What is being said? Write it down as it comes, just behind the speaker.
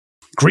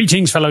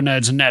Greetings, fellow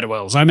nerds and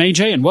nerdwells. I'm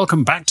AJ, and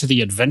welcome back to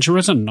the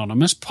Adventurers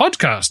Anonymous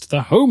podcast,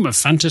 the home of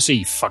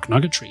fantasy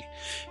fucknuggetry.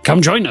 Come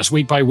join us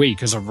week by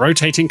week as a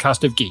rotating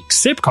cast of geeks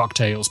sip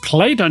cocktails,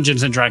 play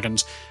Dungeons &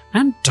 Dragons,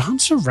 and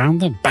dance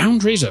around the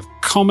boundaries of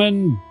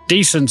common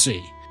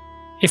decency.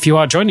 If you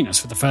are joining us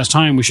for the first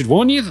time, we should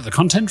warn you that the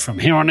content from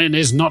here on in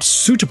is not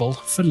suitable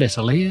for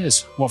little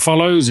ears. What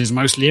follows is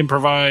mostly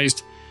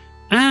improvised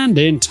and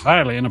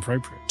entirely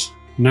inappropriate.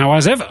 Now,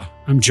 as ever,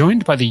 I'm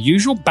joined by the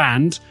usual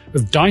band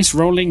of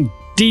dice-rolling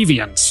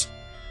deviants.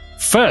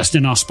 First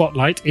in our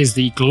spotlight is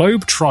the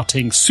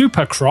globe-trotting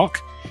Super Croc,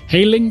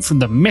 hailing from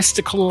the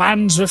mystical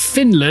lands of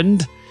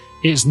Finland.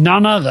 It's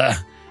none other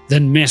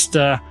than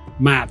Mr.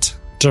 Matt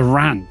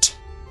Durant.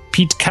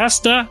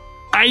 Pitcaster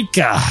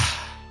Aika.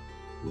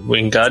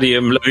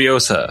 Wingardium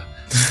Leviosa.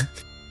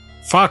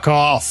 Fuck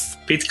off.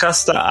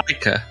 Pitcaster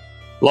Aika.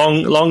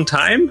 Long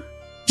time?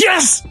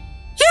 Yes!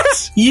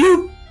 Yes!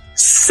 You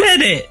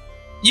said it!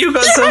 You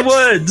got some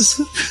words!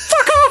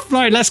 Fuck off!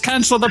 Right, let's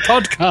cancel the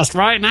podcast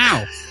right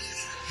now.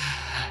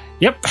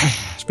 Yep,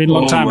 it's been a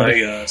long time. Oh my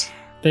god.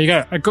 There you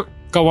go. I got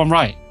one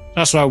right.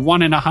 That's a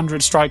 1 in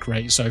 100 strike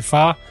rate so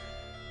far.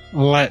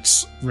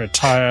 Let's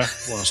retire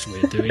whilst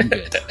we're doing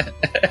good.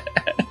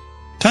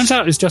 Turns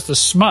out it's just the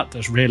smut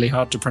that's really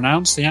hard to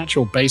pronounce. The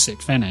actual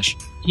basic Finnish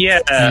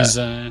is...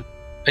 I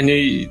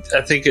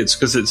think it's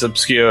because it's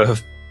obscure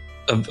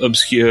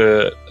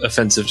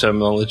offensive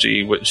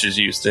terminology which is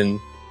used in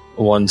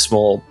one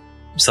small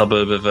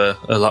suburb of a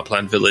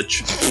Lapland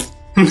village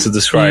to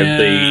describe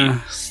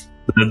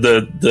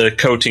the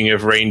coating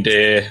of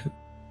reindeer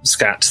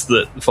scat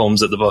that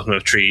forms at the bottom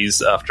of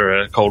trees after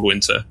a cold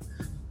winter.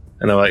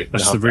 And I'm like,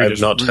 I've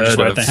not heard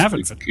of... They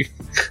haven't.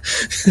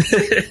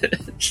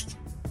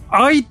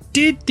 I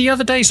did the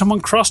other day,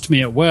 someone crossed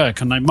me at work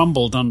and I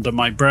mumbled under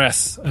my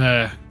breath,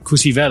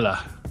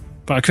 kusivela,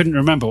 but I couldn't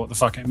remember what the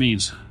fuck it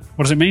means.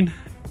 What does it mean?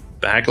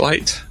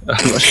 Baglight?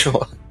 I'm not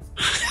sure.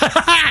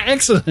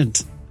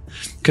 Excellent.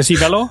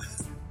 Kusivelo?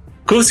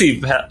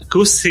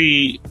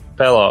 Kusivelo.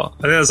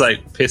 I think it was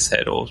like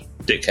pisshead or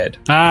dickhead.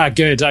 Ah,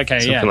 good. Okay,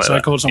 Something yeah. like So I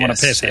that. called someone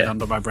Yes, a pisshead yeah.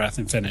 under my breath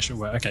in Finnish.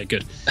 Okay,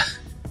 good.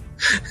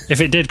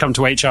 If it did come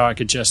to HR, I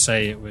could just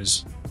say it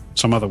was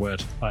some other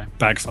word, like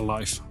bag for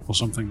life or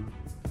something.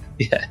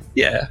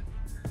 Yeah.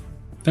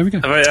 There we go.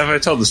 Have I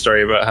told the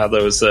story about how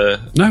there was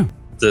No.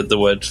 the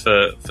word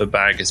for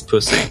bag is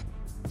pussy?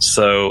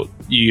 So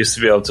you used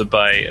to be able to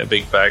buy a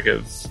big bag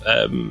of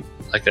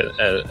like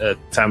a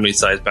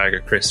family-sized bag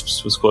of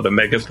crisps was called a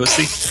mega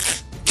pussy,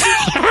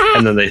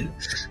 and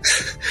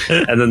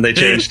then they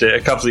changed it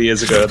a couple of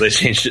years ago. They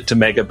changed it to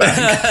mega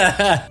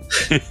bag.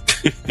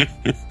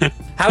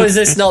 How is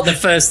this not the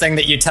first thing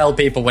that you tell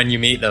people when you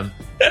meet them?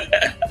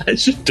 I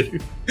should do.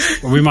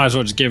 Well, we might as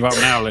well just give up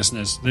now,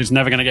 listeners. It's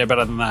never going to get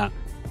better than that.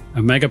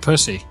 A mega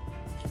pussy.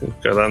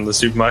 Go down to the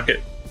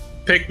supermarket,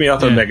 pick me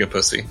up a mega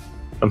pussy.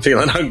 I'm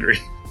feeling hungry.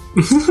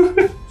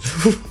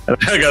 And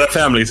I got a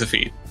family to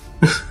feed.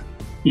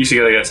 You should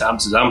go to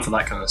Amsterdam for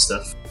that kind of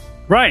stuff.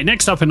 Right,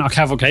 next up in our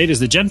cavalcade is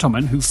the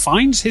gentleman who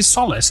finds his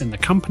solace in the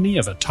company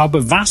of a tub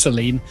of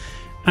Vaseline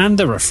and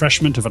the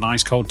refreshment of an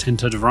ice-cold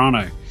Tinto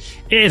Verano.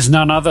 It's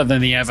none other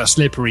than the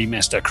ever-slippery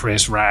Mr.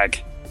 Chris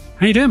Ragg.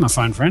 How you doing, my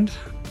fine friend?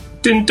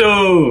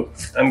 Tinto!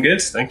 I'm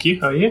good, thank you.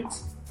 How are you?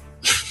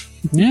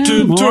 Yeah,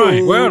 I'm all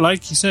right. Well,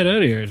 like you said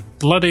earlier, it's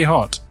bloody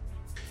hot.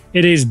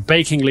 It is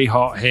bakingly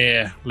hot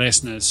here,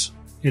 listeners.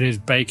 It is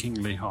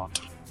bakingly hot.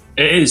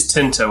 It is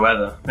Tinto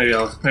weather. Maybe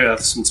I'll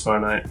have some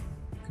tomorrow night.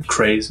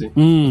 Crazy.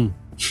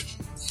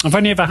 I've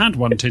only ever had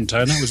one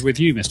Tinto, and that was with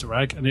you, Mr.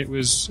 Ragg, and it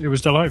was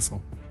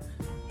delightful.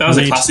 That was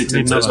I a need- classy need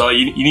Tinto as another. well.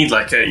 You need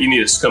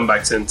a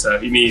scumbag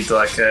Tinto. You need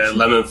like a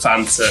lemon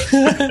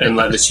Fanta and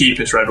like the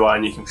cheapest red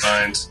wine you can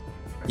find.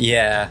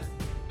 Yeah.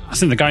 I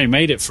think the guy who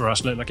made it for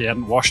us looked like he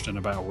hadn't washed in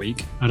about a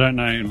week. I don't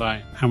know,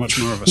 like, how much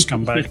more of a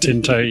scumbag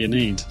Tinto you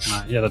need.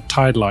 He had a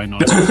tide line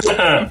on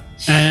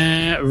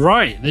it.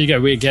 Right, there you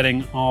go. We're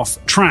getting off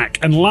track.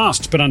 And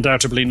last but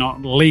undoubtedly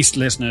not least,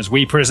 listeners,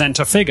 we present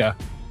a figure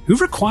who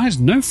requires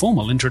no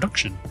formal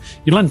introduction.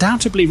 You'll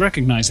undoubtedly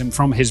recognize him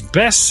from his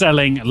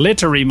best-selling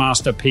literary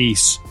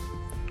masterpiece,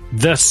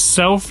 The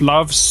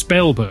Self-Love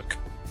Spellbook.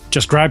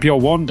 Just grab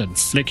your wand and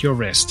flick your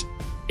wrist.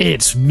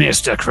 It's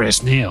Mr.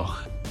 Chris Neal.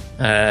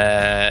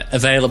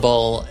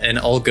 Available in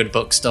all good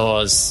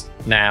bookstores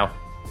now.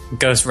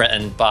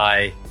 Ghostwritten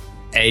by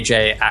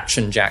AJ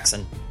Action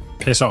Jackson.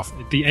 Piss off.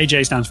 The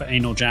AJ stands for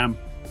Anal Jam,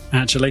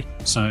 actually.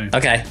 So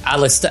Okay,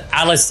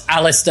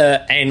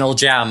 Alistair Anal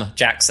Jam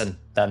Jackson,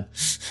 then.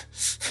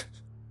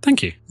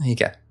 thank you. There you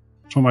go.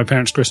 That's what my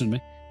parents christened me.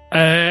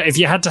 If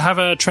you had to have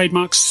a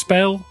trademark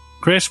spell,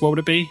 Chris, what would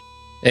it be?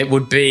 It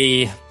would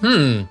be...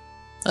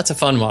 That's a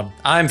fun one.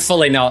 I'm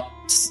fully not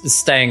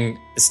staying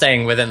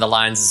within the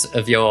lines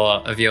of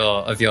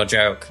your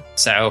joke.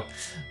 So,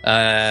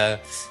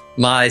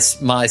 my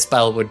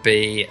spell would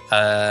be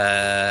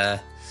a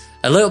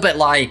little bit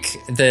like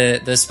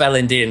the spell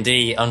in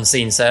D&D,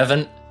 Unseen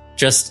Servant.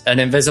 Just an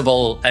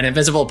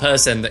invisible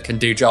person that can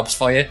do jobs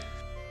for you.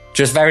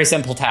 Just very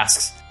simple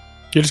tasks.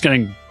 You're just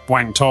getting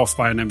wanked off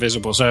by an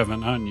invisible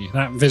servant, aren't you?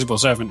 That invisible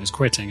servant is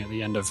quitting at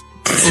the end of...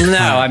 No,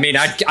 I mean,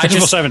 I invisible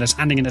just... servant is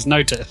handing in his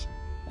notice.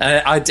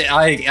 I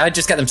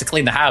just get them to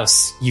clean the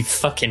house, you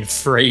fucking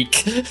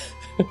freak. We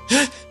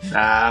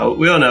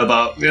all know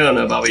about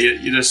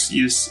it. You're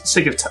just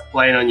sick of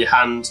laying on your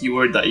hand. You're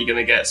worried that you're going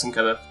to get some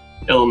kind of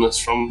illness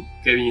from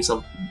giving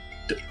yourself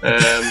a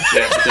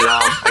dead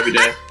arm every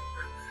day.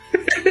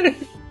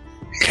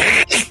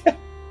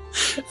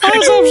 That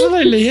was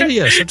absolutely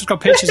hideous. I've just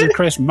got pictures of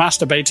Chris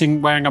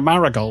masturbating wearing a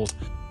marigold.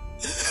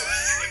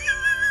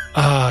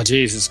 Oh,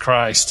 Jesus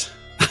Christ.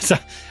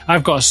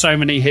 I've got so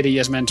many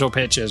hideous mental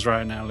pictures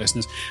right now,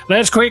 listeners.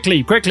 Let's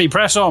quickly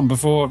press on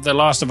before the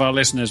last of our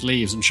listeners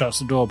leaves and shuts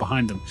the door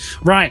behind them.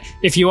 Right,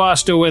 if you are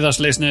still with us,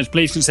 listeners,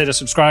 please consider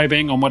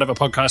subscribing on whatever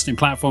podcasting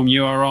platform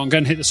you are on. Go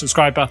and hit the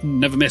subscribe button,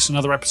 never miss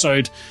another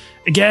episode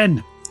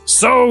again.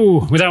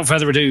 So, without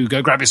further ado,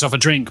 go grab yourself a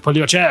drink, pull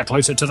your chair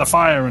closer to the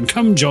fire, and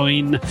come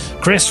join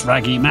Chris,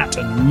 Raggy, Matt,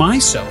 and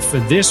myself for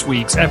this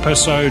week's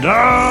episode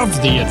of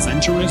the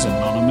Adventurers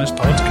Anonymous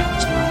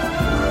podcast.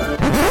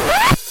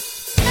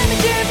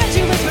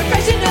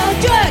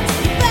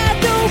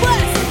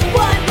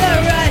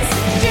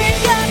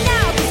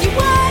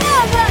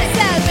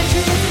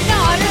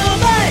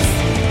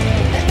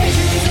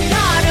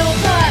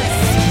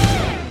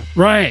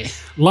 Right,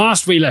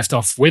 last we left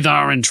off with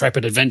our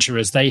intrepid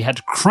adventurers. They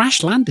had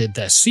crash-landed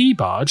their sea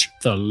barge,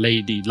 the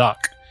Lady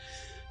Luck,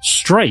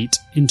 straight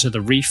into the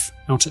reef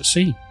out at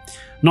sea.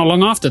 Not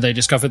long after, they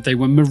discovered they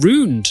were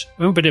marooned,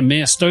 but a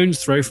mere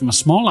stone's throw from a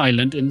small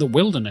island in the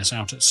wilderness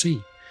out at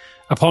sea.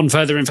 Upon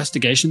further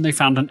investigation, they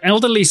found an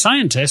elderly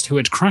scientist who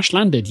had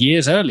crash-landed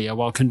years earlier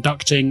while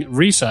conducting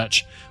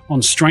research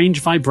on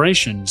strange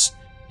vibrations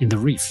in the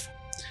reef.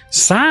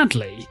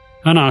 Sadly,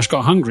 Hanash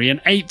got hungry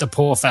and ate the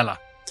poor fella,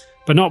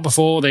 but not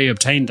before they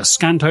obtained a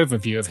scant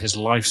overview of his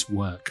life's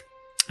work.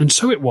 And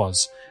so it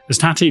was, as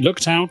Tatty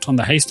looked out on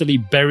the hastily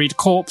buried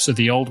corpse of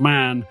the old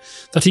man,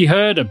 that he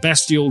heard a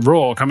bestial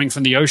roar coming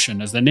from the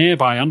ocean as the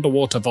nearby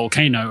underwater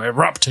volcano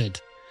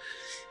erupted.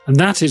 And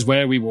that is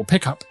where we will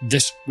pick up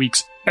this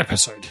week's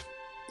episode.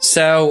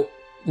 So,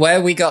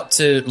 where we got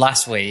to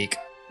last week,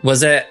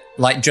 was it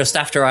like just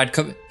after I'd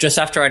come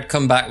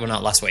back? Well,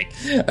 not last week.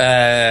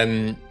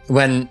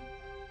 When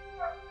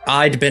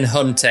I'd been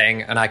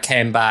hunting and I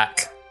came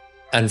back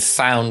and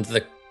found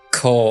the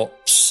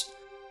corpse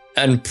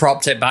and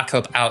propped it back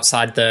up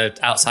outside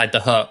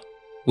the hut,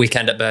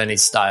 Weekend at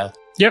Bernie's style.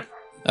 Yep.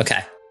 Okay.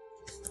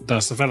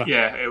 That's the fella.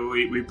 Yeah,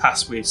 we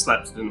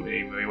slept, didn't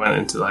we? We went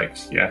into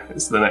it's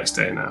the next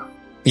day now.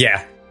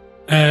 Yeah.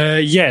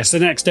 Yes, the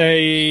next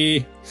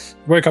day,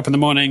 woke up in the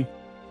morning,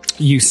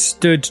 you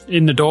stood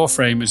in the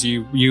doorframe as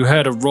you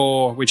heard a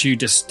roar which you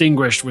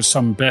distinguished was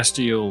some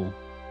bestial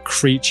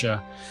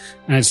creature.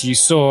 As you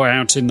saw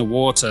out in the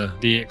water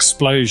the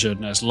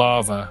explosion as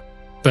lava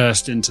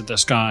burst into the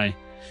sky,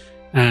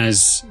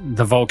 as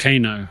the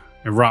volcano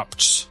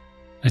erupts,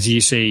 as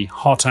you see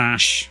hot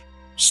ash,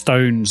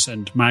 stones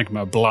and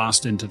magma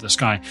blast into the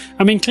sky.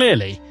 I mean,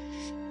 clearly,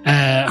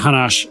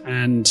 Hanash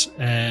and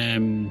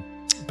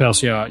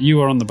Belsiar, you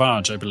were on the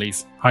barge, I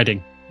believe,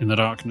 hiding in the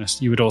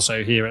darkness. You would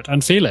also hear it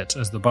and feel it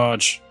as the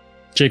barge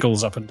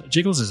jiggles up. And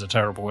jiggles is a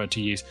terrible word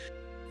to use.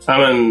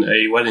 I'm in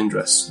a wedding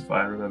dress, if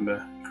I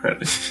remember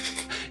correctly.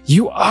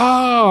 You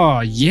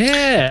are,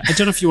 yeah. I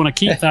don't know if you want to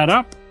keep that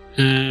up.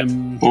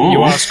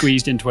 You are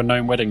squeezed into a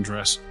gnome wedding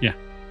dress. Yeah.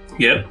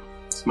 Yep,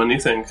 it's my new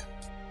thing.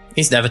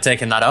 He's never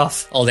taken that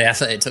off. All the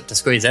effort it took to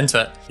squeeze into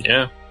it.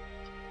 Yeah.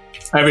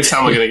 Every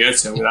time we're going to go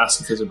to, I'm going to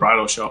ask if there's a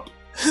bridal shop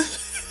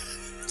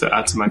to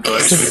add to my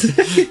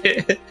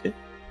collection.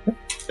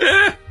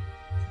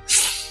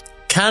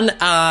 Can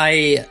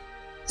I?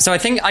 So I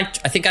think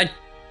I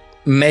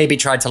maybe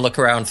tried to look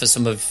around for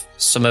some of.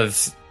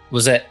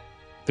 Was it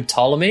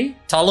Ptolemy?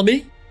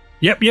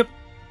 Yep.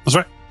 That's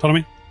right.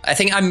 Ptolemy. I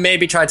think I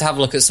maybe tried to have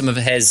a look at some of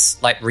his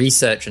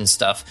research and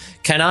stuff.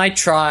 Can I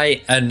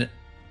try and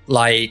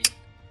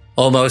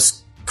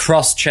almost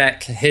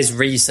cross-check his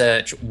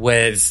research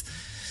with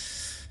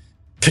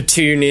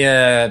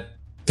Petunia's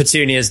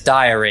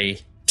diary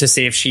to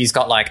see if she's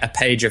got a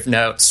page of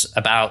notes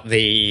about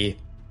the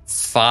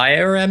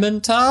fire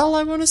Emmental,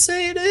 I want to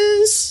say it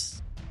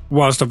is?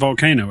 Whilst the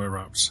volcano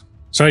erupts.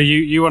 So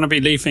you want to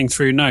be leafing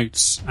through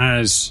notes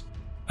as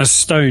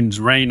stones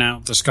rain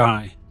out the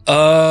sky.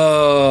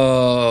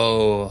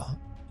 Oh,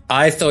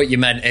 I thought you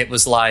meant it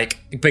was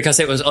because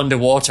it was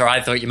underwater,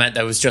 I thought you meant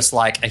there was just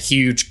a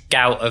huge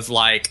gout of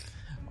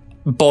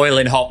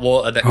boiling hot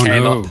water that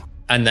came up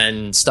and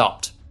then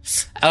stopped.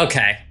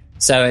 Okay,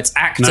 so it's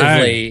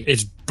actively... No,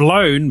 it's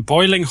blown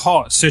boiling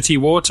hot sooty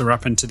water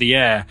up into the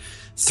air,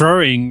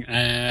 throwing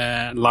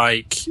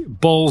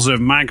balls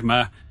of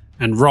magma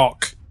and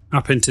rock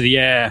up into the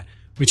air,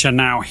 which are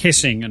now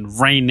hissing and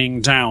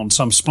raining down,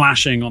 some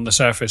splashing on the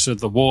surface of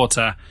the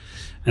water,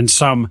 and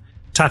some...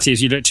 Tatty,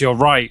 as you look to your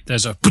right,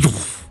 there's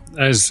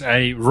as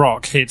a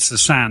rock hits the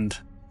sand,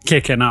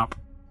 kicking up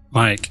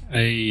like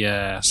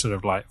a sort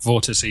of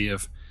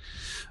vortice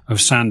of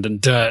sand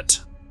and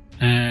dirt.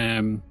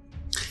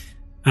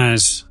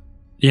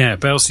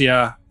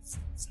 Belsiar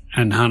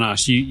and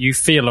Hanash, you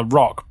feel a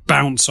rock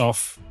bounce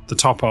off the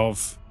top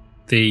of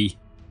the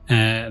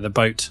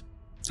boat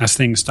as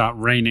things start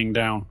raining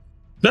down.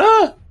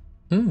 Ah!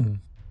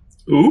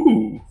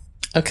 Ooh.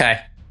 Okay.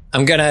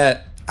 I'm going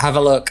to have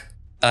a look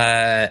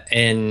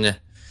in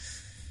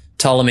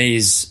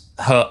Ptolemy's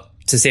hut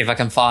to see if I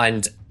can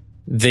find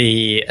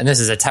and this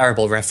is a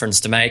terrible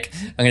reference to make,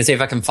 I'm going to see if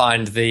I can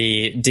find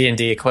the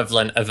D&D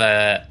equivalent of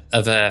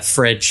a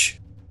fridge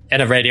in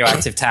a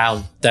radioactive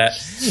town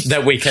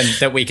that we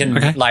can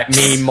Okay. like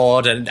me,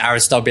 Maud, and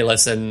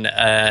Aristobulus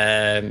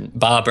and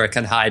Barbara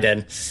can hide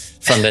in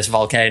from this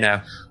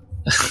volcano.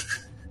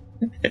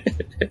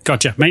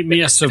 Gotcha. Make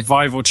me a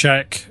survival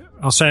check.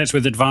 I'll say it's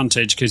with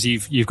advantage because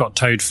you've got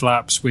Toad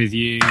Flaps with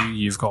you.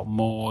 You've got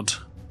Maud.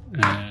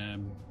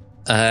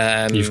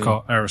 You've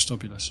got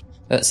Aristobulus.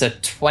 That's a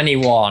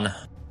 21.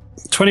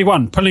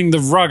 21. Pulling the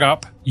rug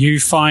up, you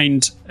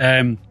find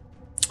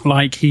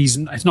like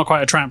it's not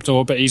quite a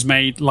trapdoor, but he's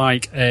made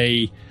like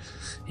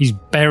he's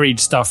buried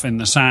stuff in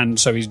the sand,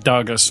 so he's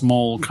dug a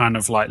small kind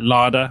of like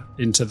larder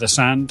into the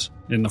sand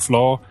in the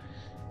floor.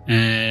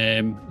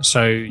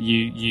 So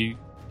you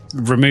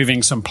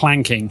removing some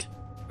planking,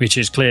 which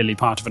is clearly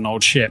part of an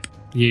old ship,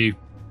 you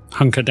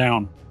hunker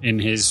down in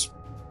his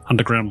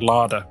underground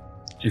larder,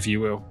 if you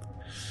will,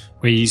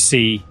 where you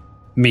see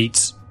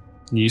meats.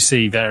 You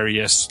see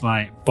various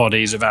like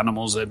bodies of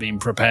animals that are being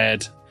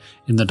prepared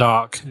in the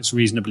dark. It's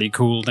reasonably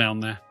cool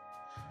down there.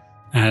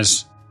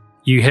 As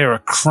you hear a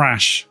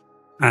crash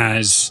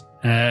as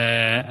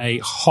a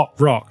hot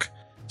rock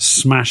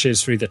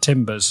smashes through the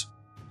timbers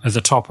at the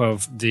top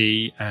of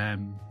the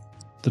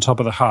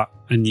hut,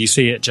 and you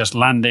see it just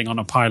landing on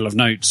a pile of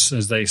notes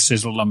as they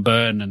sizzle and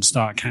burn and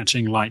start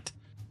catching light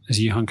as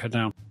you hunker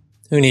down.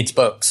 Who needs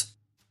books?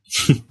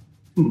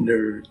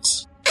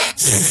 Nerds.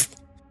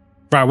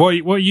 Right,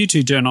 what are you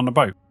two doing on the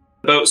boat?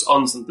 The boat's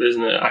on something,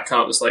 isn't it? I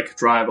can't just like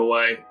drive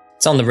away.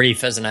 It's on the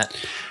reef, isn't it?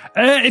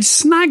 It's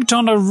snagged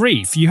on a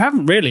reef. You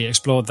haven't really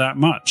explored that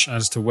much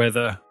as to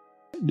whether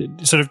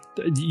sort of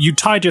you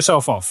tied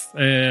yourself off.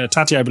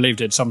 Tati, I believe,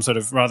 did some sort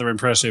of rather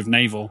impressive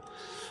naval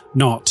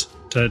knot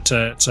to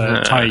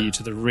tie you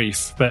to the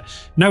reef, but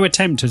no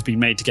attempt has been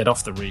made to get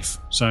off the reef.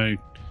 So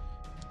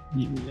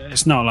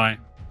it's not like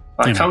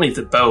I can't leave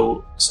the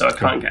boat, so I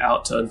can't get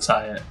out to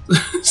untie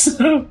it.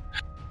 So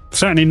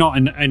certainly not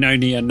in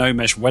only a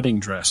no-mesh wedding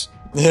dress.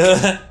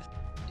 Yeah,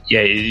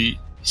 you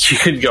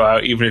could go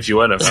out even if you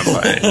weren't a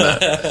vampire.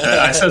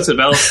 I said to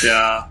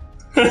Belsia,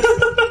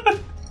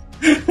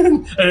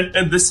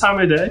 and this time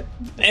of day,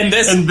 In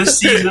this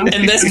season,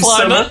 in this in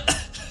climate.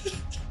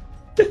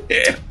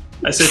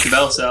 I said to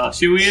Belsia,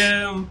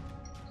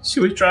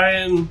 should we try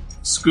and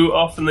scoot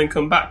off and then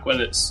come back when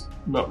it's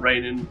not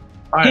raining?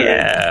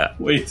 Yeah.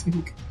 What do you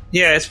think?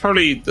 Yeah, it's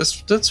probably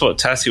that's what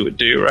Tassie would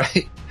do,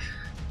 right?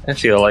 I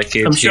feel like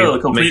I'm sure they'll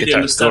make completely a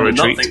understand and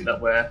tactical not retreat. think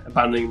that we're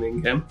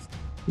abandoning him.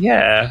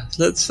 Yeah,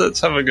 let's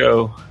have a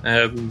go.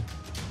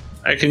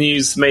 I can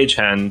use Mage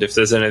Hand if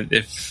there's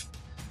any.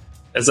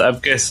 As I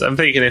guess I'm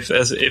thinking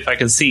if I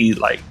can see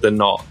like the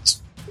knot,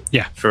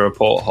 Yeah. through a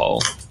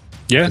porthole,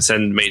 Yeah, and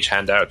send Mage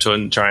Hand out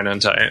to try and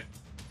untie it.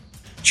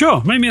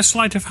 sure. Maybe a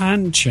sleight of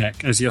hand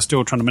check as you're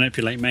still trying to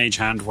manipulate Mage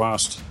Hand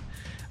whilst.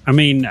 I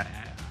mean,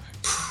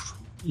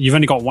 you've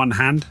only got one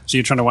hand, so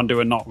you're trying to undo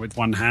a knot with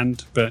one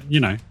hand. But you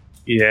know,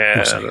 Yeah,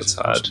 not saying that's it's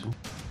hard.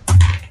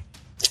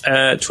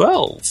 impossible.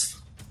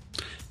 12.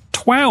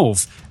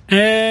 12.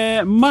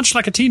 Much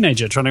like a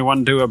teenager trying to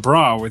undo a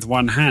bra with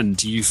one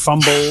hand, you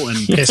fumble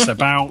and piss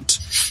about,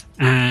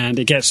 and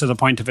it gets to the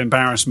point of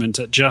embarrassment.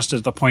 At just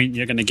as the point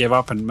you're going to give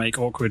up and make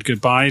awkward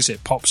goodbyes,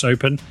 it pops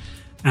open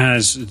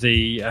as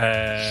the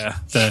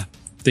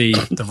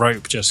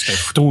rope just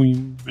goes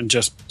doing and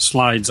just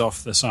slides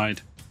off the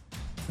side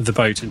of the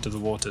boat into the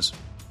waters.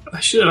 I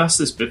should have asked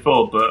this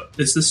before, but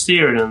is the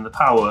steering and the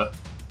power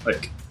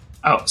like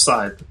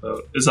outside the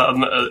boat? Is that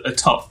on a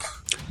top?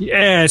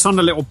 Yeah, it's on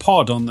a little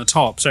pod on the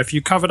top. So if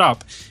you cover it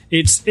up,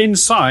 it's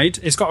inside.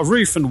 It's got a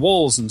roof and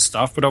walls and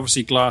stuff, but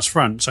obviously glass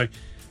front. So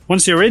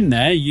once you're in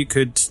there, you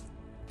could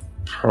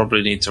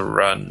Probably need to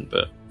run,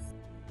 but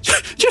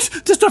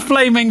just a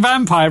flaming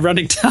vampire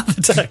running down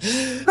the deck.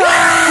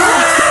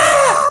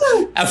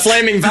 A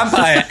flaming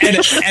vampire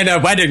in a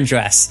wedding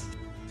dress.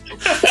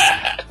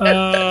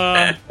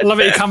 I love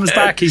it. He comes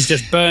back. He's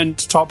just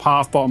burnt top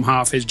half, bottom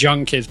half. His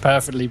junk is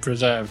perfectly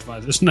preserved by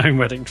this no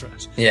wedding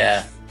dress.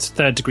 Yeah. It's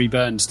 3rd degree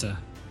burns to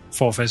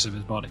 4/5 of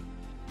his body.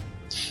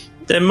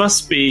 there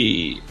must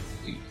be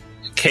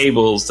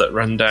cables that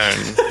run down.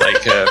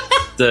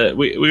 Like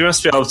we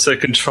must be able to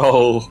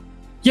control.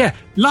 Yeah,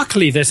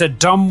 luckily there's a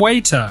dumb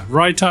waiter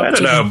right up I don't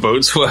to know how the...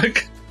 boats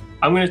work.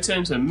 I'm going to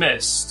turn to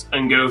mist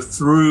and go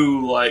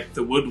through like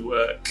the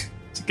woodwork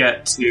to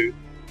get to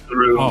the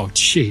room. Oh,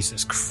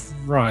 Jesus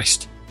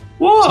Christ.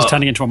 What? It's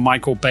turning into a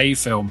Michael Bay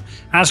film.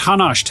 As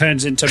Hanash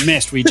turns into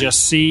mist, we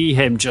just see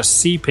him just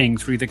seeping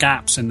through the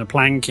gaps in the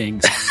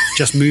planking,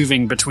 just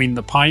moving between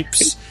the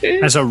pipes,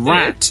 as a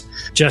rat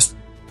just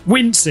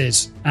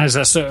winces as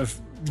a sort of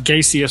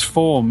gaseous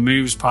form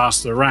moves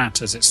past the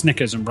rat as it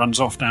snickers and runs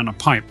off down a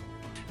pipe.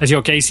 as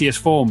your gaseous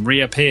form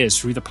reappears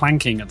through the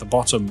planking at the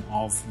bottom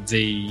of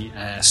the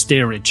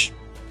steerage,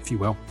 if you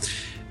will,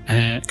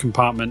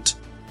 compartment.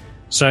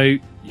 So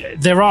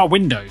there are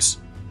windows,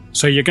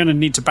 so you're going to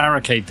need to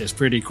barricade this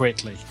pretty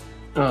quickly.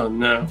 Oh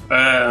no!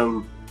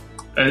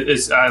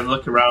 I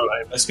look around.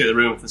 I investigate the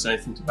room if there's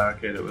anything to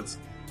barricade it with.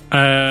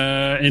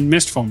 In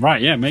mist form,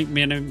 right? Yeah, make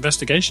me an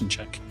investigation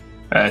check.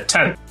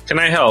 10. Can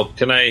I help?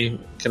 Can I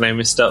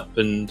mist up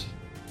and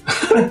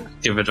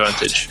give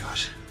advantage? Oh,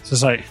 gosh.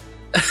 So I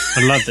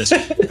love this.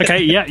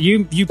 Okay, yeah,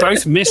 you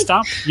both missed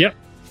up. Yep.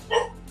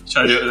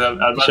 Should I do it with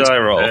advantage? Should I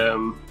roll?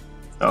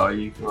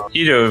 You can roll.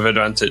 You do it with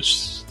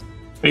advantage.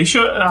 Are you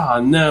sure?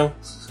 Oh, no.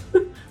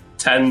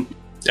 10.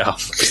 Oh.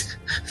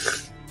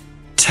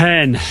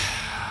 10.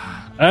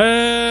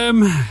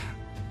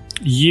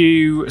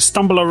 You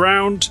stumble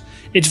around.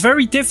 It's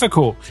very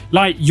difficult.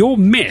 Like, you're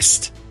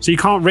missed, so you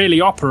can't really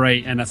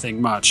operate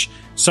anything much.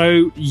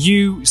 So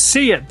you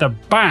see at the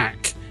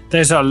back,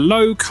 there's a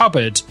low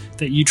cupboard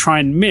that you try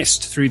and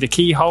mist through the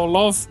keyhole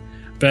of,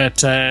 but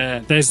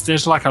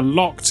there's like a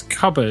locked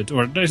cupboard,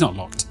 or it's not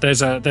locked.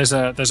 There's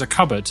a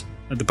cupboard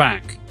at the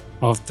back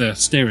of the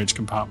steerage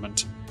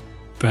compartment,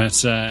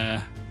 but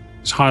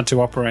it's hard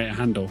to operate a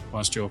handle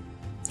whilst you're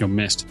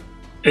missed.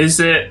 Is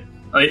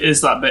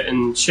that bit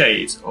in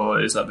shade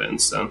or is that bit in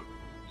stone?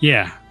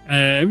 Yeah.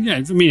 I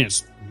mean,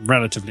 it's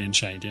relatively in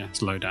shade. Yeah,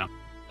 it's low down.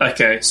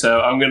 Okay, so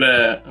I'm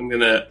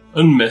gonna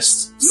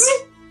unmist,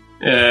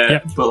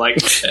 but like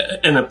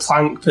in a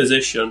plank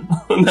position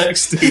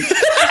next to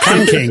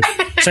planking.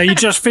 So you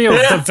just feel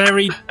the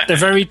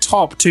very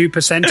top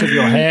 2% of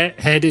your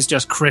head is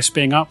just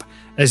crisping up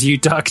as you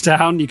duck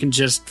down. You can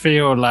just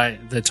feel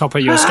like the top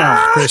of your scalp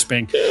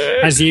crisping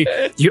as you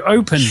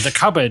open the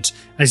cupboard.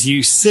 As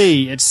you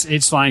see,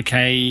 it's like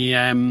a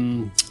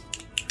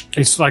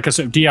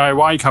sort of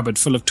DIY cupboard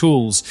full of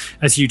tools.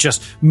 As you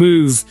just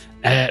move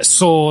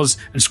saws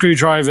and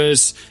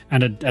screwdrivers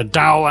and a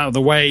dowel out of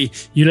the way,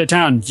 you look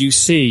down, you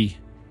see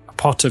a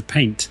pot of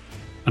paint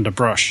and a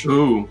brush.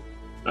 Ooh,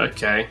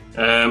 okay.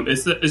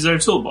 Is there a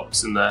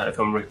toolbox in there? If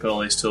I'm ripping all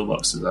these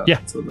toolboxes out? Yeah.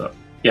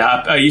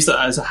 Yeah, I use that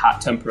as a hat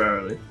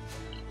temporarily.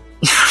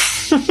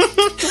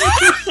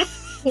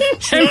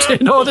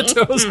 Emptying all the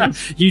tools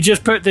out. You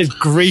just put this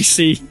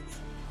greasy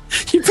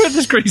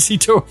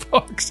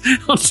toolbox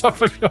on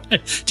top of your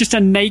head. Just a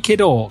naked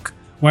orc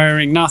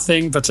wearing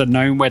nothing but a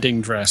gnome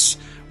wedding dress,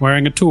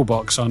 wearing a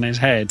toolbox on his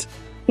head.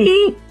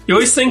 You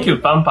always think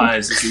of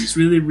vampires as these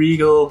really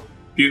regal,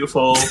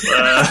 beautiful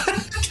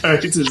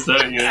characters,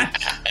 don't you?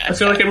 I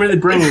feel like I'm really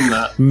bringing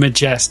that.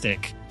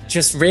 Majestic.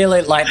 Just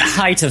really like the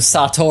height of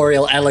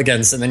sartorial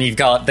elegance, and then you've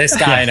got this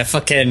guy in a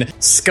fucking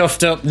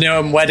scuffed up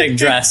gnome wedding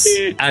dress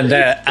and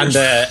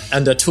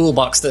a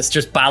toolbox that's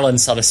just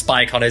balanced on a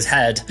spike on his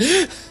head.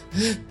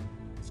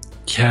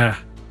 Yeah.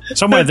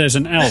 Somewhere there's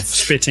an elf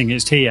spitting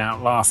his tea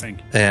out laughing.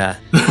 Yeah.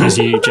 As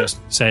you just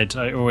said,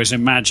 I always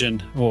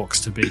imagine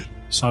orcs to be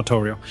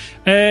sartorial.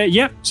 So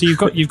you've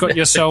got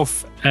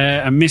yourself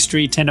a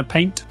mystery tin of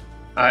paint.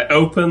 I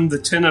opened the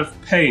tin of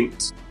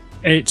paint.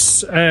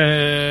 It's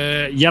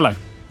yellow.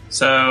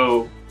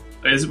 So,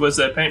 was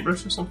there a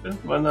paintbrush or something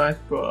when I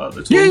brought out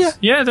the tools?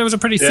 Yeah. There was a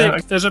pretty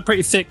thick. There's a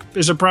pretty thick.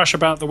 There's a brush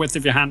about the width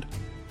of your hand.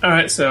 All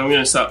right, so I'm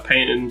going to start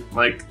painting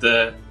like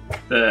the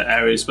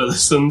areas where the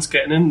sun's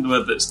getting in,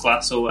 whether it's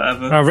glass or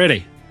whatever. Oh,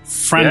 really?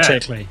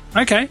 Frantically.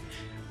 Yeah. Okay.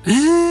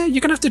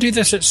 You're going to have to do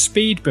this at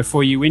speed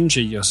before you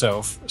injure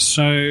yourself.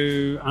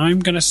 So I'm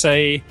going to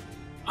say,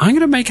 I'm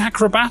going to make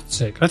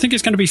acrobatic. I think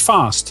it's going to be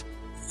fast.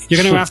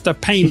 You're going to have to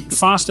paint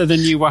faster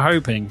than you were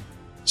hoping.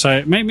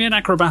 So make me an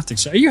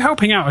acrobatics. Are you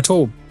helping out at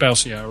all,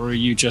 Belcia, or are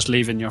you just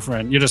leaving your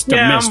friend? You're just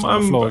missed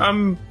on the floor.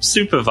 I'm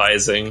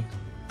supervising.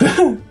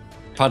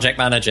 Project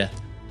manager.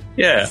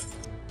 Yeah.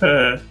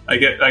 I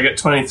get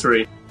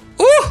 23.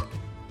 Ooh!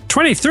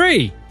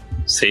 23.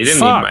 So you didn't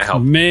Fuck need my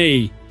help.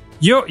 Me.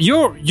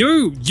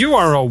 You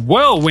are a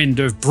whirlwind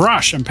of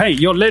brush and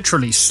paint. You're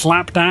literally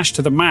slapdash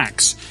to the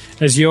max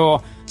as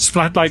you're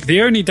splat. Like,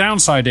 the only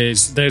downside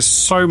is there's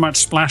so much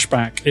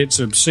splashback, it's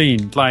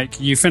obscene.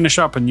 Like, you finish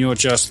up and you're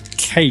just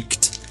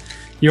caked.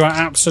 You are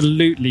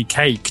absolutely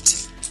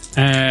caked.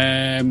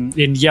 In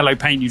yellow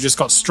paint, you just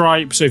got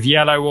stripes of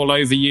yellow all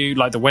over you.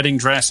 Like, the wedding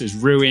dress is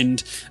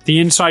ruined. The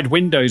inside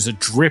windows are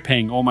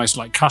dripping almost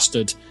like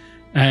custard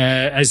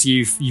as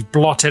you've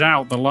blotted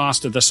out the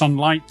last of the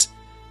sunlight.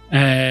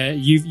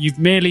 You've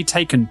merely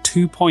taken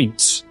 2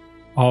 points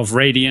of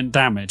radiant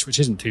damage, which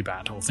isn't too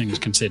bad, all things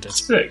considered.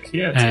 Sick,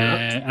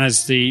 yeah.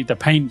 As the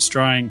paint's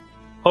drying.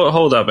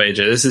 Hold up, AJ.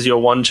 This is your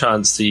one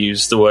chance to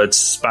use the words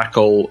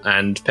spackle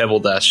and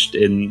pebble dash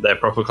in their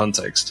proper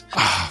context.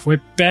 Oh,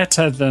 we're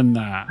better than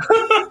that.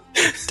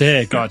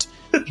 Dear God.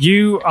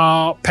 You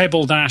are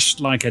pebble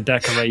dashed like a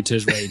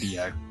decorator's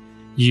radio.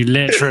 You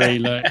literally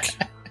look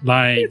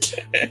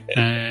like...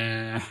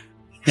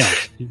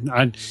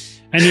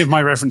 any of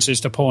my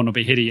references to porn will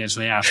be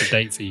hideously out of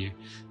date for you.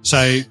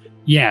 So,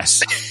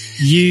 yes,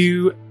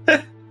 you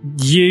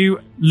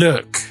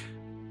look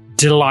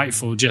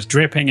delightful, just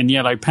dripping in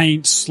yellow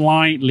paint,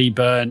 slightly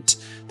burnt.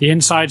 The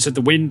insides of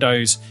the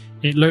windows,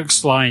 It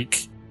looks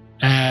like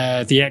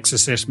The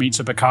Exorcist meets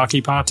a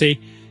bukkake party.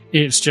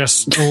 It's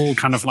just all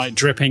kind of like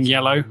dripping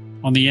yellow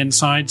on the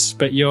insides,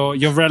 but you're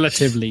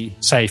relatively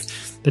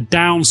safe. The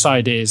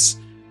downside is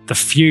the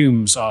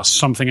fumes are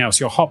something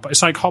else.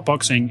 It's like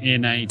hotboxing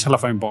in a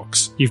telephone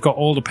box. You've got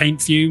all the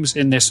paint fumes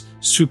in this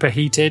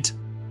superheated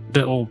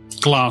little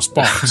glass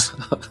box.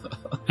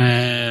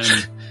 We're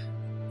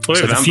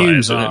so the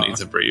fumes vampires, we don't need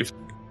to breathe.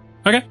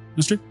 Okay,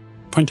 that's true.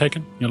 Point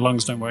taken. Your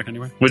lungs don't work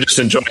anyway. We're just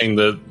enjoying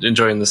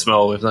the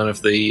smell with none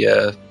of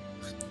the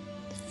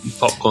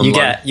popcorn. You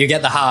get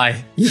the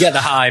high. You get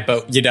the high,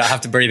 but you don't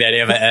have to breathe any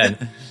of it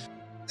in.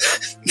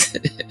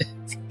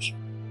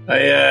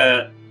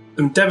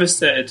 I'm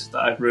devastated that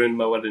I've ruined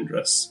my wedding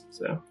dress.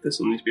 So this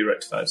will need to be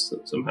rectified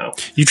somehow.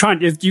 You've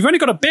only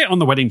got a bit on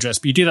the wedding dress,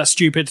 but you do that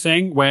stupid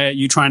thing where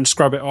you try and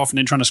scrub it off, and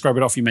then trying to scrub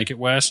it off, you make it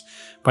worse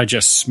by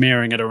just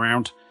smearing it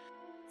around.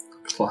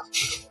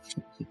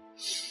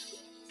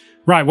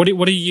 Right, what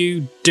are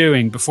you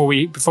doing before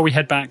we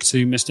head back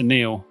to Mr.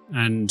 Neil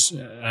and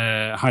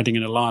hiding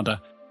in a larder?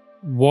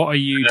 What are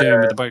you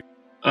doing with the boat?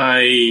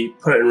 I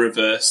put it in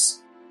reverse.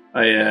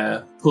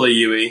 I pull a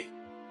Yui,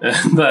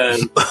 and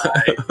then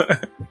I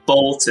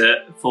bolt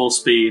it full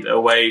speed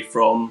away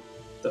from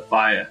the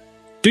fire.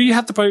 Do you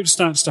have the boat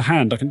stats to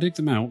hand? I can dig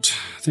them out.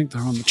 I think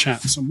they're on the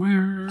chat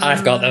somewhere.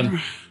 I've got them.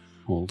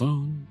 Hold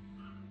on.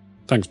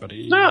 Thanks,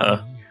 buddy.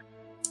 No.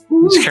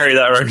 Just carry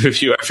that around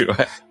with you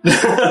everywhere.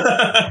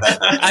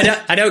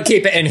 I don't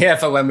keep it in here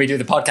for when we do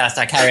the podcast.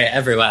 I carry it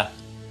everywhere.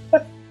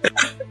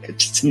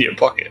 Just in your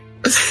pocket.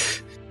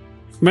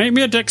 Make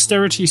me a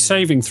dexterity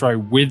saving throw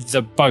with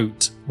the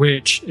boat,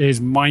 which is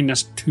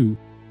 -2.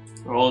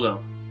 Hold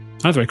on.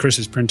 Either way, Chris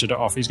has printed it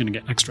off. He's going to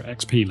get extra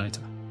XP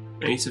later.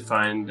 I need to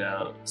find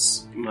out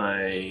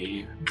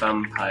my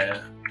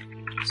vampire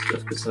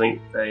stuff because I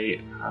think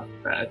they have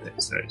better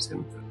dexterity.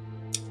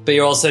 But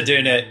you're also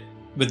doing it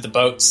with the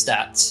boat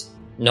stats,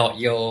 not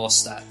your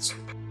stats.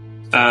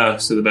 Oh,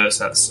 so the boat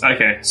stats.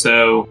 Okay,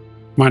 so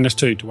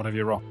 -2 to whatever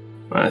you roll.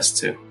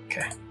 -2.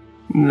 Okay.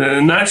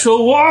 The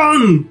natural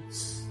 1!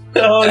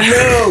 Oh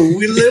no,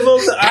 we live on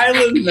the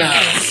island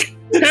now.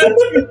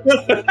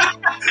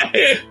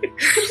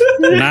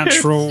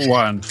 Natural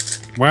 1.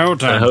 Well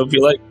done. I hope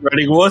you like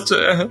running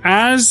water.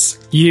 As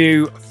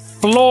you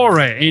floor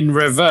it in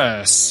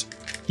reverse,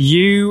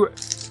 you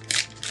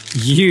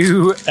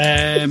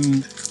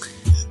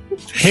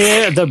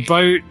hear the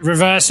boat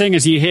reversing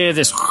as you hear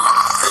this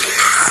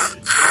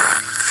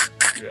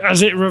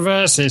as it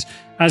reverses,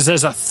 as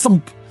there's a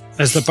thump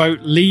as the boat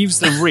leaves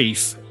the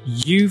reef.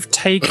 You've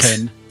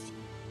taken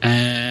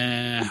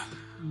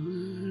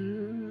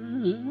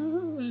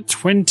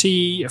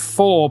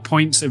 24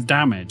 points of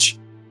damage.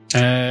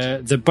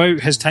 The boat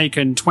has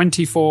taken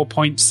 24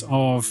 points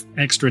of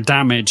extra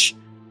damage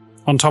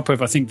on top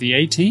of, I think, the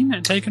 18 it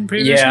had taken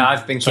previously. Yeah,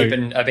 I've been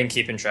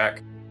keeping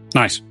track.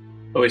 Nice.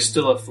 Are we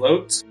still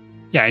afloat?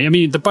 Yeah, I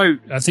mean,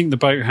 I think the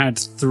boat had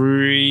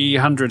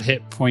 300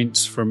 hit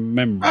points from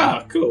memory.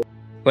 Ah, cool.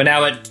 We're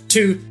now at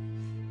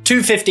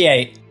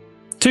 258.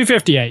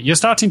 258. You're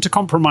starting to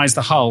compromise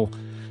the hull,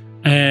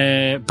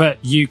 but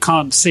you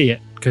can't see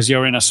it because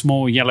you're in a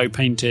small yellow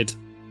painted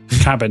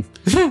cabin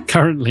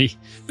currently.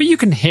 But you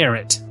can hear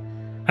it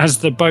as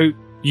the boat.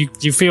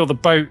 You feel the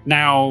boat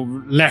now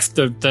left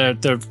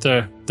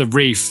the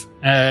reef.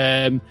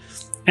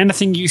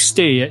 Anything you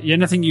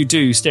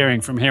do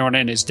steering from here on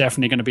in is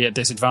definitely going to be at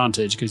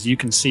disadvantage because you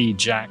can see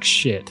jack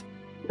shit.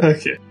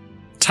 Okay.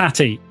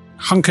 Tatty,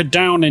 hunkered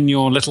down in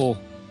your little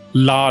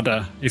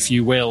larder, if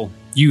you will,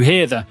 you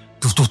hear the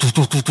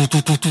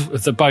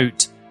of the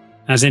boat,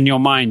 as in your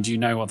mind you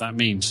know what that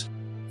means.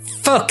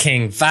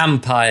 Fucking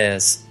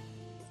vampires.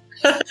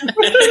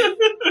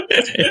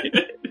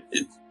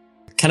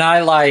 Can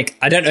I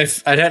I don't know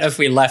if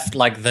we left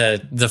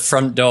the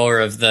front door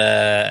of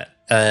the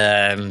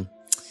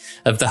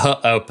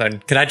hut open.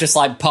 Can I just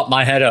pop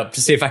my head up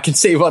to see if I can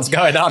see what's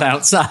going on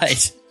outside?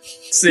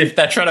 See if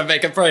they're trying to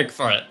make a break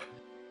for it.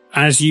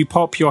 As you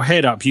pop your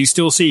head up, you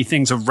still see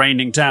things are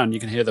raining down. You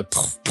can hear the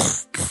poof,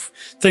 poof, poof.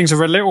 Things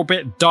are a little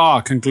bit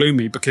dark and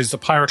gloomy because the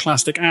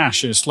pyroclastic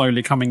ash is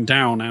slowly coming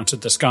down out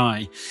of the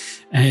sky.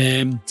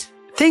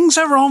 Things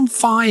are on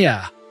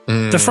fire.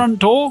 The front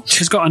door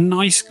has got a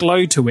nice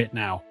glow to it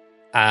now.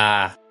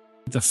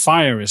 The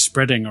fire is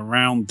spreading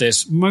around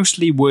this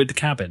mostly wood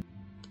cabin.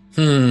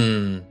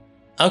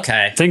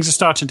 Okay. Things are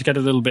starting to get a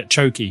little bit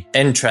choky.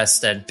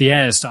 Interesting. The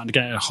air is starting to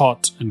get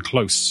hot and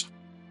close.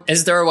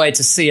 Is there a way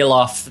to seal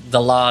off the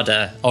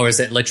larder, or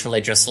is it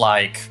literally just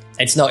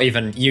it's not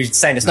even, you're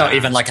saying it's not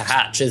even like a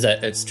hatch, is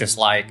it? It's just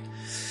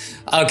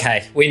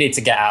okay, we need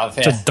to get out of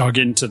here. To dug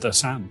into the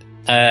sand.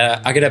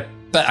 I'm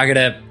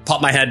gonna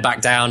pop my head back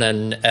down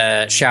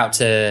and shout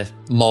to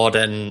Maud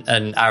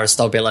and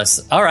Aristobulus.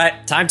 All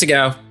right, time to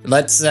go.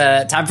 Let's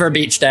time for a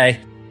beach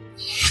day.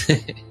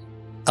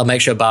 I'll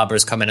make sure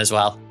Barbara's coming as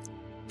well.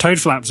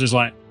 Toadflaps is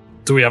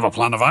do we have a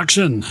plan of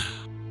action?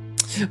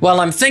 Well,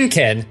 I'm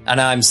thinking, and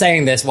I'm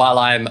saying this while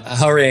I'm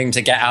hurrying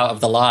to get out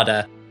of the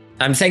larder,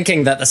 I'm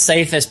thinking that the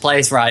safest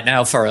place right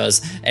now for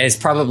us is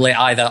probably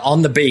either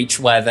on the beach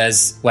where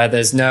there's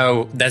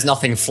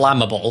nothing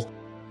flammable,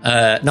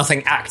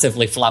 nothing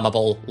actively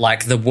flammable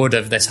like the wood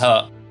of this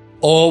hut,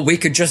 or we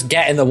could just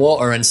get in the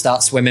water and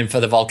start swimming for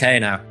the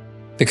volcano,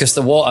 because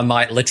the water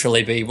might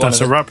literally be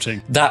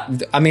erupting.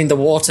 The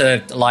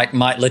water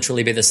might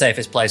literally be the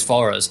safest place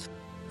for us.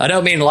 I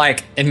don't mean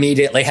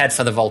immediately head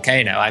for the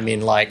volcano. I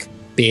mean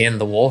be in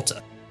the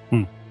water.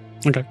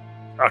 Okay.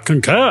 I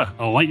concur.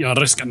 I like your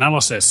risk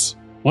analysis.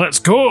 Let's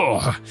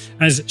go!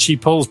 As she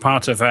pulls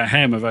part of her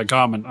hem of her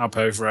garment up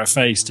over her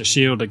face to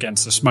shield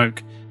against the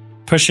smoke,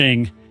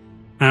 pushing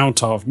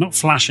out of, not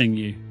flashing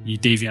you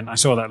deviant, I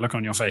saw that look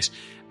on your face,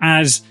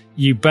 as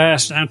you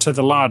burst out of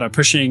the larder,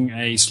 pushing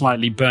a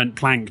slightly burnt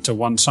plank to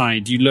one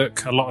side. You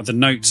look, a lot of the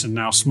notes are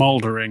now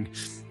smouldering.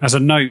 As a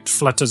note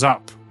flutters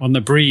up on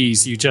the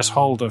breeze, you just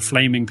hold a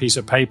flaming piece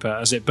of paper.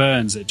 As it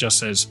burns, it just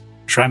says,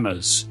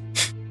 Tremors,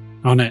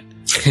 on it,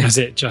 as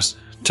it just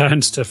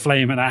turns to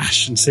flame and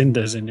ash and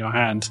cinders in your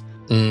hand.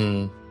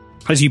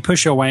 As you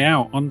push your way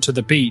out onto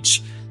the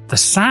beach, the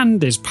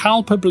sand is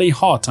palpably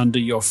hot under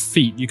your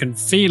feet. You can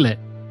feel it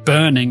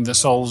burning the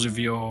soles of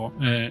your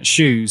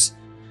shoes,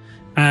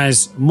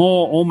 as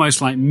more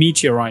almost like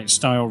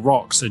meteorite-style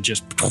rocks are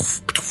just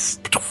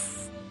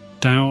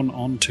down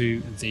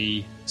onto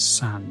the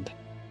sand.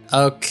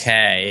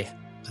 Okay.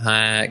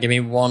 Give me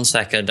 1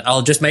 second.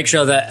 I'll just make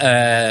sure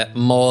that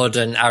Maud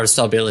and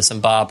Aristobulus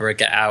and Barbara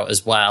get out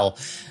as well.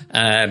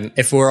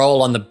 If we're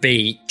all on the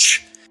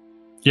beach,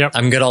 yep.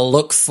 I'm going to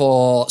look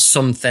for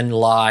something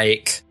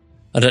like,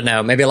 I don't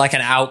know, maybe like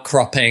an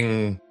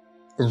outcropping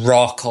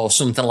rock or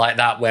something like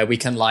that where we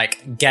can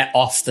get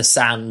off the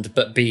sand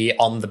but be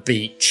on the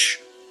beach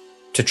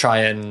to try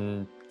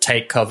and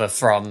take cover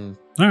from...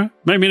 All right.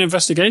 Maybe an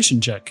investigation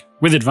check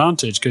with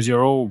advantage because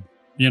you're all,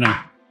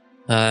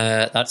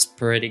 That's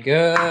pretty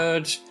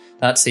good.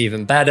 That's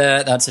even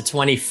better. That's a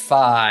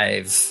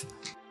 25.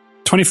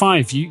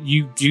 25.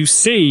 You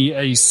see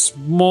a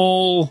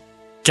small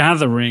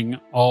gathering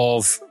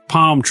of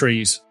palm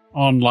trees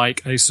on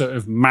a sort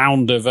of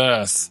mound of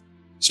earth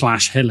 /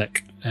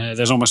 hillock.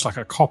 There's almost like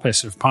a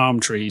coppice of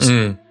palm trees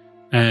to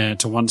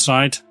one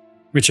side,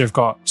 which have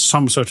got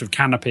some sort of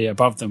canopy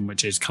above them,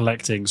 which is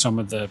collecting some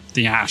of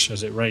the ash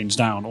as it rains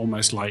down,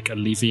 almost like a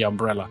leafy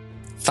umbrella.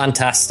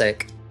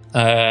 Fantastic.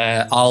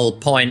 I'll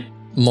point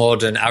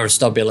Maud and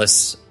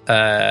Aristobulus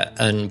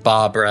and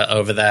Barbara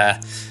over there,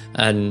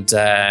 and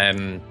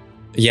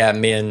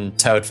me and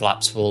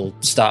Toadflaps will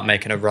start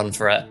making a run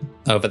for it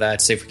over there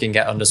to see if we can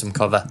get under some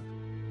cover.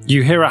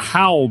 You hear a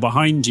howl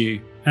behind you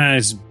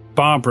as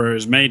Barbara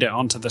has made it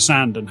onto the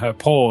sand, and her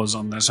paws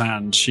on the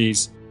sand.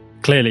 She's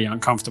clearly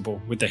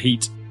uncomfortable with the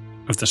heat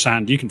of the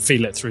sand. You can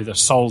feel it through the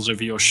soles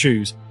of your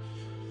shoes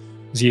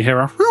as you hear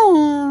a...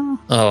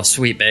 Oh,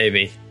 sweet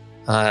baby.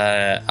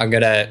 I'm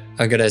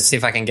gonna see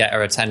if I can get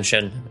her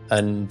attention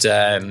and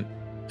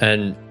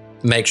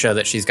make sure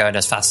that she's going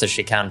as fast as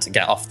she can to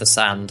get off the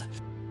sand.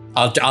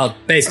 Maud comes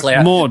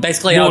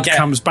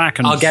back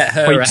and I'll get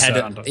her ahead.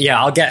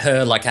 I'll get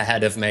her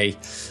ahead of me,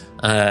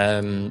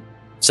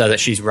 so that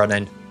she's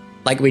running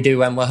like we do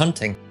when we're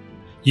hunting.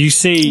 You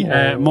see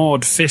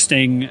Maud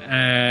fisting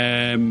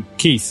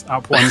Keith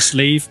up one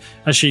sleeve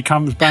as she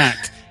comes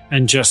back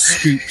and just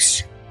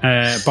scoops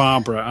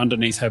Barbara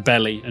underneath her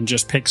belly and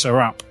just picks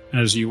her up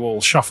as you all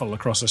shuffle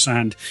across the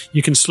sand.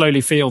 You can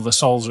slowly feel the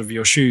soles of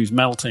your shoes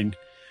melting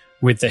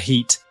with the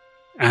heat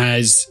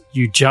as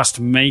you just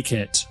make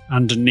it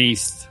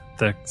underneath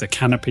the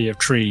canopy of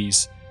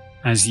trees,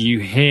 as you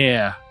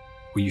hear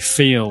or you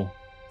feel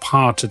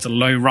part of the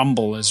low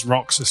rumble as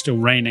rocks are still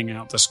raining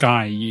out the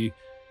sky. You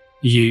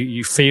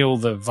feel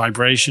the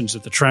vibrations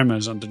of the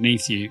tremors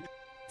underneath you.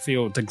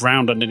 Feel the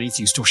ground underneath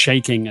you still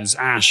shaking as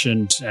ash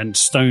and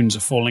stones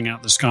are falling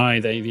out the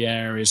sky. The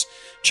air is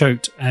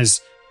choked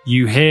as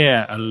you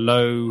hear a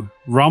low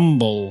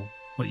rumble,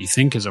 what you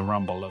think is a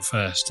rumble at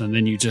first, and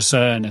then you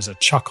discern as a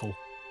chuckle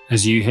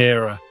as you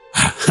hear a...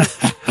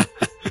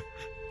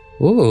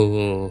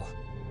 Ooh,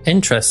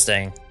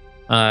 interesting.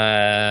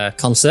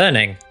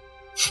 Concerning.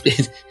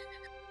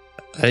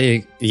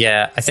 I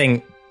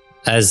think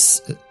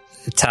as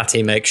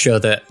Tati makes sure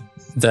that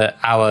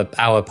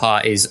our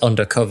party's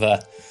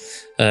undercover,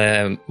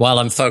 while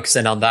I'm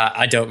focusing on that,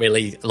 I don't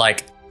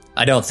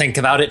think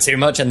about it too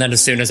much, and then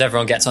as soon as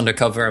everyone gets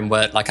undercover and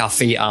we're our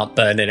feet aren't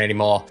burning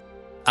anymore,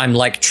 I'm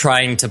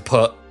trying to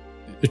put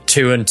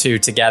 2 and 2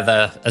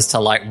 together as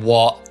to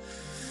what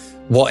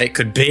it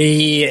could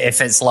be,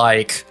 if it's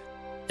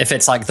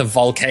the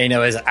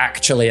volcano is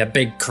actually a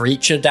big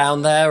creature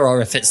down there,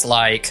 or if it's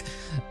a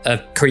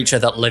creature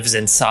that lives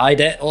inside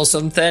it or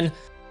something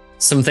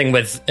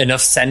with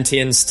enough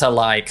sentience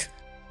to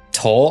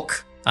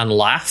talk and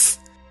laugh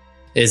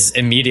is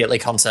immediately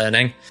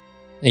concerning.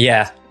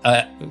 Yeah.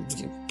 I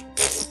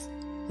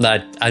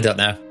don't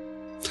know.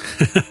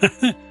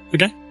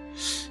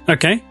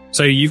 Okay.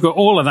 So you've got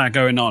all of that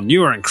going on.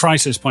 You are in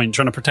crisis point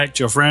trying to protect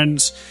your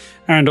friends,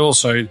 and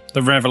also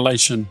the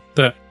revelation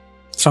that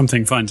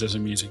something finds us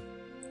amusing.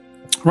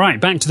 Right,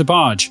 back to the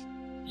barge.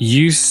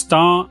 You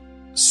start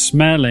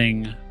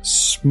smelling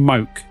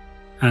smoke,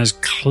 as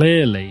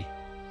clearly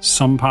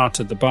some part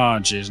of the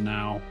barge is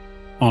now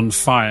on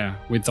fire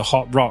with the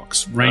hot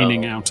rocks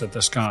raining out of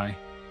the sky.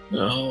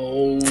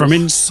 No. From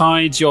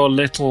inside your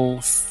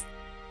little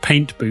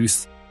paint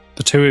booth,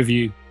 the two of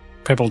you,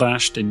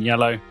 purple-dashed in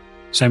yellow,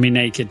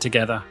 semi-naked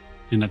together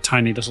in a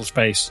tiny little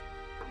space.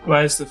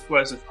 Where's the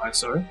fire,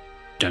 sorry?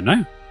 Don't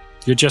know.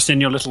 You're just in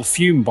your little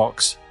fume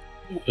box.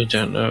 We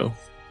don't know.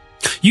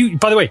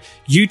 By the way,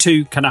 you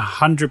two can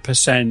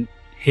 100%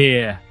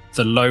 hear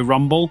the low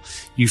rumble.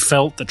 You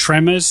felt the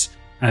tremors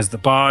as the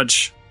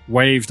barge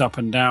waved up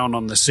and down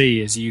on the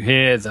sea as you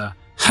hear the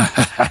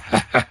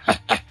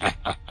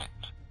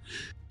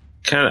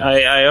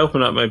I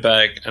open up my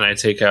bag and I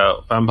take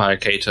out Vampire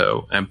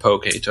Kato and Po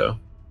Kato.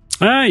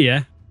 Ah,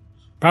 yeah.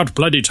 About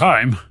bloody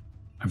time.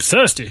 I'm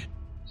thirsty.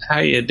 How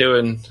you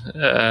doing?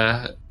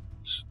 I'm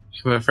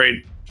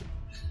afraid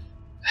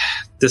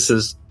this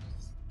is...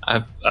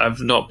 I've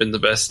not been the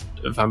best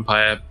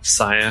vampire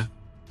sire,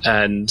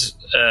 and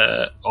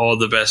or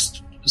the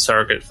best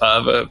surrogate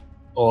father,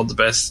 or the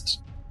best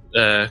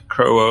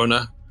crow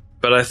owner.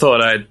 But I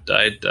thought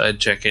I'd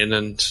check in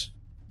and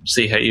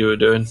see how you were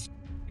doing.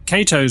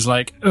 Kato's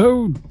like,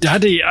 "Oh,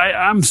 Daddy,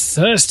 I'm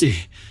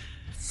thirsty."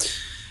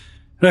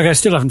 Look, I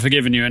still haven't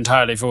forgiven you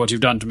entirely for what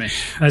you've done to me.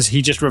 As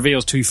he just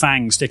reveals two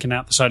fangs sticking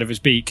out the side of his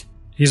beak.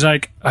 He's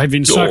like, "I've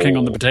been sucking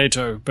on the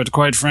potato, but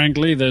quite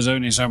frankly, there's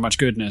only so much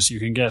goodness you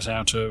can get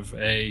out of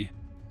a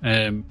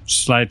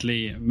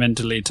slightly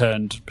mentally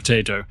turned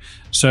potato.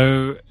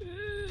 So,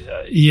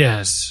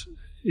 yes.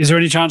 Is there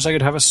any chance I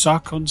could have a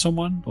suck on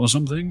someone or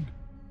something?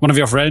 One of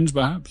your friends,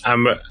 perhaps?"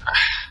 I'm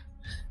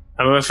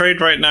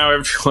afraid right now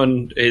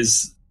everyone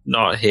is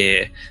not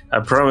here. I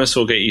promise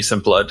we'll get you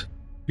some blood.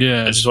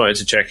 Yeah. I just wanted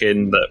to check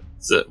in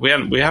that we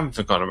haven't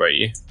forgotten about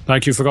you.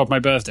 Like you forgot my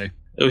birthday.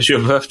 It was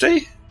your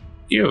birthday?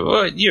 You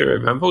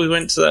remember? We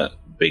went to that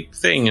big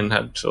thing and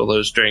had all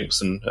those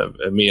drinks and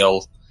a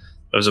meal.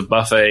 There was a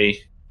buffet.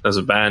 There was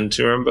a band.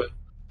 Do you remember?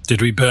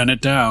 Did we burn it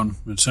down?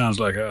 It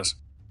sounds like us.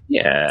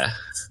 Yeah.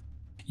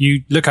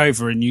 You look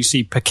over and you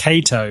see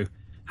Pikato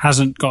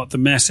hasn't got the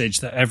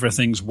message that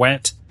everything's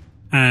wet,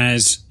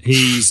 as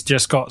he's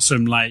just got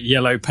some like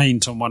yellow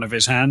paint on one of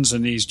his hands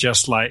and he's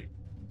just like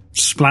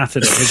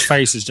splattered it. His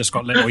face has just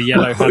got little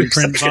yellow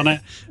handprints on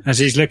it as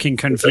he's looking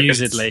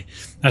confusedly.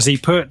 As he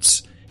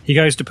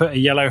goes to put a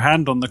yellow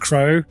hand on the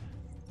crow,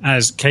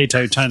 as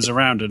Kato turns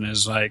around and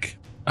is like,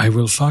 "I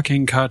will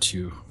fucking cut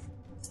you."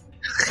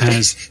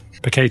 As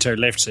Pikato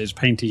lifts his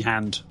painty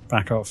hand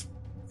back off.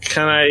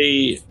 Can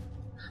I,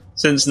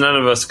 since none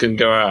of us can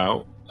go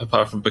out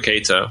apart from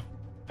Pikato,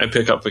 I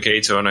pick up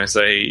Pikato and I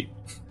say,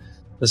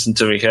 "Listen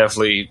to me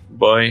carefully,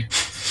 boy.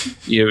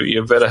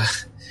 You better,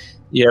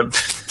 yep."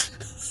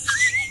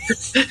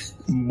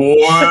 Boy.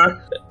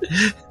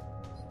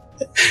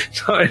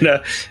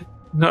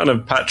 Not in a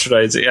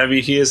patronizing. I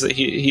mean, he is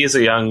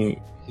a young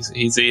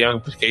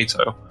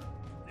potato.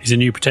 He's a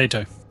new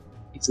potato.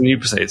 He's a new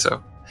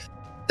potato.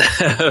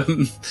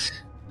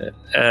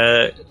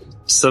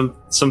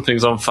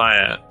 Something's on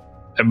fire,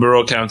 and we're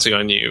all counting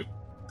on you.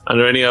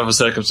 Under any other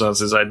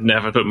circumstances, I'd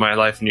never put my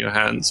life in your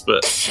hands,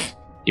 but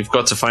you've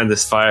got to find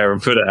this fire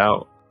and put it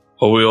out,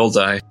 or we all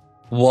die.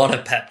 What a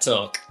pep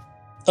talk.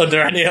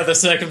 Under any other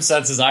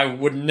circumstances, I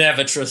would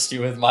never trust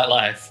you with my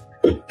life.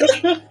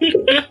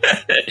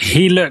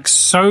 He looks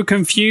so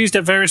confused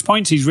at various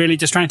points. He's really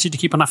distracted to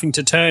keep on having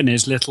to turn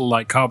his little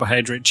like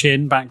carbohydrate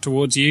chin back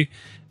towards you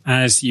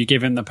as you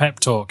give him the pep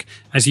talk.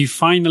 As you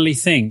finally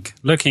think,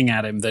 looking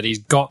at him, that he's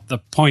got the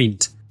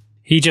point,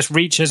 he just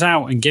reaches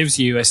out and gives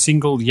you a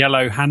single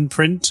yellow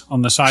handprint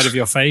on the side of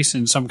your face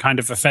in some kind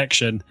of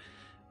affection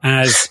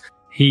as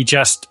he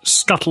just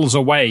scuttles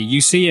away.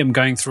 You see him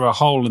going through a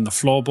hole in the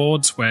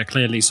floorboards where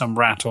clearly some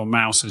rat or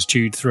mouse has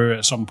chewed through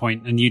at some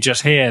point, and you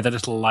just hear the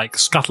little like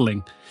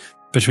scuttling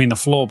between the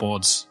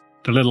floorboards,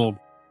 the little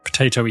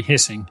potato-y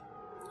hissing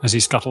as he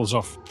scuttles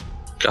off.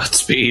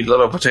 Godspeed,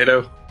 little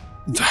potato.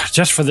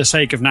 Just for the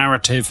sake of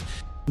narrative,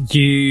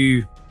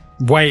 you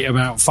wait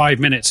about 5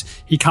 minutes.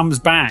 He comes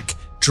back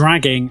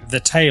dragging the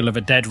tail of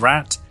a dead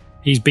rat.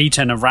 He's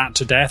beaten a rat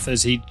to death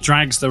as he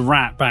drags the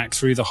rat back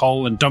through the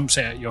hole and dumps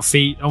it at your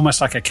feet, almost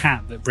like a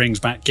cat that brings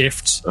back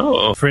gifts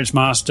for its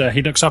master.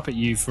 He looks up at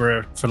you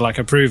for like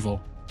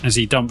approval as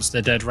he dumps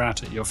the dead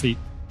rat at your feet.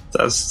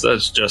 That's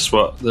just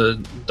what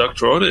the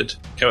doctor ordered.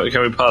 Can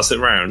we pass it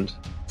round?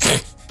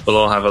 We'll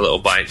all have a little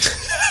bite.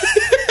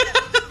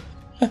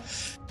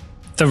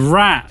 The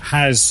rat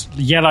has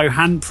yellow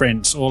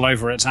handprints all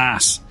over its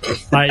ass.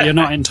 Like, you're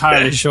not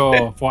entirely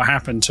sure what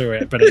happened to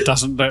it, but it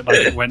doesn't look like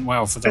it went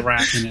well for the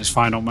rat in its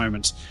final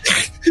moments.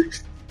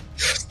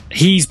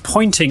 He's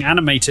pointing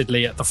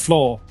animatedly at the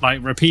floor,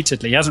 like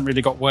repeatedly. He hasn't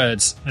really got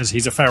words, as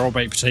he's a feral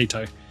baked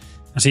potato.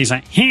 As he's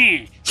like,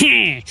 heh,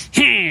 heh,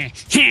 heh,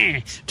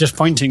 heh, just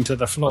pointing to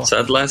the floor. What's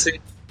that,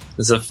 Lassie?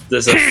 There's a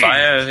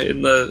fire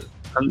in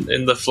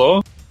the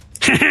floor?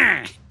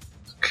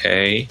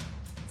 Okay.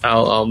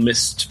 I'll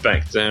mist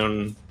back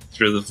down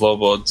through the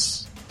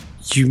floorboards.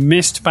 You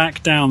mist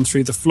back down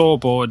through the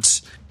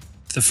floorboards.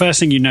 the first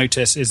thing you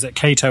notice is that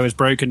Kato has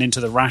broken into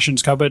the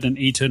rations cupboard and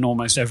eaten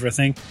almost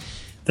everything.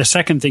 The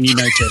second thing you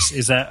notice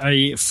is that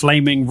a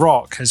flaming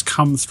rock has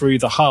come through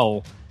the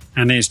hull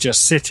and is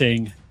just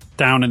sitting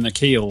down in the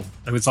keel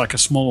with like a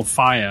small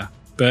fire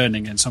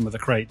burning in some of the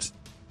crates.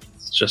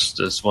 Just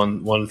as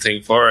one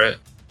thing for it.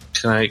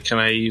 Can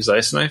I use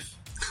ice knife?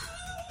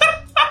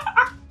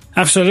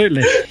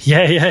 Absolutely.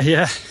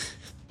 Yeah.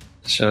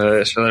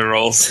 Shall I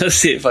roll to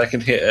see if I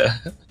can hit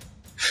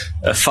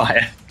a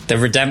fire? The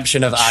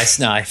redemption of Ice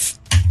Knife.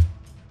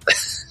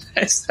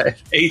 Ice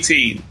knife.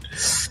 18.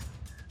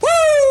 Woo!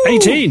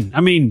 18.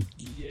 I mean,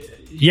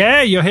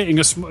 yeah, you're hitting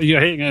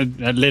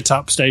a lit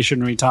up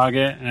stationary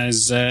target.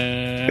 As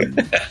doesn't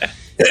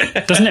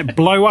it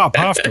blow up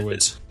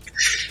afterwards?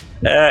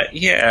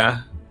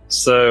 Yeah.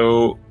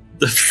 So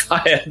the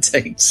fire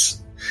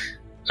takes.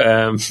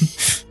 I'm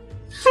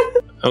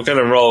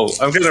gonna roll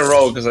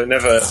because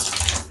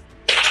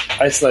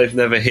Ice Knife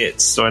never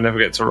hits, so I never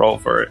get to roll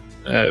for it.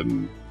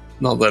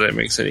 Not that it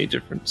makes any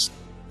difference.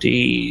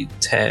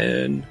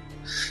 D10.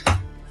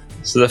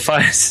 So the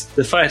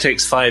fire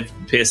takes 5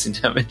 piercing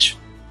damage,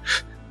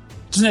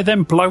 Doesn't it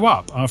then blow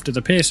up after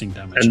the piercing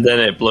damage? and then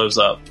it blows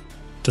up.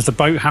 Does the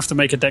boat have to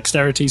make a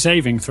dexterity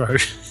saving throw?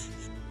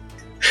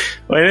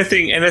 Well,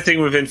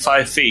 anything within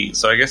 5 feet.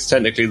 So I guess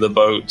technically the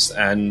boat,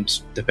 and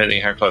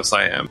depending how close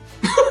I am.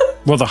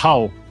 Well, the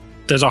hull.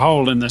 There's a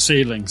hole in the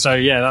ceiling, so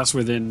yeah, that's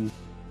within.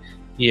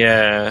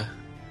 Yeah.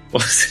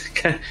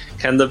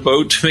 Can the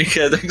boat make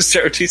a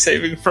dexterity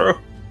saving throw?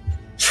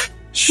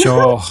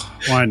 Sure,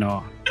 why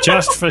not?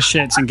 Just for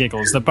shits and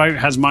giggles, the boat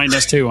has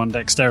 -2 on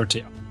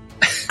dexterity.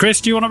 Chris,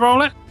 do you want to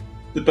roll it?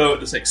 The boat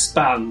just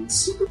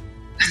expands.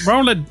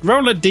 Roll a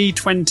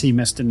d20,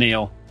 Mr.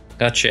 Neil,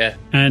 Gotcha.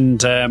 and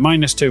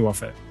 -2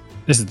 off it.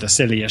 This is the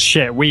silliest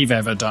shit we've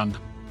ever done.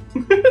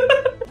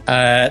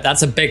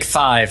 That's a big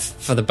 5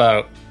 for the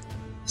boat.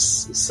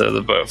 So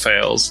the boat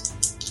fails.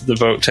 The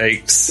boat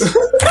takes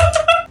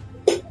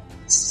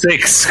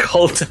 6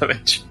 cold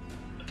damage.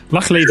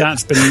 Luckily,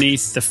 that's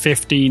beneath the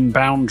 15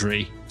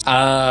 boundary.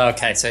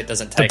 Okay, so it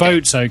doesn't The take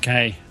boat's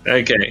okay.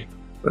 Okay,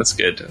 that's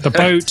good. The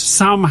boat,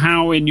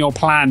 somehow in your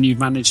plan, you've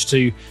managed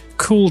to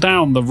cool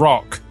down the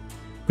rock,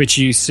 which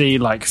you see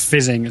like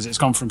fizzing as it's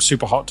gone from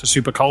super hot to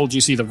super cold.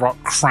 You see the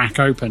rock crack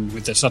open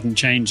with the sudden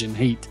change in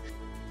heat.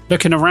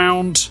 Looking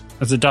around,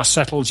 as the dust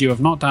settles, you have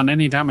not done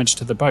any damage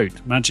to the boat,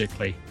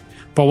 magically.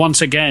 But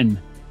once again,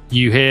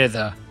 you hear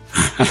the...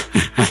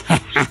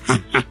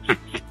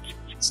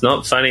 It's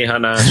not funny,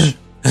 Hanash.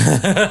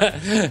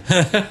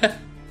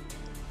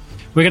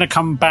 We're going to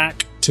come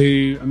back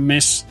to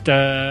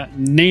Mr.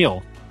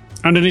 Neil.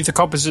 Underneath the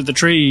coppice of the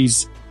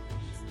trees,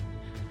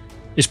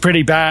 it's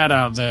pretty bad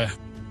out there,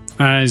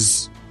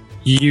 as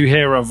you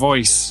hear a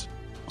voice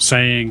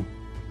saying,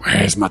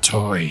 "Where's my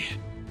toy?"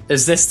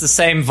 Is this the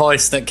same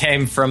voice that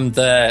came from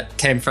the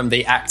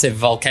active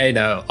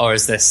volcano, or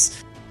is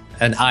this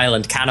an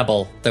island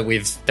cannibal that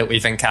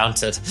we've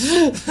encountered?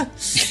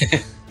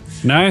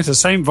 No, it's the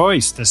same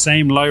voice, the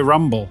same low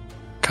rumble.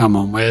 Come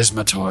on, where's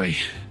my toy?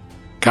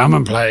 Come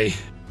and play.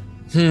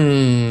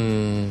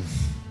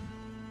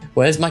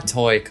 Where's my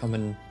toy?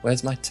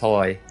 Where's my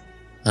toy?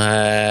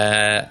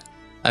 I'm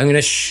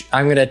gonna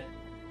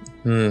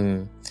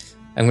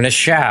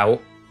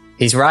shout.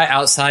 He's right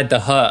outside the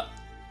hut.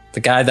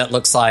 The guy that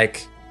looks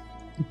like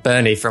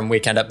Bernie from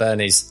Weekend at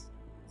Bernie's.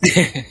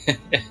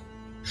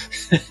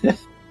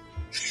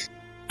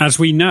 As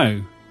we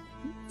know,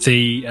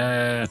 the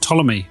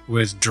Ptolemy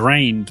was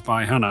drained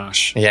by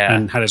Hanash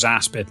and had his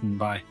ass bitten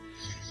by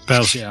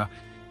Belsiar.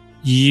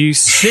 You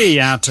see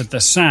out of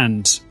the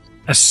sand,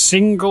 a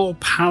single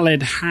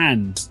pallid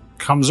hand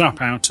comes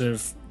up out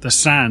of the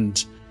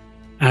sand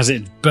as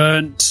it's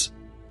burnt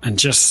and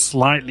just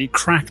slightly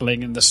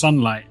crackling in the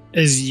sunlight,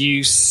 as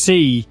you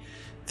see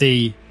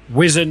the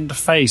wizened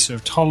face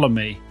of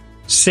Ptolemy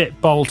sit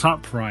bolt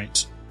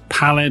upright,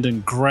 pallid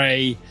and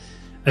grey,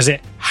 as it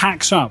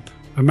hacks up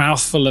a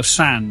mouthful of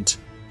sand.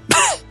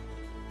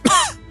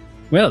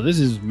 Well, this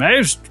is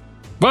most...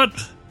 But...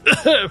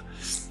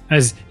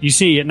 As you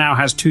see, it now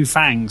has 2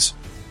 fangs.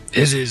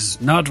 This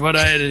is not what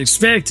I had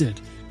expected.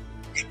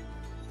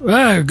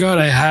 Oh, God,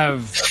 I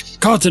have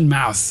cotton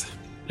mouth.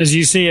 As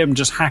you see him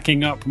just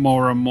hacking up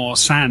more and more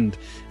sand,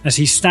 as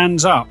he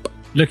stands up,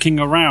 looking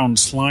around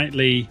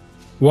slightly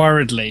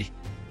worriedly.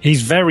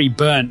 He's very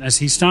burnt, as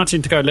he's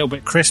starting to go a little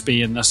bit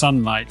crispy in the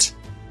sunlight.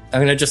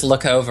 I'm going to just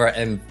look over at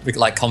him,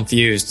 like,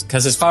 confused,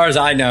 because as far as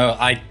I know,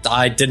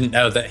 I didn't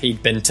know that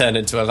he'd been turned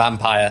into a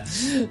vampire.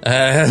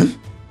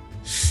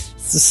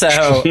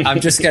 So I'm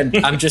just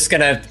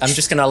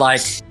gonna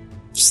like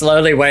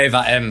slowly wave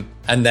at him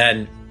and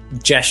then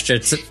gesture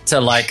to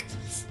like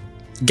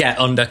get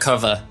under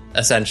cover,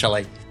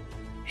 essentially.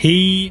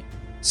 He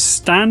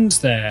stands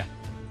there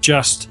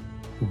just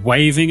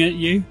waving at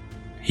you.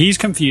 He's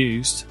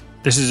confused.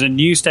 This is a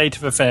new state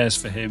of affairs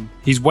for him.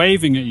 He's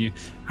waving at you.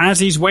 As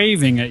he's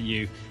waving at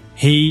you,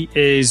 he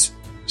is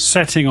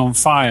setting on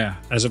fire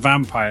as a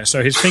vampire.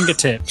 So his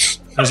fingertips,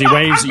 as he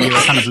waves at you,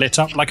 are kind of lit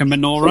up like a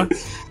menorah.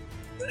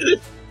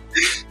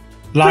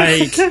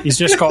 Like he's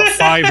just got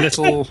 5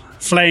 little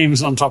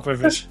flames on top of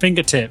his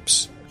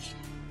fingertips.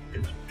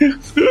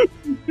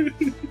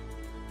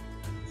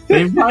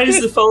 They rise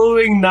the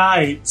following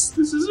night.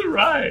 This isn't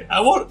right.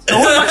 I want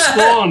my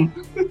spawn.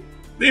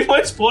 Leave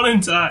my spawn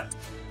intact.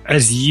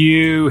 As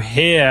you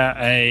hear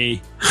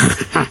a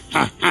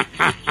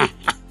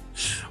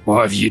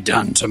 "What have you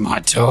done to my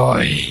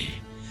toy?"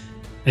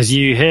 As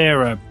you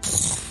hear a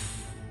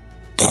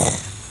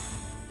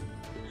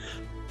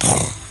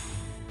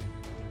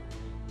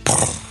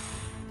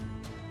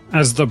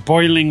as the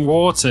boiling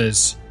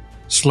waters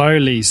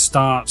slowly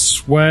start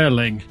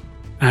swirling,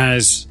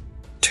 as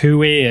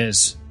 2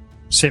 ears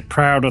sit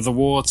proud of the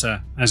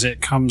water as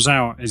it comes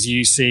out, as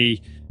you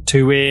see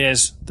 2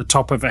 ears, the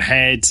top of a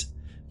head,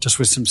 just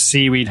with some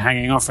seaweed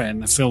hanging off it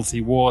in the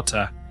filthy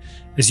water,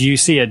 as you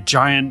see a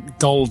giant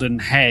golden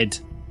head,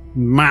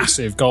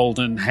 massive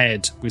golden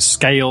head with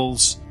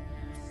scales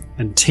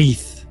and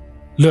teeth,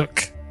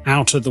 look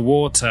out of the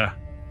water,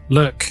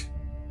 look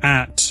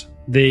at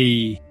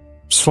the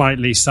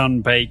slightly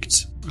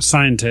sun-baked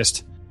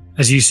scientist,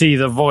 as you see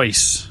the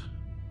voice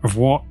of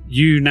what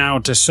you now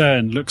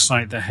discern looks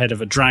like the head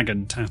of a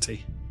dragon,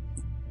 Tatty.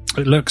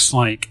 It looks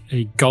like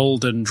a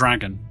golden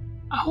dragon.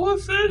 Our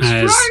first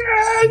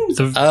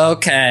dragon!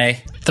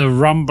 Okay. The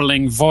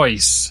rumbling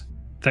voice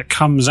that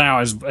comes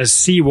out as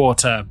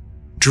seawater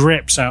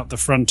drips out the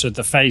front of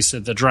the face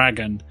of the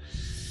dragon.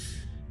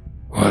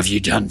 What have you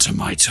done to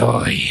my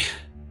toy?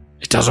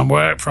 It doesn't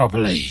work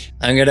properly.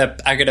 I'm gonna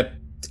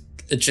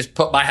just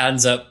put my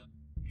hands up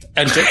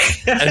and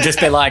just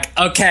be like,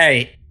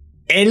 okay,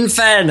 in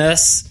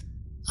fairness,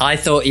 I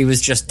thought he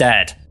was just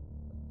dead.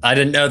 I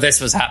didn't know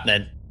this was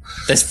happening.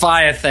 This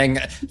fire thing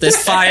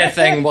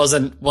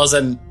wasn't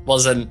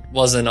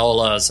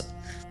all us.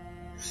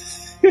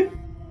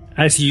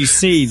 As you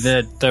see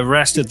the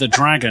rest of the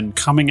dragon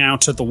coming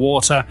out of the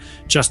water,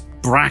 just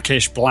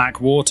brackish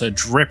black water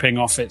dripping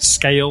off its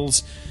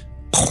scales,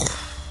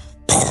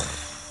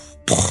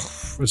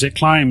 as it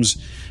climbs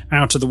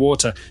out of the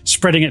water,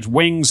 spreading its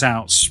wings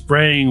out,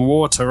 spraying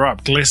water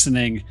up,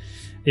 glistening,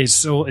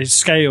 its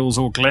scales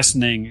all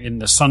glistening in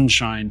the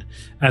sunshine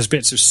as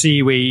bits of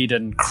seaweed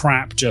and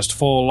crap just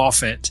fall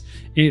off it.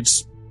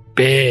 It's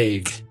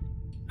big.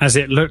 As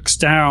it looks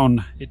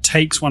down, it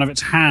takes one of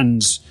its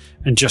hands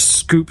and just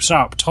scoops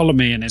up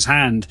Ptolemy in his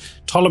hand.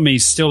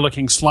 Ptolemy's still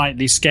looking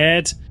slightly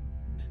scared,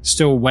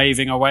 still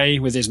waving away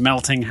with his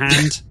melting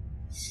hand.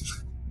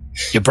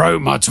 You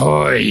broke my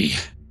toy.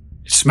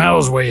 It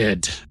smells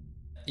weird.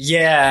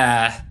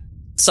 Yeah,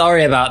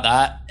 sorry about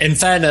that. In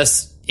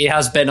fairness, he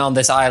has been on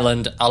this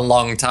island a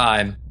long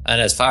time, and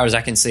as far as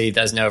I can see,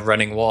 there's no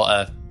running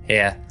water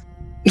here.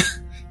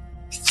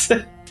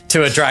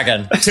 To a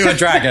dragon.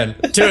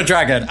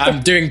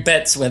 I'm doing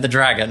bits with a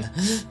dragon.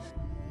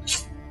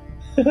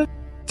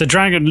 The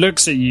dragon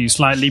looks at you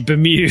slightly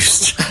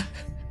bemused.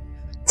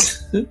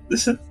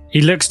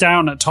 He looks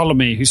down at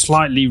Ptolemy, who's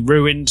slightly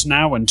ruined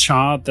now and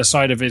charred, the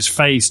side of his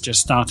face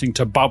just starting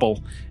to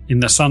bubble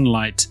in the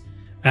sunlight,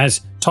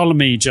 as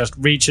Ptolemy just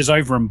reaches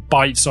over and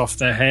bites off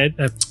the head.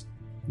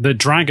 The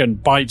dragon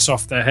bites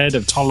off the head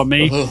of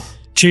Ptolemy,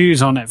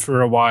 chews on it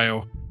for a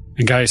while,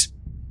 and goes,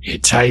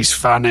 "It tastes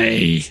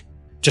funny."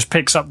 Just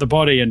picks up the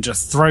body and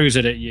just throws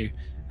it at you,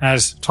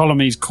 as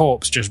Ptolemy's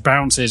corpse just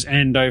bounces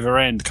end over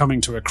end, coming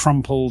to a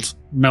crumpled,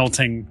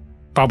 melting,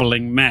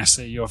 bubbling mess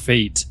at your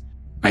feet.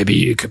 Maybe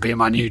you could be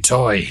my new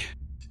toy.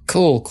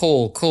 Cool.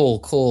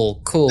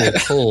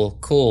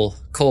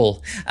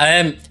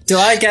 Do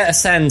I get a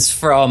sense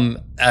from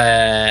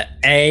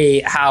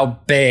A, how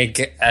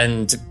big,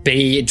 and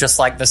B, just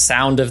like the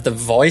sound of the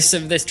voice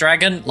of this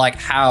dragon, like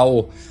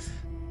how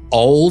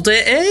old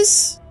it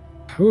is?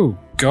 Oh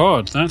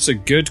God, that's a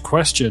good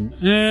question.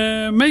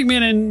 Make me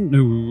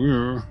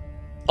an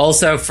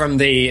Also from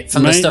the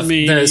stuff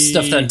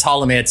that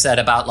Ptolemy had said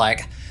about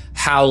like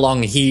how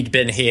long he'd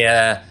been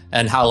here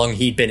and how long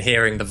he'd been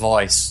hearing the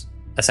voice,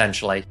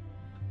 essentially.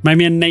 Make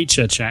me a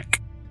nature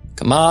check.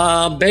 Come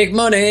on, big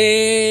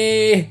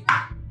money.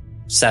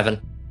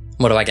 7.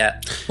 What do I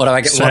get? What do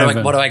I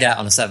get? What do I get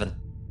on a 7?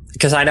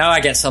 Because I know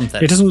I get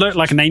something. It doesn't look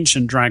like an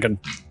ancient dragon.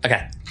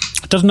 Okay.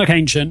 It doesn't look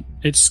ancient.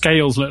 Its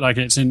scales look like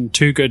it's in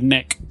too good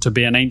nick to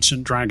be an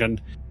ancient dragon.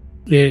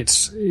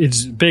 It's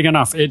big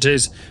enough. It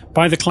is,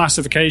 by the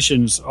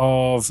classifications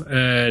of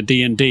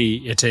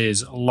D&D, it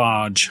is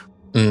large.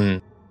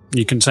 You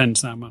can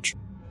sense that much.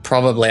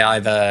 Probably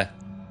either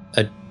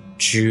a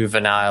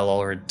juvenile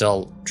or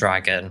adult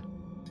dragon.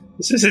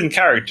 This is in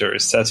character.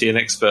 Is Tati an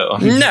expert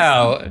on?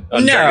 No,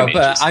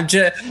 but I'm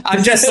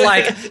just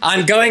like,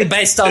 I'm going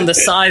based on the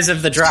size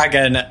of the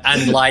dragon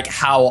and like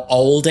how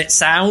old it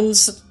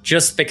sounds,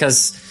 just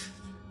because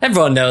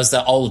everyone knows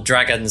that old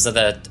dragons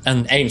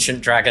and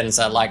ancient dragons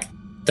are like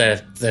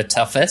the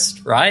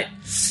toughest, right?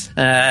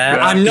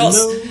 I'm not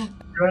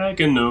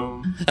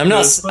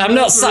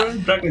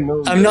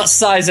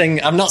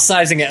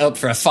sizing it up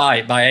for a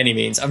fight by any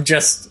means. I'm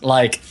just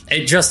like,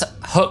 it just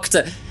hooked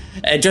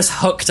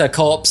a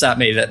corpse at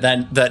me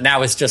that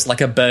now is just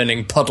like a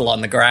burning puddle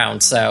on the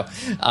ground. So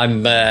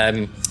I'm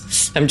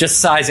just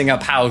sizing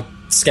up how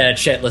scared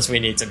shitless we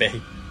need to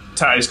be.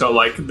 Tatty's got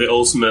like the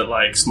ultimate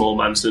like small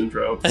man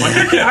syndrome.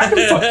 Like, I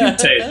can fucking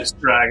take this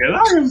dragon.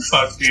 I can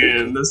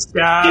fucking the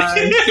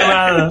sky. Come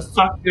out of the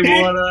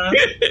fucking water.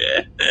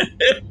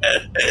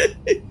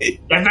 You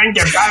think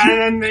you're better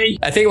than me?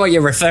 I think what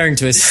you're referring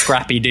to is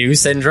Scrappy Doo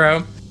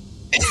syndrome.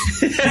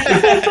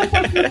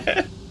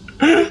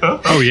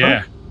 Oh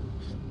yeah, I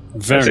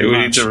very think we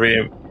need much. to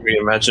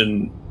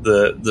reimagine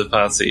the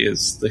party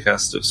as the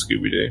cast of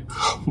Scooby-Doo.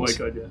 Oh my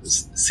god,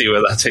 yes. See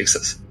where that takes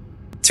us.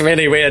 It's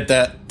really weird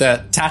that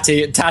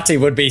Tatty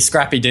would be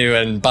Scrappy Doo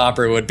and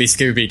Barbara would be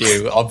Scooby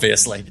Doo,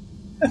 obviously.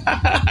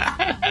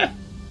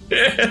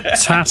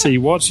 Tatty,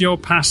 what's your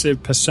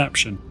passive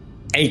perception?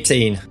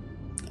 18.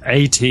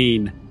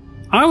 18.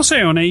 I'll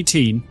say on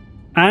 18,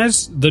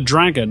 as the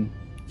dragon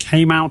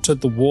came out of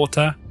the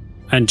water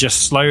and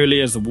just slowly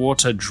as the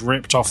water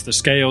dripped off the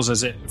scales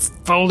as it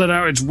folded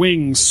out its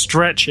wings,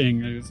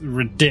 stretching a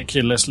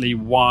ridiculously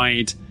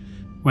wide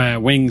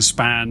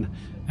wingspan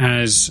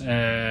as,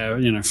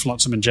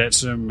 flotsam and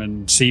jetsam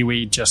and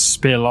seaweed just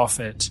spill off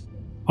it.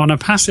 On a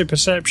passive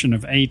perception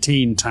of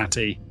 18,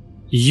 Tatty,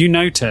 you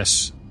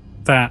notice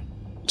that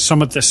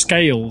some of the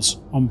scales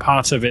on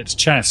part of its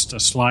chest are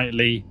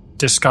slightly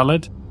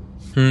discolored.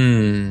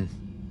 And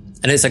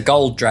it's a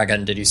gold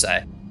dragon, did you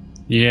say?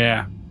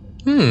 Yeah.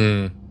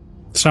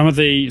 Some of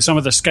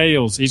the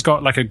scales, he's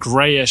got like a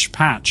greyish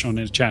patch on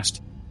his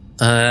chest.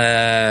 Fuck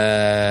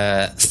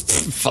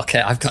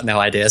it, I've got no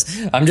ideas.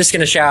 I'm just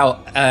gonna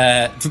shout,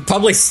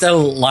 probably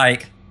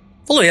fully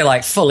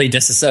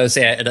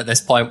disassociated at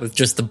this point with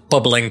just the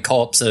bubbling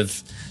corpse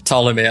of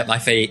Ptolemy at my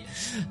feet.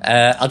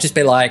 I'll just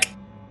be like,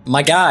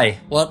 my guy,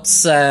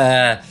 what's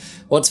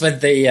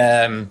with the,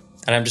 and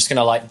I'm just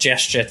gonna like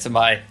gesture to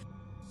my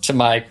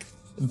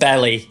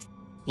belly,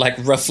 like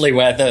roughly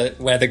where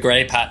the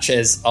grey patch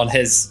is on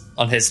his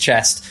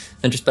chest,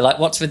 and just be like,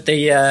 what's with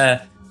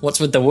the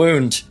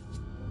wound?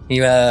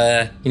 You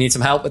need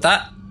some help with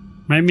that?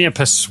 Make me a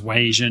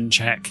persuasion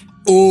check.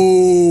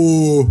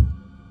 Ooh.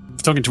 I'm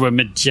talking to a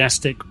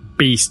majestic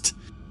beast,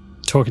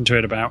 talking to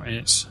it about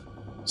its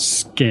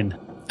skin.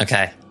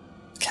 Okay.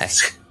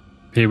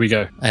 Here we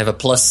go. I have a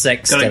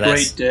 +6 Got to a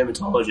this. great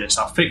dermatologist.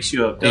 I'll fix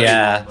you up. Don't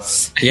Yeah. you worry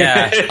about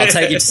Yeah. I'll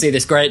take you to see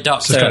this great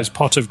Just got doctor. his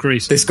pot of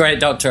grease. This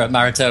great doctor at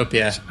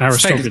Maritopia.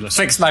 Aristobulus.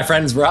 Fix my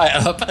friends right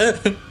up.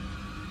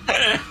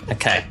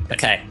 Okay.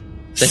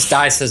 This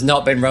dice has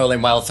not been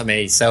rolling well for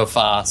me so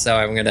far, so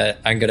I'm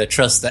gonna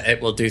trust that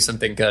it will do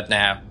something good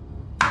now.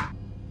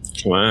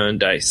 Come on,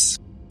 dice.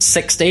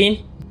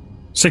 16?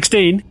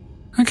 16?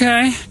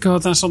 Okay.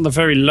 God, that's on the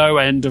very low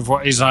end of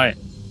what he's like.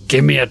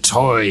 Give me a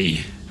toy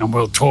and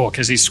we'll talk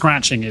as he's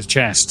scratching his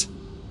chest.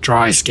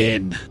 Dry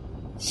skin.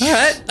 All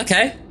right.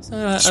 Okay.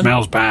 So,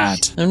 Smells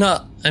bad. I'm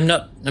not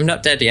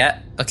dead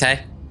yet.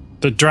 Okay.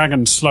 The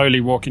dragon's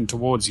slowly walking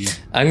towards you.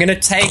 I'm gonna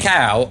take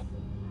out.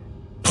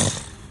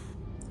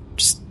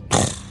 Just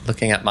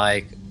looking at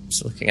my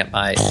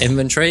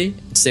inventory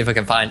to see if I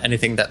can find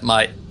anything that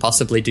might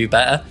possibly do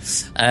better.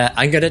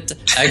 I'm gonna.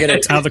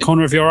 Out of the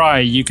corner of your eye,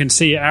 you can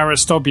see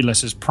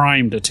Aristobulus has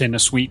primed a tin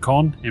of sweet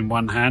corn in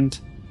one hand.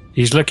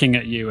 He's looking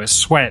at you as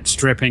sweat's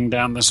dripping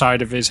down the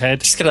side of his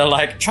head. Just gonna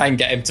like try and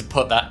get him to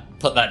put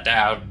that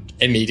down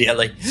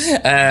immediately.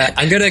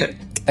 I'm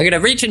gonna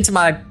reach into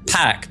my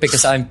pack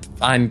because I'm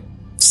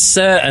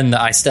certain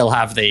that I still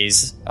have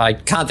these. I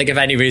can't think of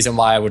any reason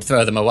why I would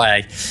throw them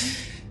away.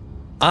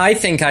 I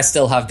think I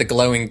still have the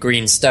glowing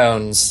green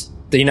stones.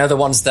 You know, the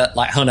ones that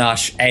like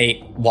Hunash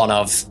ate one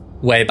of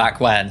way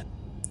back when?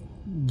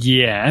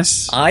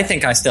 Yes. I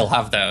think I still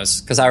have those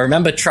because I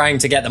remember trying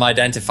to get them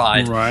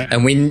identified. Right.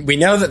 And we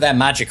know that they're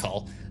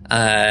magical.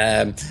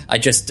 They're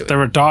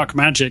a dark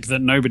magic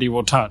that nobody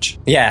will touch.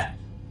 Yeah.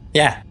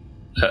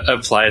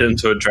 Apply them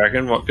to a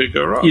dragon, what could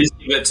go wrong? You just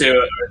give it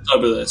to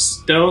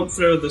Aristobulus. Don't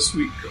throw the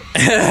sweet corn.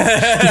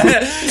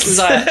 It's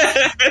like,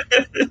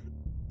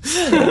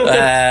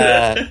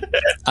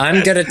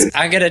 I'm gonna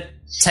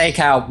take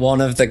out one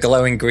of the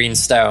glowing green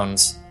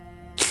stones,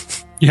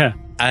 Yeah.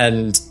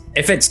 and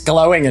if it's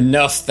glowing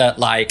enough that,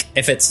 like,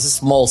 if it's a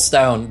small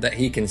stone that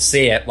he can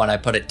see it when I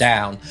put it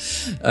down,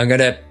 I'm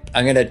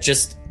gonna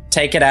just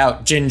take it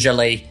out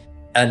gingerly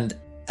and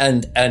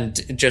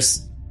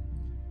just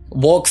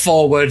walk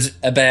forward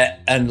a bit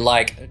and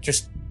like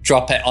just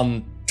drop it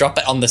on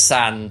the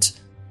sand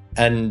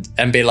and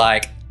be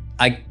like,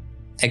 I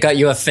got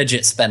you a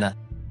fidget spinner.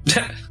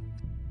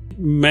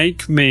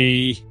 Make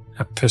me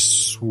a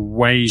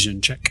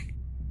persuasion check.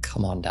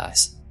 Come on,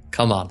 dice.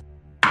 Come on.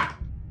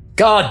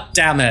 God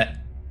damn it.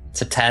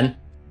 It's a 10.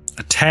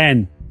 A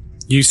 10.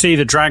 You see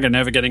the dragon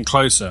ever getting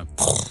closer.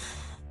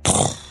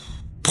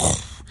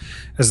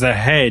 As the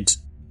head,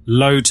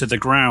 low to the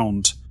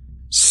ground,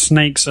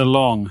 snakes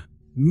along.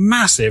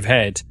 Massive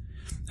head.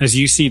 As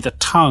you see the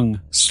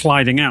tongue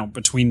sliding out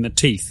between the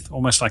teeth,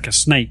 almost like a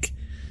snake,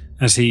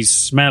 as he's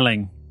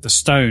smelling the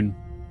stone.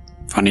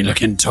 Funny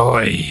looking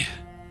toy.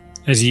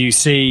 As you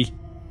see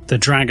the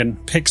dragon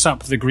picks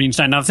up the green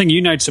stone. Now, the thing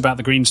you notice about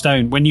the green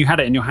stone, when you had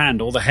it in your hand,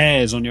 all the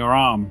hairs on your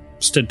arm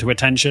stood to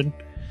attention.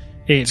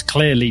 It's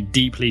clearly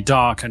deeply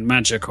dark and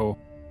magical.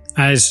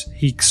 As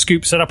he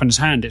scoops it up in his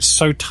hand, it's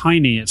so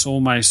tiny, it's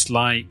almost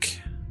like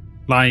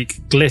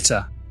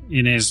glitter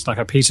in his, like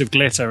a piece of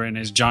glitter in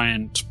his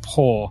giant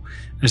paw.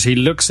 As he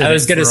looks at it, I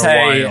was going to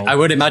say, I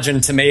would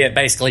imagine to me it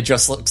basically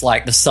just looks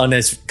like the sun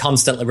is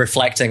constantly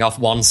reflecting off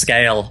one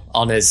scale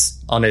on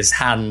his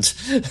hand.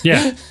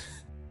 Yeah.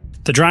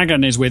 The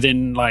dragon is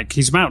within, like,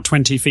 he's about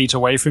 20 feet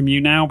away from you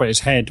now, but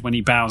his head, when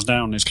he bows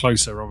down, is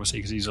closer, obviously,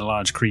 because he's a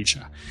large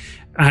creature.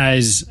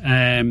 As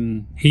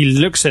he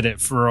looks at it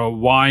for a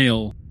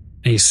while,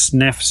 he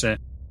sniffs it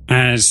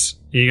as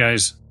he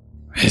goes,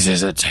 "This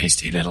is a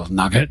tasty little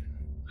nugget.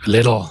 A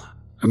little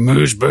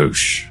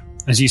amuse-bouche."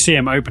 As you see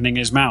him opening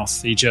his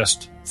mouth, he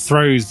just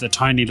throws the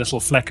tiny little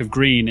fleck of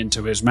green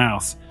into his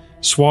mouth,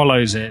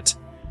 swallows it,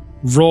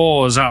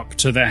 roars up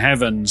to the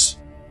heavens.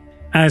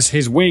 As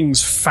his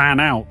wings fan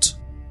out,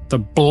 the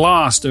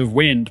blast of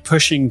wind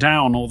pushing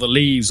down all the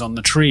leaves on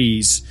the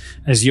trees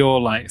as you're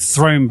like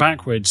thrown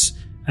backwards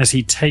as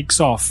he takes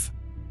off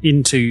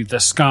into the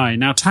sky.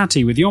 Now,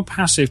 Tatty, with your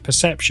passive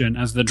perception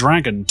as the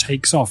dragon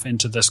takes off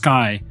into the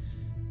sky,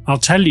 I'll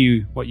tell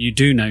you what you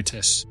do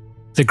notice.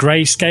 The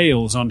grey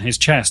scales on his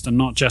chest are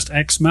not just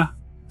eczema,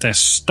 they're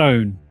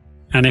stone.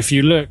 And if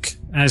you look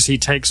as he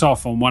takes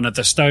off on one of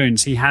the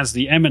stones, he has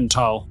the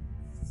Emmental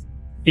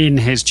in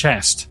his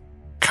chest,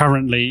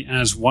 currently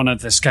as one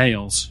of the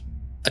scales.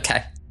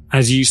 Okay.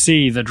 As you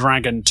see the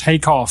dragon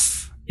take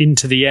off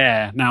into the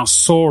air, now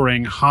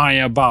soaring high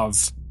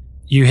above,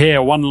 you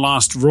hear one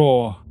last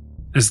roar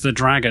as the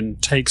dragon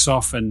takes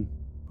off and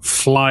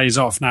flies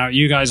off. Now,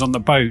 you guys on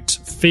the boat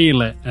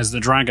feel it as the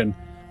dragon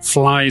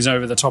flies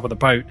over the top of the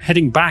boat,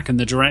 heading back in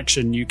the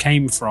direction you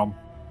came from.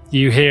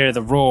 You hear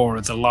the roar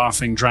of the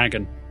laughing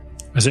dragon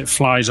as it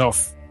flies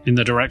off in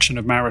the direction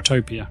of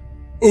Maritopia.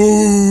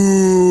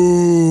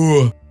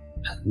 Ooh!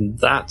 And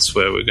that's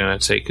where we're going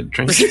to take a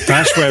drink.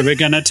 That's where we're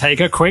going to take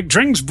a quick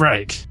drinks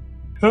break.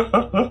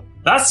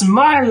 That's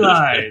my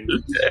line.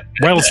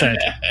 Well said.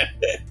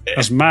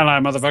 That's my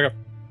line, motherfucker.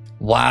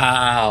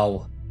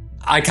 Wow.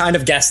 I kind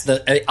of guessed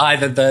that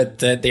either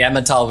the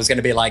Emmental was going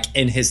to be like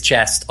in his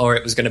chest, or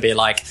it was going to be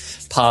like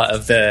part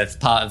of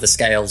the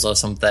scales or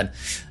something.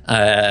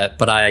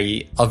 But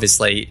I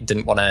obviously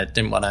didn't want to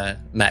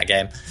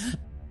metagame.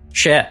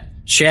 Shit.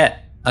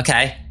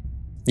 Okay.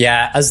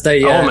 Yeah. As the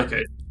make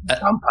a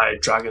vampire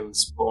dragon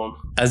spawn.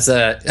 As what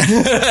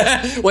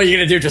are you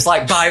going to do? Just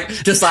bite?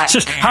 Just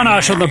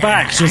Hanash on the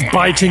back, just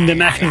biting the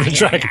neck of the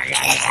dragon.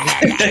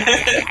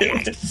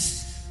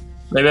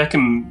 Maybe I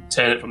can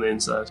turn it from the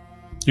inside.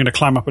 You're going to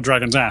climb up a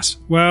dragon's ass.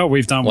 Well,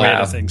 we've done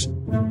weirder things.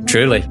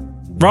 Truly.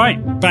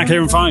 Right, back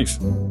here in 5.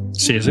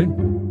 See you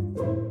soon.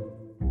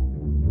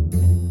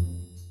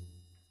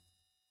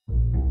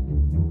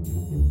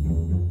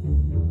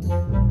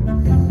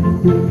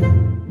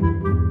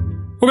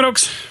 Okay,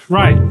 dogs.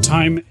 Right,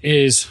 time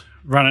is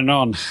running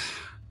on.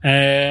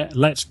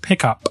 Let's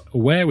pick up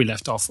where we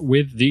left off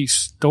with the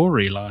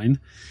storyline,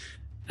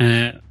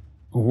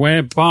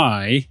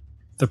 whereby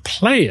the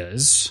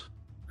players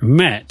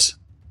met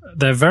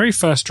their very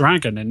first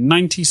dragon in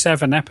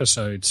 97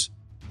 episodes.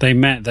 They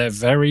met their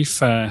very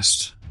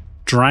first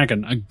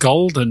dragon, a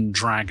golden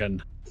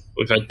dragon.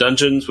 We've had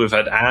dungeons, we've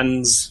had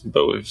Anns,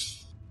 but we've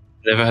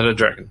never had a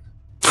dragon.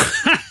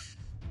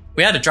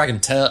 We had a dragon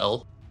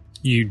turtle.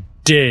 You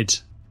did.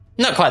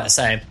 Not quite the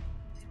same.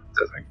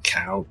 Doesn't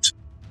count.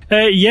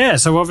 Yeah,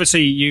 so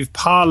obviously you've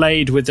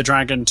parlayed with the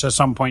dragon to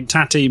some point.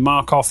 Tatty,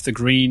 mark off the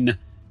green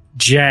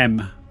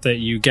gem that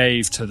you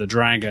gave to the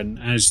dragon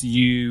as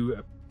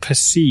you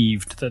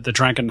perceived that the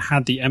dragon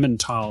had the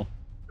Emmental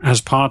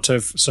as part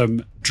of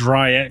some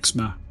dry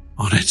eczema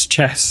on its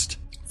chest.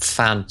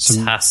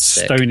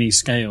 Fantastic. Some stony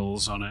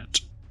scales on it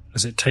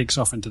as it takes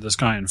off into the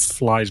sky and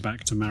flies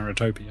back to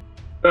Maritopia.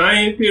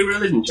 I do a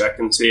religion check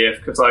and see if,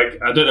 because I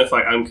don't know if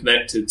I'm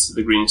connected to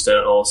the Greenstone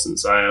at all,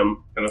 since I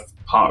am kind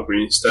of part of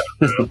Greenstone.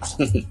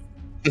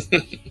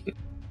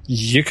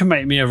 You can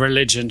make me a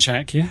religion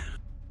check, yeah?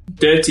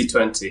 Dirty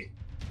 20.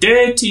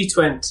 Dirty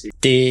 20.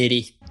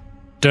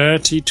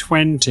 Dirty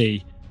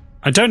 20.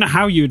 I don't know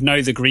how you'd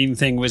know the green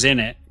thing was in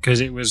it,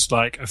 because it was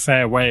like a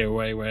fair way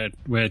away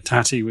where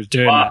Tatty was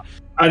doing it.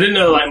 I didn't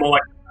know,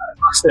 more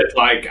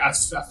I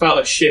felt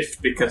a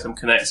shift because I'm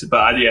connected,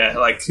 but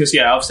obviously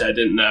I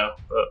didn't know.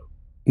 But.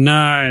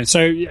 No,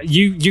 so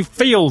you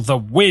feel the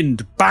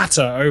wind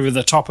batter over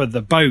the top of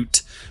the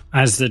boat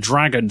as the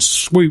dragon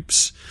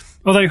swoops.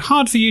 Although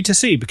hard for you to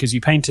see because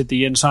you painted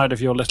the inside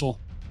of your little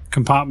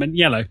compartment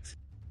yellow.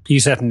 You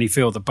certainly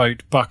feel the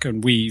boat buck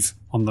and weave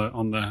on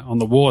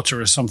the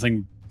water as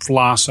something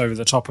blasts over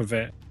the top of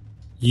it.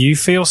 You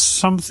feel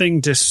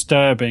something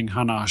disturbing,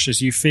 Hanash,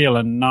 as you feel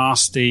a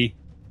nasty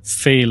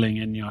feeling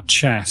in your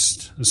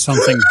chest as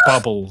something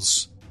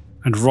bubbles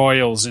and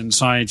roils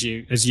inside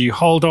you. As you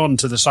hold on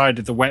to the side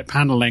of the wet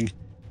paneling,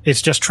 it's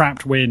just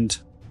trapped wind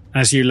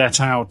as you let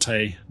out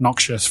a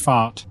noxious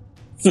fart.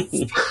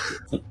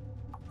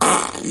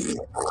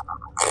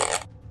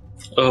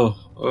 Oh,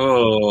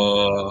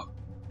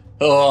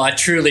 I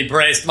truly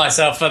braced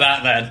myself for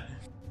that then.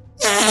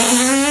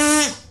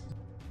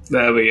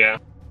 There we go.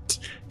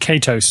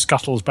 Kato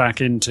scuttles back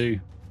into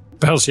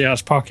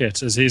Belsiar's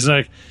pocket as he's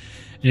like,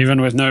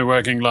 even with no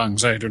working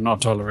lungs, I do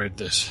not tolerate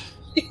this.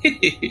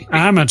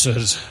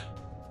 Amateurs.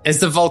 Is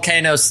the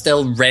volcano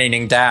still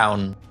raining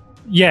down?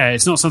 Yeah,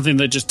 it's not something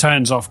that just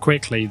turns off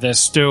quickly. There's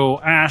still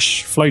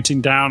ash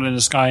floating down in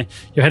the sky.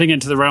 You're heading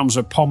into the realms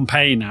of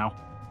Pompeii now.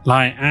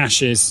 Like,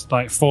 ash is,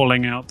 like,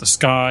 falling out the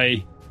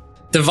sky.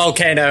 The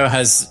volcano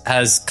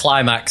has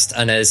climaxed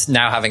and is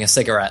now having a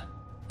cigarette,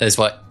 is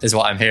what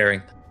I'm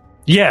hearing.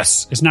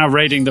 Yes, it's now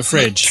raiding the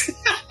fridge.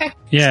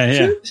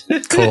 Yeah.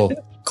 Cool.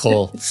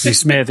 You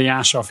smear the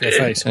ash off your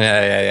face.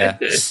 Yeah.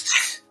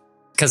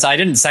 Because I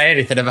didn't say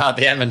anything about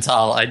the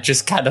Emmental. I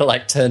just kind of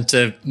like turned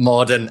to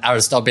Maud and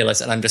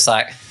Aristobulus, and I'm just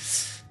like,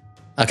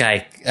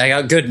 okay, I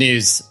got good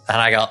news and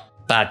I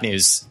got bad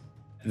news.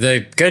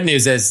 The good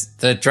news is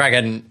the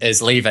dragon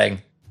is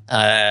leaving.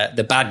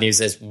 The bad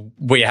news is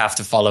we have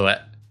to follow it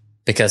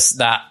because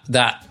that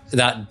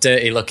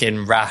dirty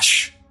looking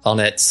rash on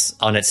its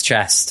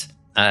chest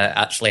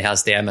actually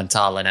has the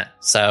Emmental in it.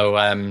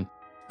 So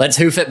let's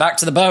hoof it back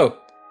to the boat.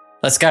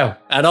 Let's go.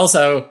 And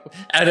also,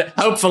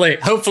 hopefully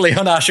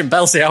Hunash and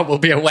Belsiar will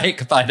be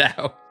awake by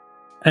now.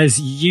 As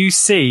you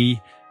see,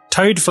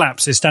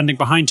 Toadflaps is standing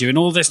behind you, and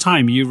all this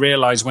time you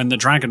realise when the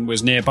dragon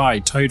was nearby,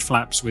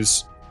 Toadflaps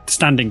was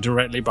standing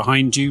directly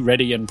behind you,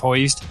 ready and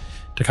poised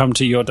to come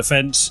to your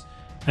defence.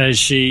 As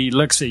she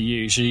looks at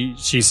you,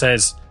 she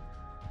says,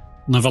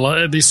 "Never let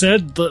it be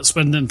said that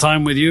spending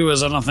time with you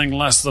is anything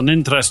less than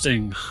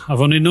interesting. I've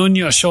only known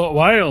you a short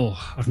while.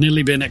 I've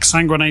nearly been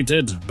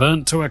exsanguinated,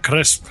 burnt to a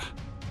crisp,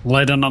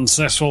 led an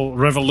ancestral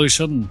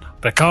revolution,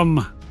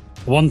 become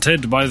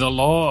wanted by the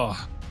law."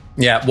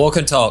 Yeah, walk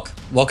and talk,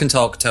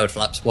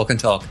 Toadflaps, walk and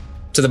talk.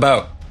 To the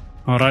boat.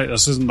 All right,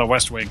 this isn't the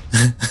West Wing.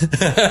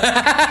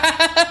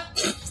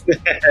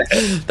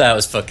 That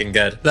was fucking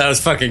good.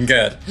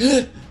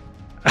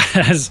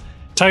 As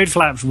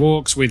Toadflaps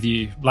walks with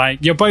you, like,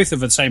 you're both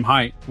of the same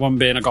height, one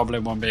being a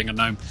goblin, one being a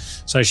gnome.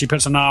 So she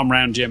puts an arm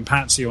around you and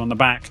pats you on the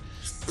back.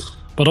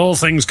 But all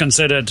things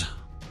considered,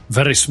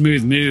 very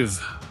smooth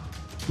move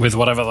with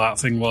whatever that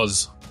thing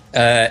was.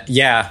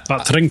 Yeah.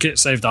 That trinket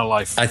saved our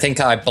life. I think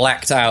I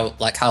blacked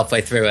out like halfway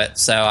through it,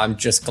 so I'm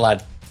just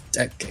glad,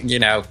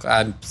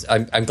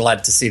 I'm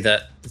glad to see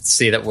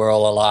that we're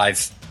all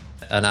alive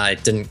and I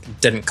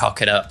didn't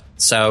cock it up.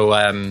 So,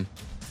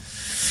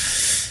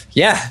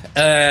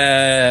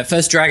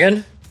 first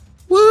dragon.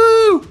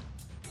 Woo!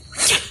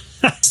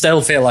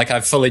 Still feel like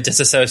I've fully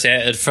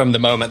disassociated from the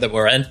moment that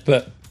we're in,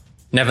 but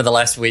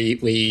nevertheless,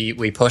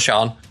 we push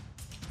on.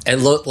 It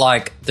looked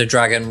like the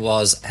dragon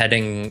was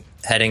heading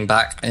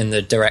back in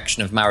the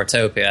direction of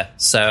Maritopia,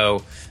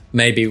 so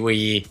maybe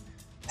we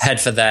head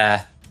for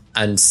there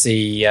and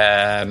see.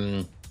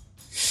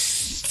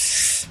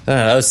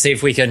 See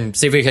if we can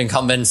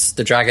convince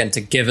the dragon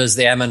to give us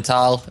the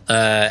Emmental.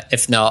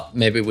 If not,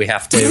 maybe we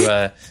have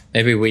to.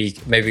 Maybe we.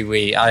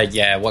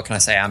 What can I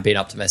say? I'm being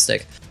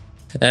optimistic.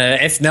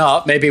 If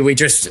not, maybe we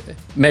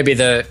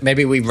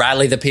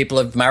rally the people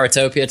of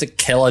Maritopia to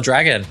kill a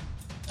dragon.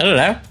 I don't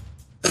know.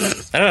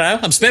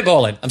 I'm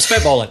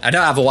spitballing. I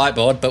don't have a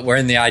whiteboard, but we're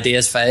in the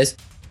ideas phase.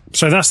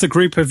 So that's the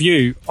group of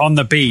you on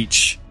the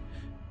beach.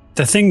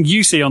 The thing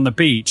you see on the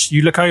beach,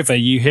 you look over,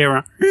 you hear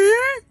a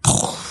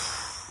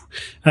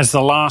as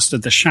the last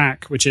of the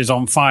shack, which is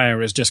on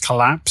fire, has just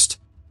collapsed.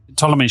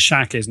 Ptolemy's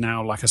shack is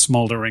now like a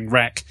smouldering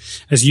wreck.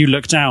 As you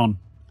look down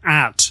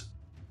at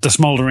the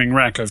smouldering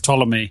wreck of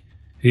Ptolemy,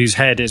 whose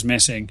head is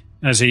missing,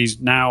 as he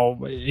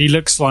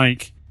looks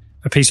like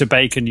a piece of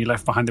bacon you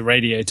left behind the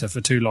radiator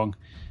for too long.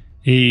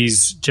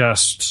 He's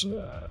just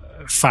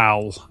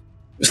foul.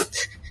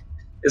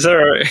 Is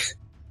there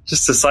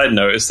just a side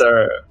note? Is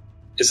there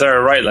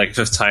a right length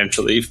of time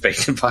to leave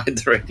bacon behind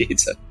the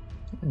radiator?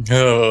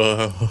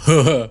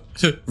 Oh,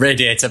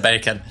 radiator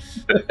bacon.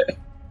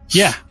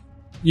 Yeah.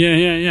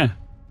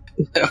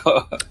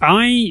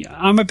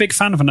 I'm a big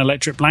fan of an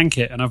electric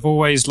blanket, and I've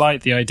always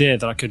liked the idea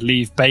that I could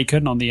leave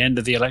bacon on the end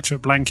of the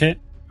electric blanket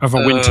of a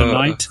winter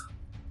night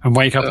and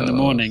wake up in the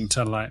morning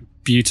to like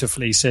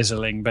beautifully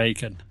sizzling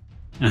bacon.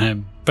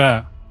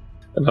 But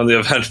and on the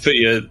other hand, put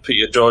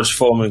your George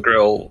Foreman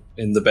grill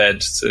in the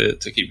bed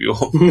to keep you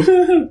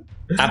warm.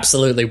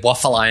 Absolutely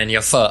waffle iron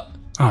your foot.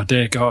 Oh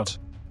dear God.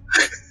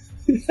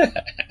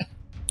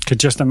 Could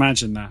just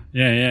imagine that.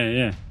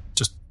 Yeah.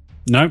 Just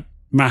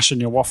mashing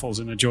your waffles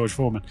in a George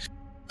Foreman.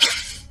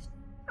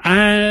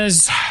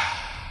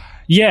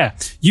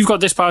 You've got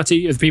this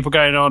party of people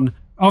going on.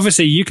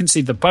 Obviously, you can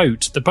see the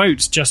boat. The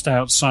boat's just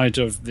outside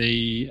of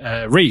the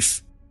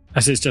reef.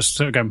 As it's just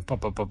sort of going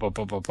pop, pop, pop, pop,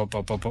 pop, pop,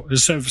 pop, pop, pop.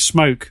 There's sort of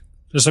smoke.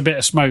 There's a bit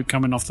of smoke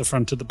coming off the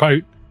front of the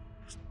boat.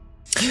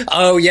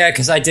 Oh yeah,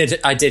 because I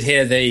did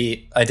hear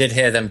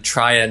them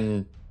try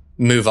and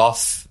move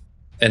off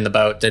in the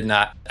boat, didn't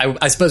I?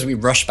 I suppose we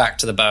rushed back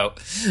to the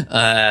boat,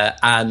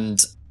 and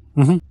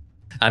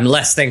I'm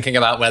less thinking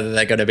about whether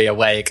they're going to be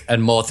awake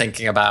and more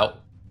thinking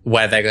about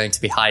where they're going to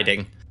be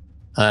hiding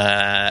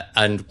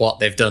and what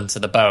they've done to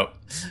the boat.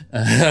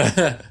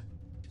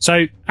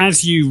 So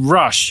as you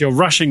rush, you're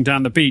rushing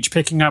down the beach,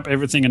 picking up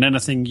everything and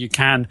anything you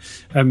can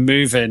and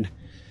moving.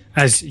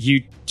 As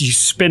you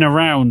spin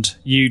around,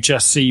 you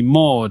just see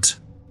Maud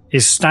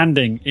is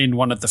standing in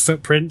one of the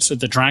footprints of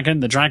the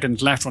dragon. The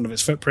dragon's left one of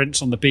its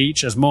footprints on the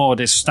beach as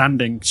Maud is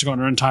standing. She's got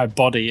her entire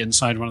body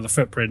inside one of the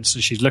footprints,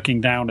 and she's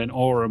looking down in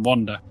awe and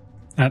wonder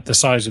at the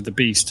size of the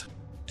beast.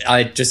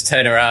 I just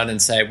turn around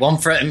and say, one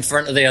foot in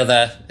front of the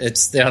other.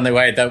 It's the only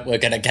way that we're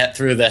going to get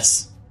through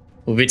this.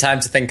 Will be time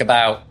to think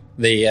about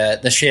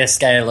the sheer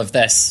scale of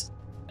this.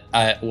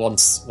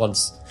 Once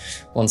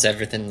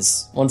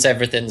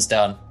everything's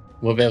done,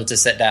 we'll be able to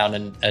sit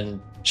down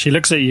and. She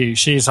looks at you.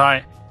 She's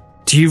like,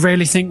 "Do you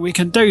really think we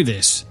can do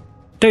this?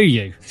 Do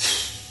you?"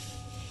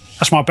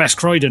 That's my best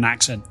Croydon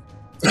accent.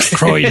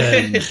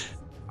 Croydon.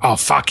 I'll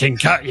fucking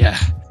cut ya.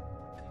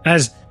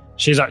 As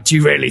she's like, "Do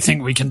you really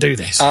think we can do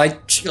this?"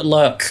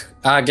 Look,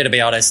 I'm going to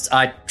be honest.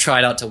 I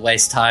try not to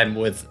waste time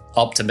with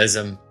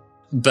optimism,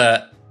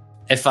 but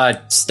if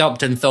I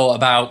stopped and thought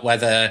about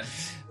whether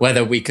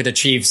we could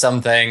achieve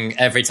something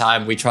every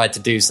time we tried to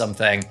do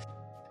something,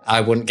 I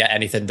wouldn't get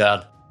anything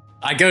done.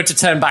 I go to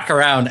turn back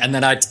around, and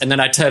then I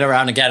turn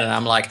around again, and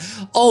I'm like,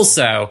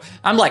 also,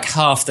 I'm like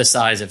half the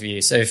size of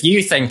you, so if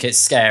you think it's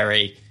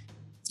scary,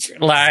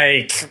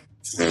 like...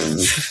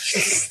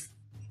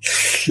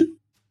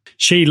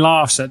 She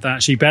laughs at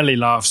that. She belly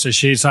laughs, so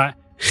she's like...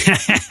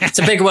 It's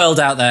a big world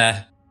out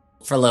there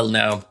for a little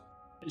gnome.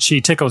 She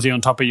tickles you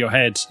on top of your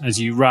head as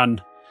you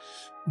run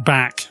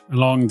back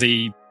along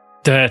the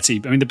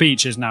the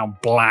beach is now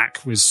black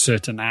with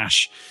soot and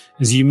ash.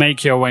 As you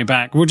make your way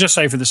back, we'll just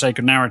say for the sake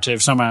of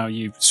narrative, somehow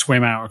you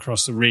swim out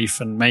across the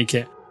reef and make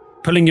it.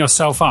 Pulling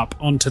yourself up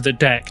onto the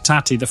deck,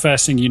 Tatty, the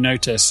first thing you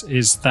notice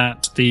is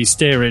that the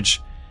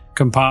steerage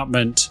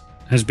compartment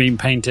has been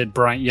painted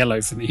bright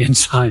yellow from the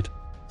inside.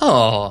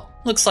 Oh,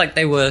 looks like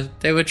they were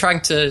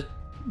trying to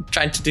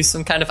do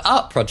some kind of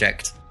art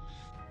project.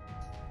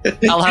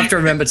 I'll have to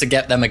remember to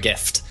get them a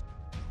gift.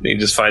 You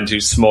just find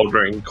 2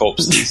 smouldering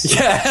corpses.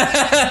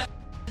 Yeah.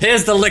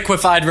 Here's the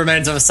liquefied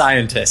remains of a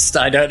scientist.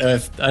 I don't know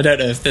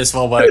if this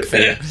will work for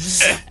you.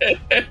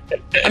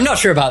 I'm not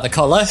sure about the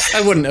colour.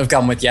 I wouldn't have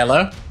gone with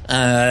yellow.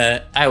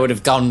 I would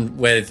have gone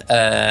with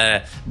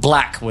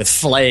black with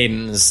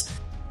flames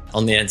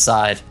on the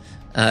inside.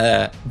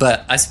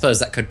 But I suppose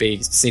that could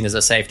be seen as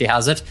a safety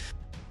hazard.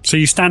 So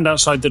you stand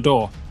outside the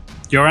door.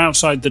 You're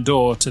outside the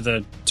door to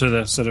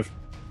the sort of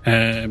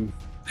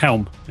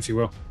helm, if you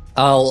will.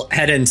 I'll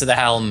head into the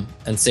helm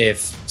and see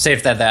if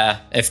they're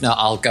there. If not,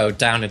 I'll go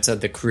down into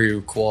the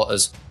crew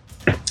quarters.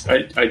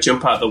 I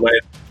jump out of the way.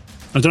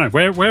 I don't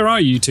know. Where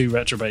are you two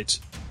retrobates?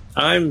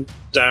 I'm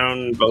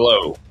down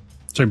below.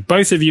 So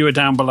both of you are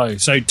down below.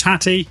 So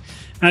Tatty,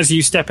 as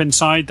you step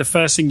inside, the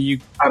first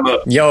thing I'm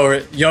up. You're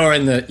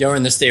in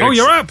the steerage. Oh,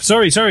 you're up.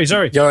 Sorry. You're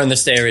in the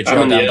steerage.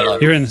 You're down below.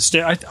 You're in the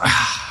steerage.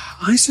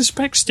 I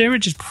suspect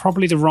steerage is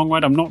probably the wrong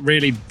word. I'm not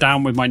really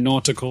down with my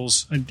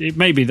nauticals. It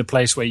may be the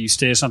place where you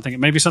steer something. It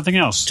may be something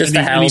else. Just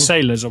the helm. Any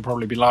sailors will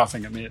probably be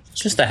laughing at me.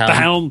 Just the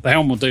helm. The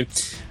helm will do.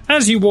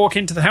 As you walk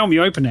into the helm,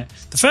 you open it.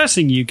 The first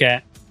thing you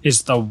get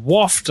is the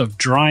waft of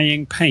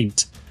drying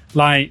paint.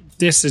 Like,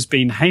 this has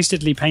been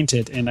hastily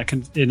painted in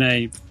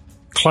a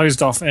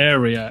closed-off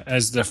area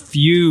as the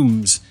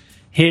fumes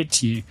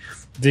hit you.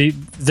 The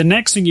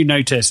next thing you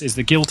notice is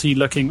the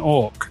guilty-looking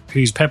orc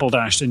who's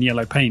pebble-dashed in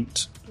yellow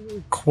paint,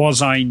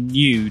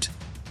 quasi-nude.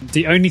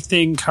 The only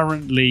thing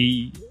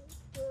currently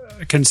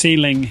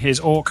concealing his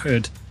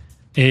orchood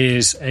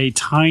is a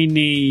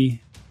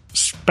tiny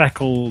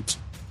speckled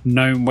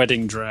gnome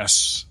wedding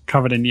dress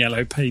covered in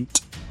yellow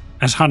paint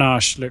as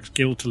Hanash looks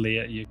guiltily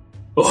at you.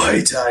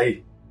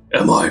 Oite,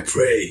 am I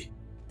prey?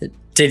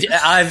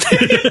 I've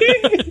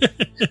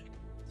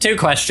 2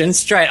 questions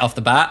straight off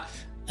the bat.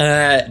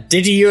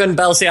 Did you and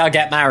Belsiar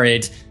get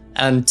married?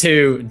 And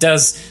 2,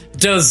 does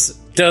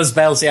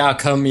Belsiar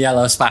come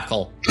yellow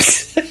spackle?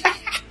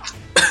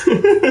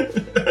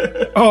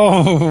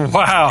 Oh,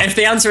 wow. If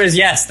the answer is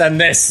yes, then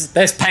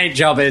this paint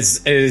job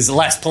is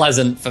less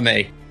pleasant for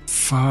me.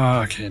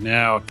 Fucking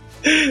hell.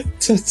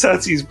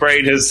 Tatty's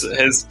brain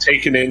has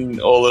taken in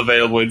all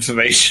available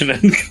information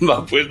and come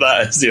up with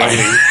that as the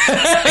only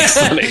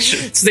explanation.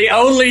 It's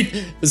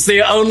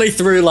the only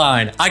through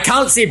line. I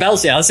can't see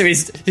Belsiar, so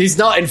he's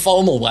not in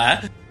formal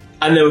wear.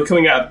 And they were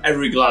coming out of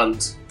every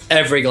gland.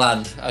 Every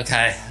gland,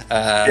 okay.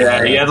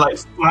 Yeah, he had like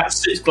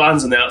 6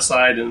 glands on the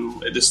outside,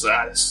 and it just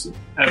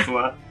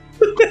everywhere.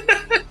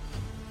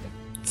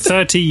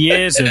 30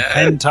 years of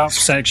pent-up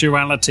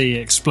sexuality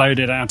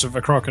exploded out of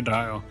a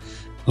crocodile.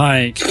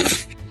 Like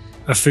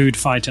a food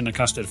fight in a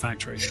custard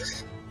factory.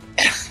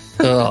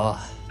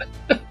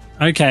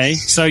 Okay,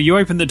 so you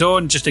open the door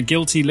and just a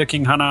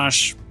guilty-looking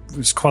Hanash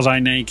who's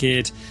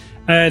quasi-naked.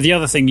 The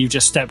other thing, you've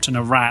just stepped on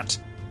a rat.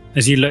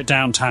 As you look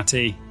down,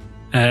 Tatty,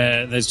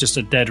 there's just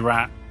a dead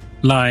rat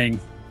lying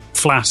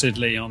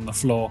flaccidly on the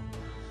floor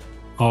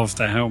of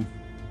the helm.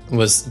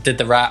 Did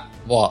the rat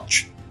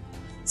watch?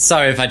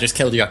 Sorry if I just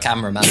killed your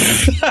cameraman.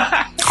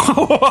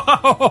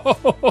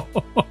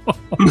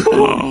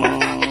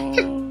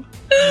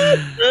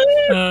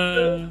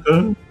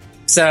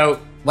 So,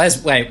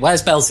 where's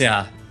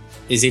Belsiar?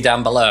 Is he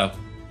down below?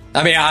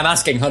 I mean, I'm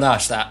asking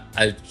Hanash that.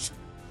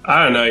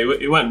 I don't know.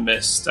 He went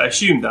missed. I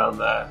assume down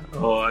there,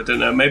 or I don't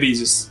know. Maybe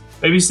he's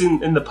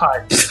in the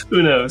pipe.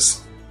 Who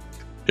knows?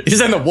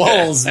 He's in the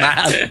walls,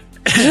 man.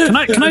 Can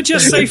I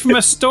just say from a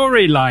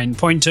storyline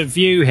point of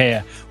view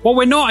here, what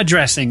we're not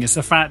addressing is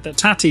the fact that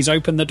Tati's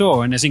opened the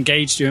door and has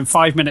engaged you in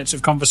 5 minutes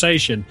of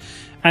conversation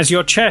as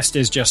your chest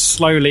is just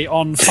slowly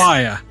on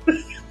fire.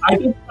 I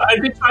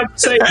did try to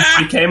say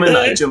he came in,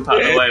 I jump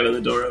out of the way when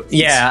the door opens.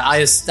 Yeah, I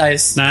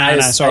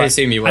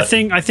assume you would.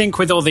 I think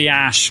with all the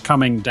ash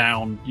coming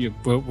down,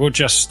 we'll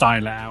just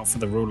style it out for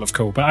the rule of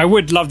cool. But I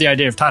would love the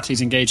idea of Tati's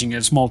engaging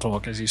in small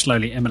talk as you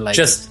slowly immolate.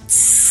 Just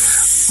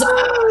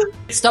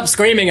stop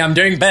screaming! I'm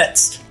doing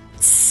bits.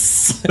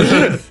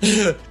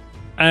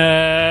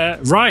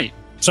 Right.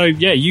 So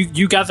yeah,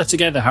 you gather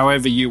together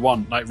however you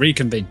want, like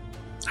reconvene,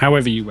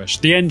 however you wish.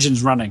 The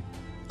engine's running.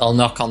 I'll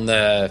knock on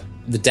the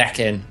deck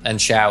in and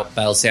shout,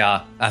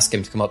 Belsiar, ask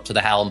him to come up to the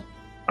helm.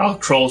 I'll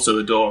crawl to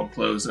the door and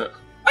close it.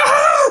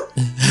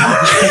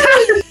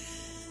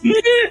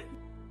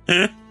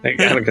 Like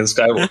Anakin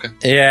Skywalker.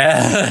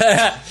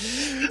 Yeah.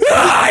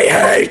 I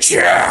hate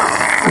you!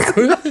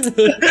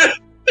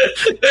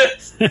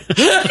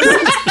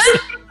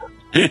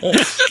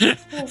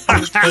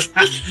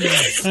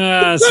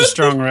 That's a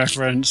strong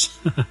reference.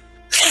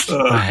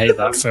 I hate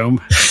that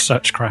film.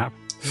 Such crap.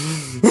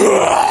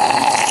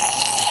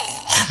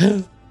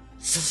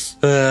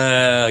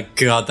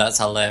 God, that's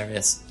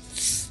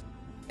hilarious.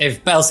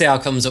 If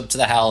Belsiar comes up to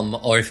the helm,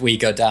 or if we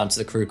go down to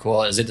the crew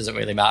quarters, it doesn't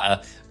really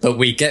matter. But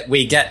we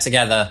get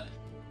together,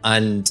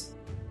 and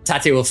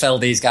Tati will fill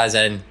these guys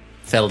in.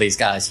 Fill these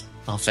guys.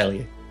 I'll fill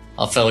you.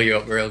 I'll fill you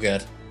up real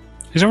good.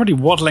 He's already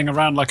waddling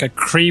around like a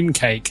cream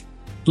cake.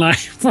 Like,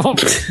 what?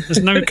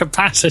 There's no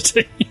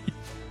capacity.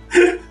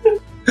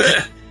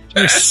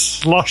 Just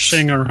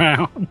sloshing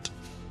around.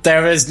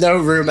 There is no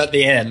room at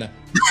the inn.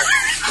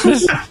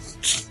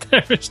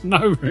 There is no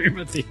room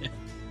at the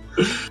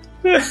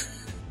inn.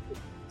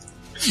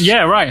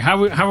 Yeah, right.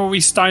 How are we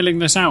styling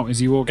this out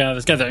as you all gather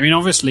together? I mean,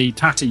 obviously,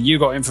 Tati, you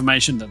got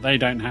information that they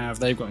don't have.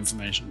 They've got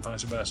information,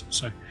 vice versa.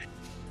 So,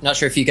 not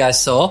sure if you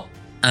guys saw.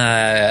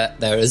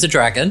 There is a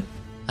dragon.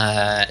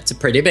 It's a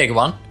pretty big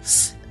one.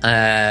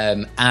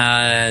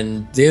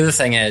 And the other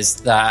thing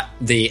is that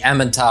the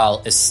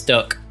Emmental is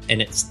stuck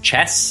in its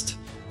chest.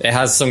 It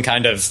has some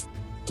kind of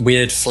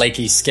weird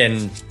flaky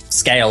skin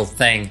scale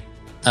thing.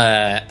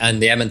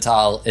 And the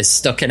Emmental is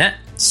stuck in it.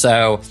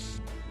 So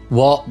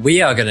what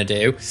we are going to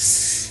do,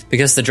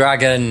 because the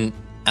dragon,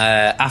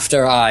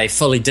 after I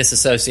fully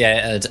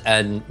disassociated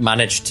and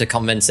managed to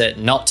convince it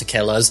not to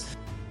kill us,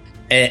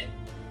 it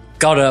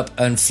got up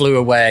and flew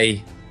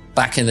away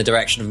back in the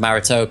direction of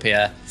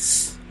Maritopia.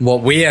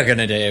 What we are going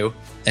to do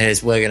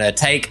is we're going to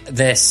take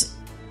this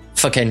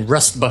fucking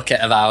rust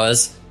bucket of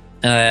ours,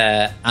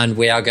 and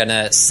we are going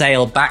to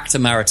sail back to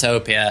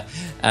Maritopia,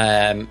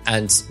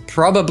 and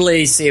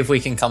probably see if we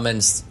can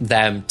convince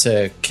them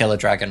to kill a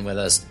dragon with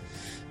us.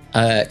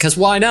 Because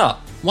why not?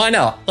 Why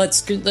not?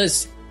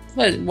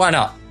 Why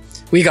not?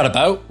 We got a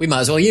boat. We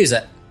might as well use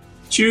it.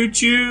 Choo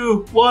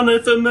choo, one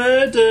of the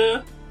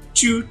murder.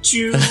 Choo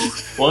choo,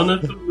 one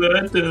of the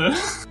murder.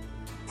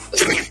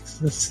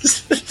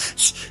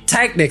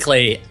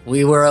 Technically,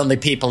 we were only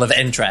people of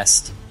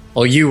interest.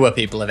 Or you were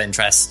people of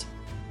interest.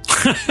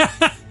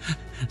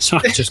 So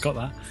I just got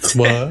that.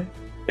 What?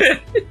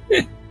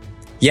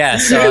 Yeah,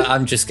 so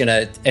I'm just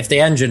gonna... If the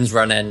engine's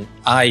running,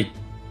 I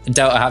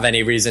don't have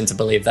any reason to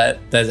believe that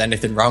there's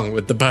anything wrong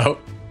with the boat.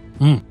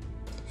 I'm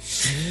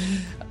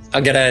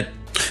gonna...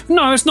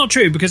 No, it's not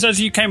true, because as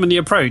you came on the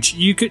approach,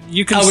 you can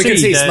we can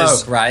see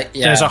smoke, right?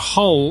 Yeah. There's a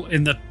hole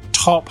in the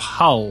top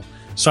hull.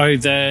 So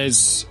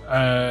there's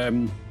a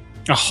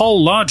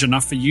hole large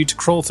enough for you to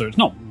crawl through. It's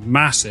not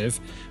massive,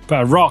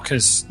 but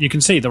you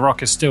can see the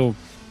rock is still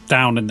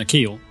down in the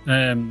keel,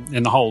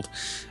 in the hold.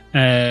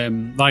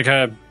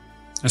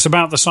 It's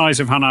about the size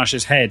of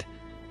Hanash's head,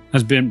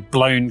 has been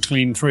blown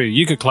clean through.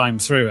 You could climb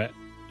through it.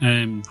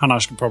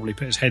 Hanash could probably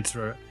put his head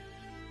through it.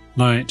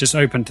 No, just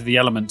open to the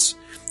elements.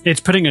 It's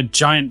putting a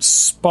giant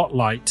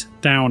spotlight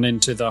down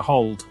into the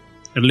hold,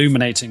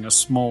 illuminating a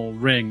small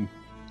ring.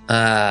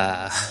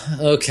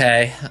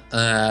 Okay.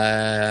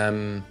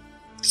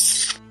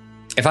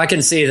 If I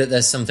can see that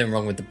there's something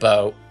wrong with the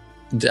boat,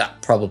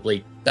 that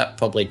probably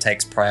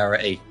takes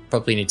priority.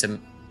 Probably need to,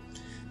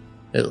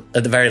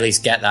 at the very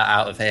least, get that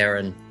out of here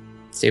and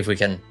see if we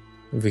can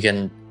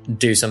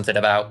do something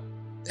about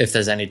if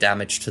there's any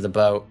damage to the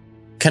boat.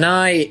 Can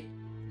I,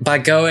 by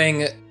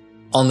going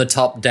on the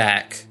top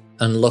deck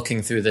and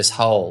looking through this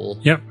hole,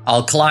 yep,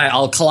 I'll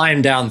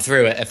climb down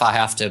through it if I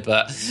have to,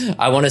 but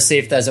I want to see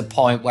if there's a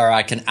point where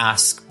I can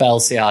ask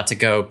Belsiar to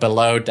go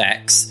below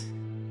decks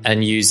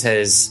and use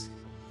his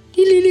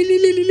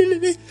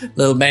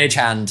little mage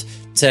hand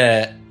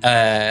to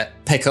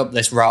pick up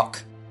this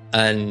rock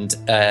and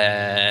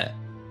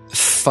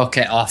fuck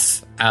it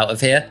off out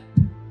of here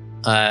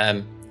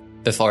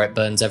before it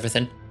burns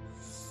everything.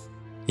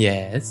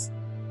 Yes.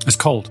 It's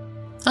cold.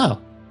 Oh,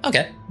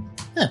 okay.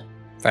 Yeah,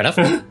 fair enough.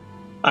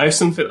 I have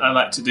something I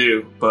like to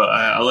do, but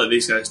I'll let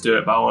these guys do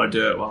it. But I want to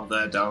do it while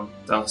they're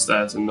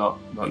downstairs and not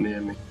near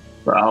me.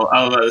 But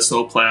I'll let this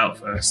all play out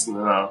first, and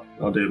then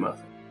I'll do my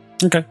thing.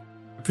 Okay.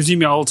 I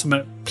presume your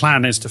ultimate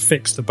plan is to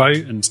fix the boat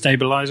and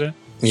stabilize it,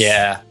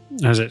 Yeah.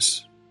 as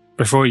it's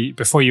before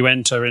you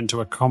enter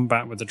into a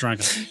combat with the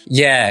dragon.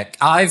 Yeah,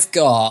 I've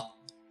got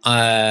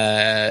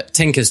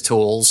Tinker's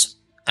tools,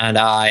 and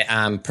I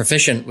am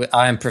proficient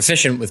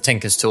with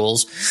Tinker's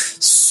tools.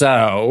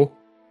 So,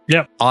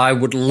 Yep. I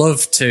would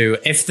love to,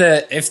 if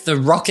the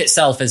rock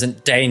itself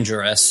isn't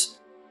dangerous,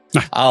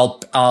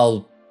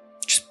 I'll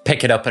just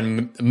pick it up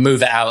and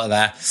move it out of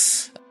there.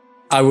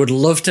 I would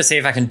love to see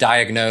if I can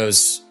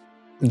diagnose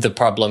the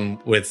problem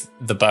with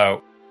the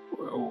boat.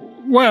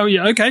 Well,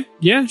 yeah, okay,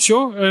 yeah,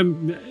 sure.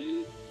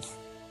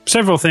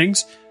 Several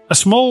things. A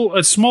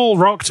small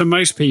rock to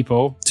most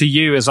people, to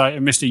you as like a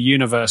Mr.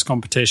 Universe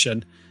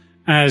competition,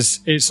 as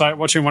it's like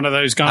watching one of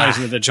those guys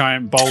with a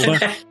giant boulder.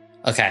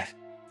 Okay.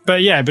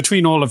 But yeah,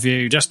 between all of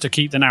you, just to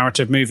keep the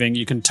narrative moving,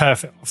 you can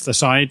turf it off the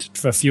side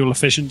for fuel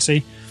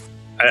efficiency.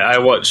 I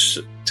watch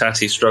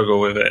Tatty struggle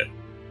with it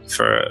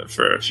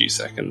for a few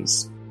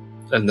seconds,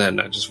 and then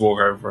I just walk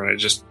over and I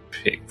just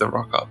pick the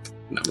rock up.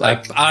 And I'm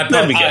like,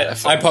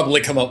 I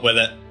probably come up with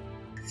it.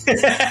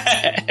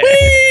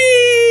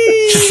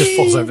 Just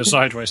falls over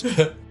sideways.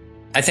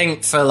 I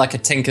think for like a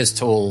Tinker's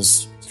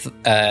Tools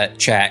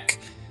check,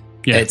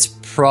 Yeah. it's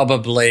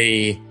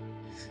probably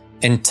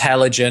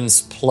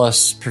intelligence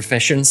plus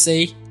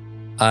proficiency.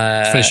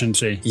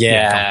 Efficiency.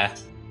 Yeah.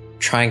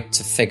 Trying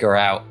to figure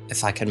out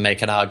if I can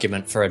make an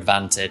argument for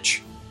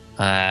advantage.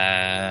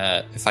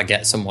 If I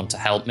get someone to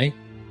help me.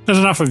 There's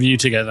enough of you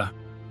together.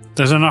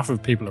 There's enough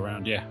of people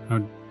around, yeah.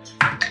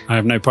 I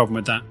have no problem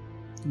with that.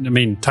 I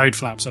mean, toad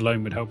flaps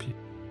alone would help you.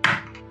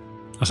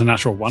 That's a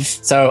natural 1.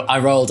 So I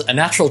rolled a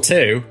natural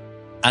 2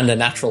 and a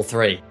natural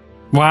 3.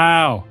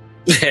 Wow.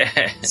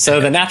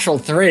 So the natural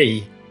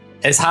 3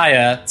 is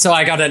higher. So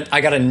I got a 9.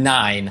 I got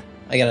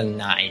a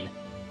 9.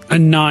 A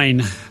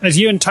 9. As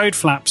you and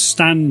Toadflaps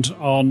stand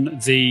on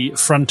the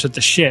front of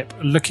the ship,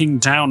 looking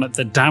down at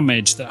the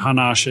damage that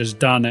Hanash has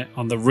done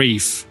on the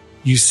reef,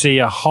 you see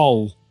a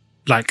hole,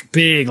 like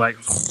big, like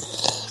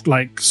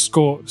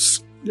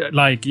scorched.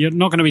 Like you're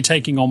not going to be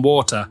taking on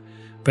water,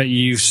 but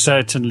you've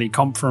certainly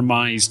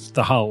compromised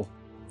the hull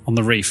on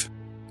the reef.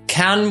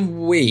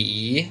 Can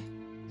we?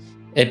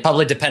 It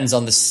probably depends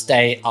on the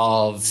state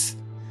of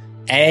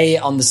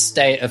on the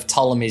state of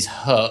Ptolemy's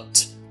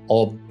hut,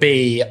 or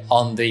B,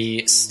 on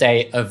the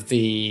state of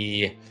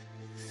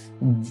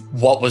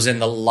what was in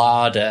the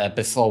larder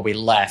before we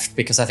left,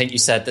 because I think you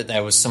said that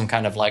there was some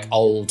kind of like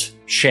old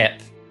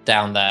ship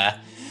down there.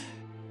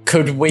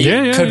 Could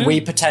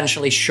we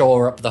potentially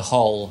shore up the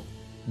hull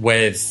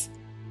with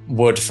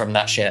wood from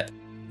that ship?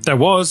 There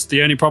was.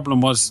 The only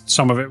problem was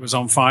some of it was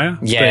on fire.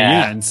 Yeah. But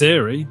yeah, in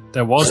theory,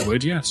 there was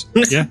wood, yes.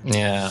 Yeah.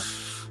 Yeah.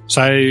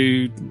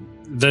 So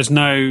there's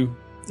no...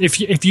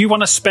 If you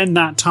want to spend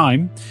that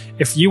time,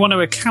 if you want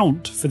to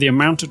account for the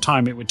amount of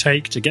time it would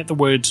take to get the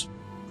wood,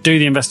 do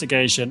the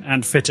investigation,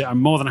 and fit it, I'm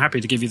more than happy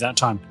to give you that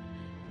time.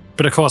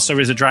 But of course, there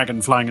is a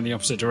dragon flying in the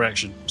opposite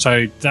direction.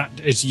 So that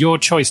it's your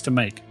choice to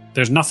make.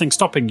 There's nothing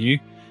stopping you,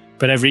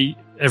 but every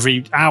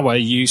hour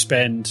you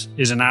spend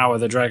is an hour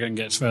the dragon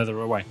gets further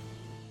away.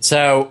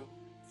 So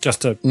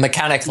just to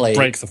mechanically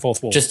break the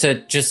fourth wall. Just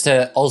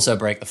to also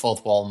break the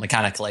fourth wall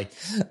mechanically.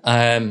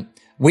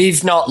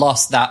 We've not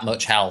lost that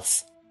much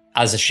health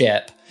as a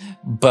ship,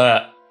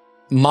 but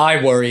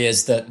my worry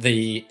is that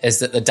the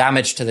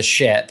damage to the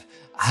ship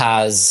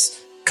has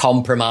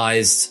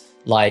compromised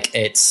like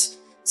its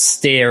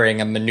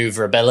steering and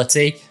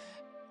maneuverability.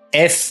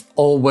 If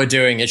all we're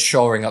doing is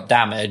shoring up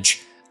damage,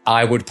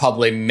 I would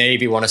probably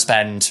maybe want to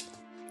spend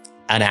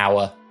an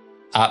hour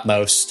at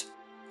most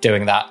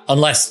doing that,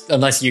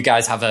 unless you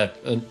guys have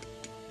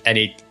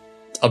any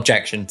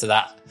objection to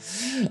that.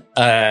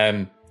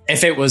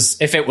 If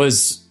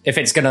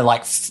it's gonna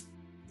like,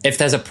 if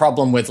there's a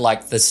problem with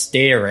like the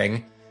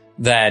steering,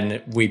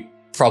 then we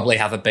probably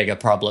have a bigger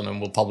problem,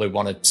 and we'll probably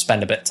want to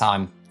spend a bit of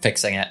time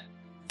fixing it.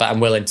 But I'm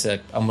willing to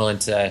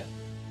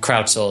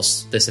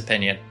crowdsource this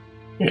opinion.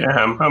 Yeah,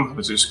 I'm happy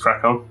to just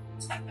crack on.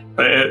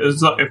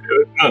 It's not, if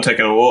you're not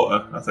taking on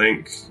water, I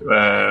think.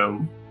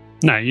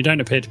 No, you don't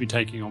appear to be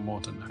taking on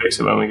water. No. Fix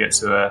it when we get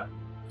to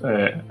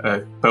a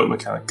boat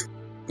mechanic.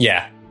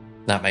 Yeah,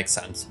 that makes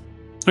sense.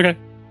 Okay,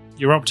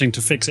 you're opting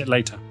to fix it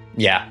later.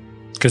 Yeah,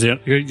 because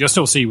you're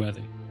still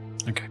seaworthy.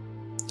 Okay.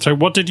 So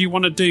what did you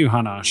want to do,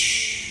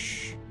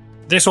 Hanash?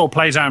 This all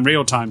plays out in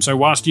real time. So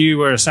whilst you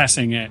were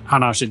assessing it,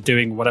 Hanash is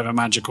doing whatever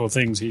magical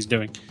things he's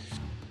doing.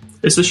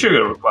 Is the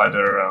sugar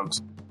glider around?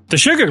 The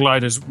sugar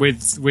glider's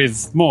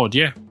with Maud,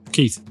 yeah.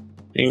 Keith.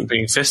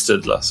 Being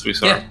fisted last we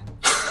saw him.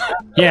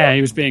 Yeah,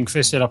 he was being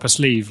fisted up a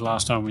sleeve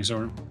last time we saw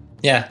him.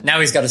 Yeah, now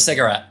he's got a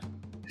cigarette.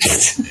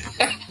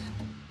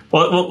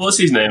 What's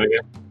his name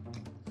again?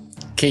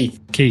 Keith.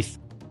 Keith,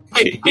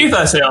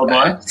 I say, old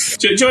boy.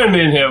 Join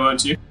me in here,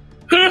 won't you?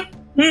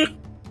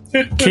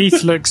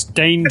 Keith looks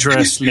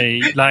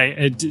dangerously, like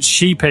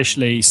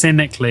sheepishly,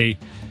 cynically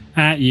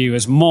at you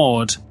as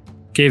Maud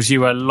gives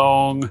you a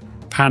long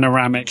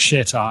panoramic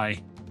shit eye,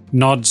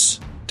 nods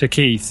to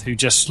Keith, who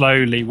just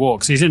slowly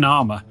walks. He's in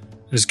armor.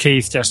 As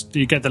Keith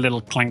you get the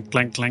little clink,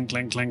 clink, clink,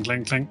 clink, clink,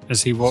 clink, clink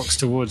as he walks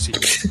towards you.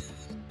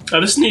 I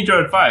just need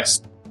your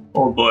advice,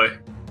 old boy.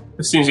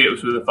 As soon as he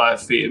gets within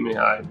 5 feet of me,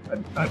 I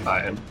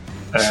bite him.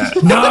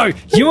 No,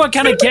 you are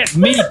going to get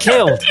me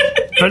killed.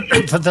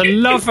 For the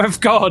love of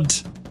God,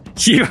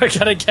 you are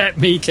going to get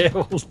me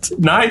killed.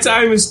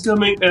 Nighttime is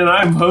coming and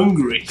I'm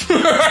hungry.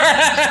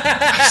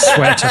 I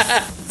swear to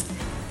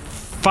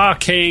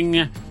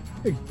fucking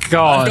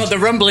God. I've got the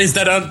rumblies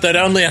that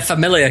only a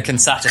familiar can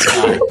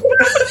satisfy.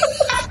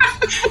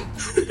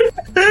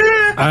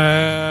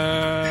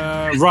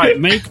 Right,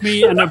 make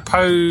me an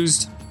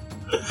opposed...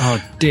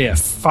 Oh, dear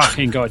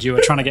fucking God, you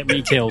were trying to get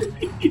me killed.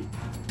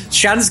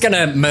 Shan's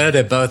gonna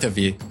murder both of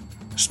you.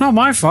 It's not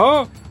my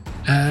fault.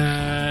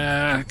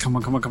 Come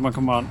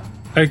on.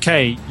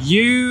 Okay,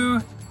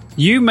 you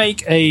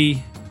make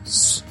a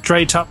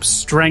straight-up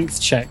strength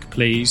check,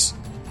 please.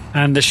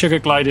 And the sugar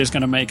glider is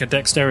going to make a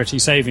dexterity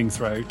saving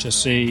throw to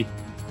see...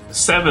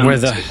 7,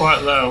 whether...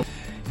 quite low.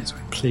 Yes,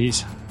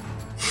 please.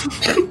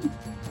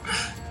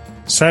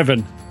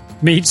 7.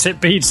 Meets it,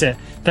 beats it.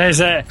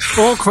 There's an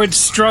awkward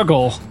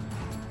struggle.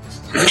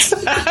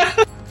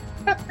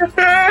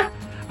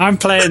 I'm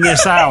playing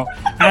this out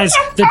as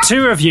the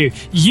two of you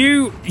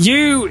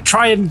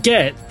try and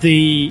get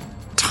the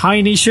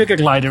tiny sugar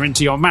glider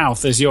into your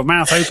mouth as your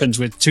mouth opens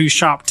with 2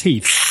 sharp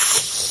teeth.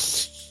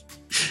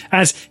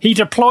 As he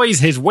deploys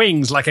his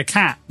wings like a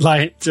cat,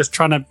 like just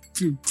trying to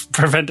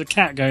prevent a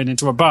cat going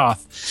into a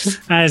bath.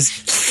 As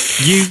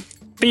you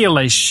feel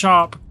a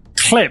sharp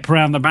clip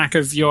round the back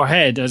of your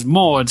head as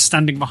Maud,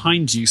 standing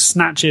behind you,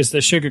 snatches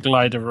the sugar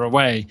glider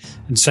away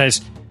and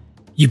says,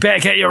 "You better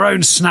get your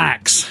own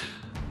snacks."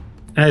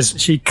 As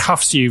she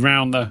cuffs you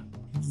round the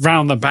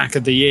back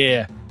of the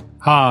ear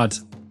hard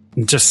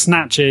and just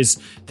snatches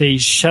the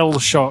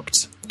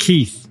shell-shocked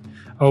Keith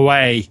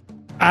away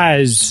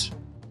as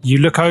you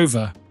look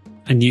over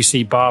and you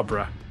see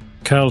Barbara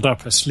curled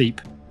up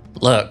asleep.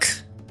 Look,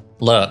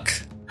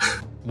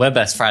 we're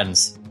best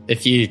friends.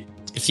 If you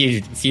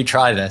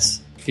try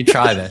this,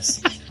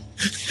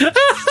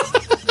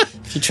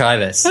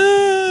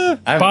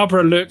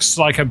 Barbara looks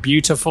like a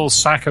beautiful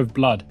sack of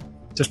blood,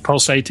 just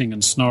pulsating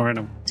and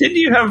snoring. Didn't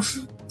you have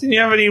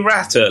any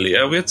rat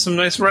earlier? We had some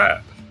nice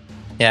rat.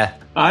 Yeah.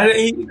 I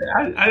didn't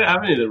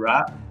have any of the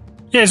rat.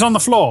 Yeah, he's on the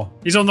floor.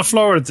 He's on the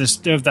floor of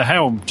the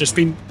helm. Just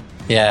been.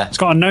 Yeah. It's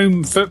got a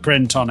gnome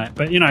footprint on it.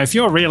 But if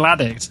you're a real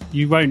addict,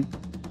 you won't.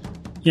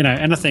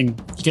 Anything.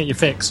 You get your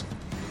fix.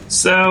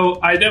 So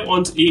I don't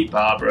want to eat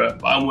Barbara,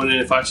 but I'm wondering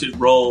if I should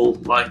roll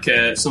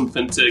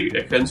something to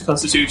a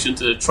constitution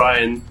to try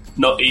and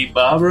not eat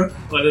Barbara.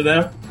 I don't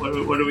know.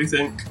 What do we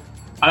think?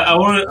 I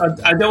don't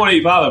want to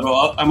eat Barbara,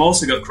 but I'm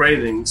also got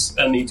cravings.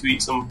 I need to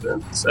eat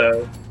something.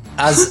 So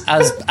as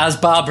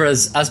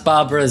Barbara's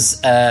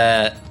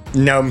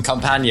gnome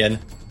companion,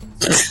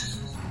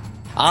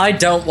 I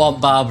don't want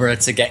Barbara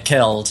to get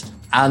killed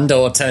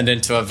and/or turned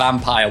into a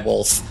vampire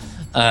wolf.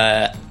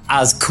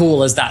 As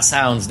cool as that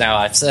sounds, now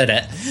I've said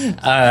it,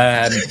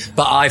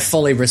 but I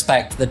fully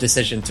respect the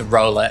decision to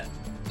roll it.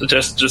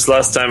 Just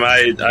last time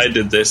I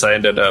did this, I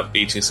ended up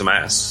eating some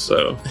ass.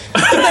 So,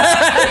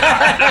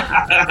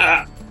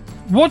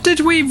 what did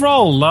we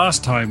roll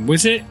last time?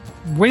 Was it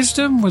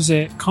wisdom? Was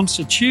it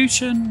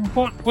constitution?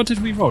 What did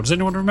we roll? Does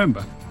anyone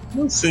remember?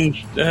 I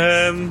think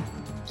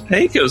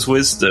it was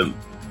wisdom.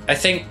 I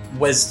think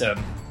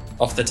wisdom,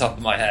 off the top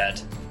of my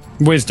head.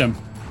 Wisdom.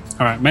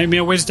 All right, make me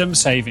a wisdom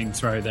saving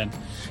throw then.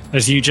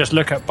 As you just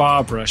look at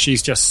Barbara,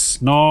 she's just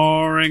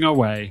snoring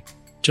away,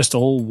 just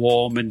all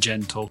warm and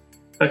gentle.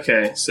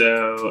 Okay,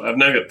 so I've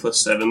now got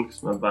 +7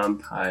 because I'm a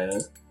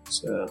vampire.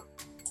 So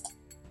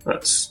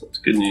that's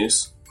good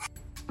news.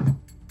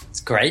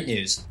 It's great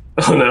news.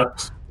 Oh no.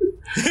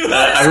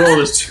 I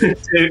rolled a 2.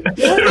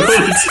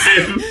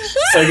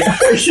 I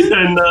got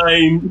a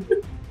 9.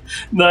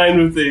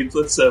 9 with the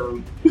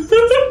 +7.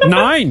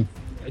 9.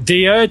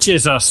 The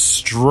urges are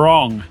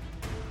strong.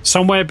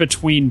 Somewhere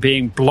between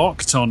being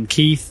blocked on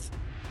Keith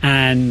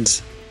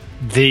and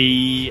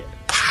the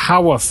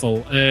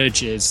powerful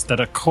urges that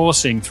are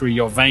coursing through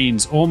your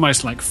veins,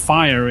 almost like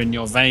fire in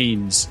your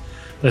veins.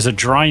 There's a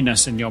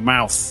dryness in your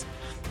mouth.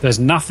 There's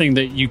nothing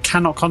that you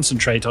cannot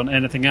concentrate on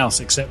anything else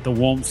except the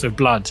warmth of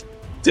blood.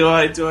 Do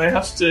I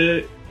have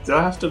to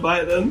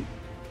bite them?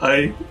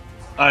 I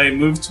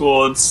move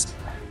towards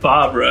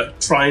Barbara,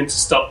 trying to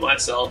stop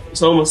myself.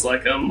 It's almost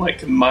like I'm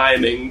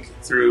miming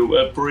through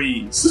a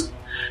breeze.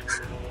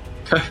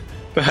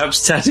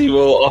 Perhaps Tatty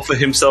will offer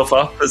himself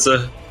up as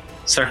a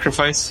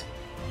sacrifice.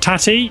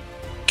 Tatty,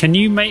 can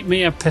you make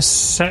me a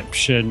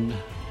perception?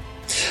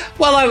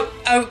 Well,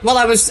 I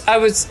was.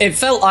 It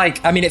felt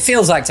like. I mean, it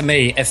feels like to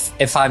me,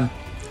 if I'm,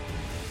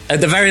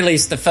 at the very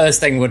least, the first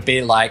thing would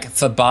be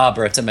for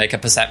Barbara to make a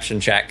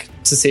perception check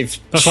to see if.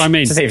 That's what I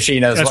mean. To see if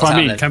she knows. That's what's what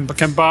I mean. happening.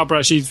 Can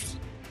Barbara? She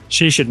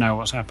should know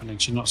what's happening.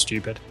 She's not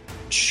stupid.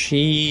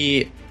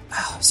 Sorry,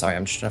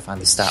 I'm just trying to find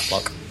the stat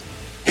block.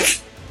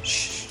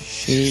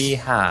 She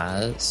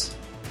has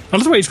I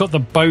love the way he's got the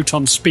boat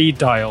on speed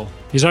dial.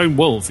 His own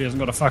wolf, he hasn't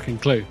got a fucking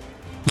clue.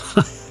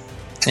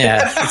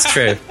 Yeah, it's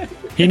true.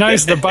 He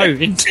knows the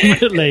boat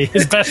intimately.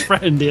 His best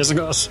friend, he hasn't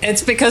got a...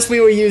 It's because we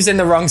were using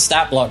the wrong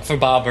stat block for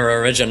Barbara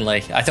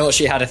originally. I thought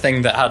she had a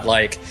thing that had,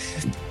 like,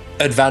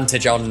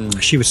 advantage on...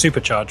 She was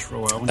supercharged for a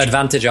while, wasn't she?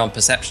 Advantage on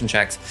perception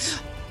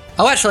checks.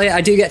 Oh, actually,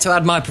 I do get to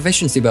add my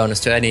proficiency bonus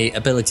to any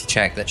ability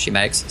check that she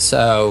makes.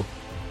 So,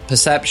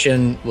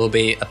 perception will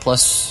be a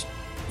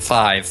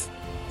 +5.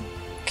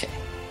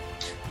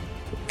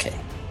 Okay.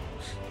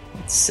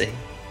 Let's see.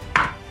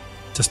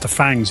 Just the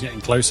fangs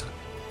getting closer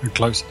and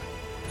closer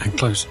and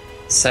closer.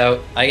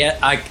 So I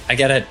get a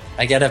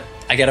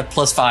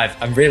 +5.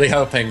 I'm really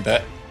hoping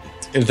that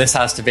this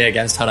has to be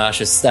against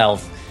Hanash's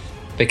stealth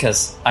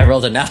because I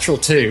rolled a natural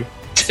 2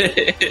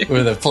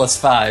 with a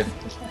 +5.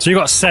 So you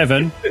got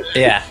 7.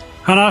 Yeah.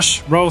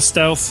 Hanash, roll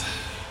stealth.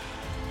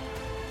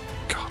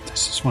 God,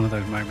 this is one of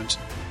those moments.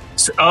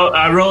 So,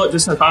 I roll at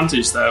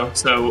disadvantage though,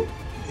 so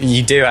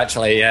You do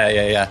actually,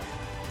 yeah.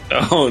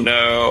 Oh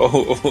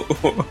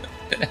no.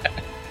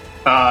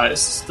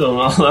 it's still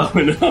not low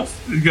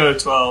enough. We go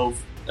 12.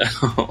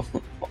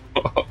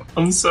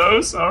 I'm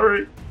so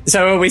sorry.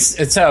 So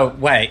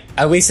wait,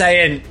 are we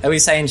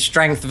saying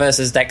strength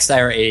versus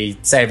dexterity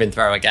saving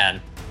throw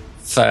again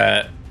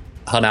for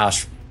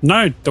Hanash?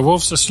 No, the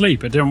wolf's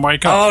asleep. It didn't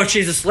wake up. Oh,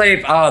 she's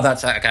asleep. Oh,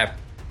 that's okay.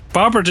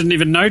 Barbara didn't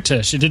even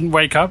notice. She didn't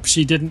wake up.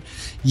 She didn't.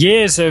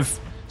 Years of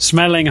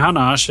smelling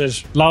Hanash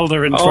has lulled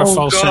her into a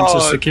false sense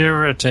of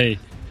security.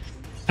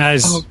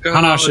 As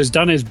Hanash has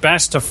done his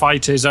best to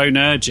fight his own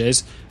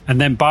urges, and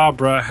then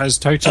Barbara has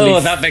totally... Oh,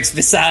 that makes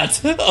me sad.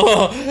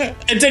 Oh,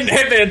 it didn't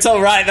hit me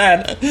until right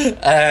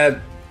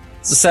then.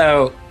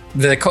 So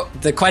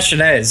the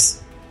question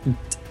is,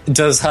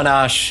 does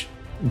Hanash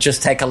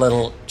just take a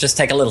little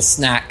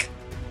snack,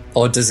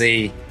 or is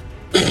he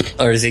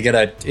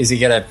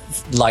gonna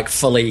like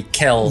fully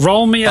kill?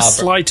 Roll me Barbara? a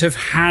sleight of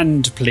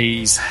hand,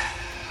 please.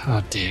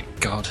 Oh dear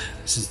God,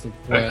 this is the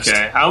worst.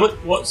 Okay,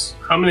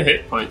 how many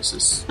hit points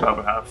does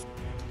Barbara have?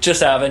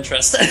 Just out of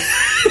interest.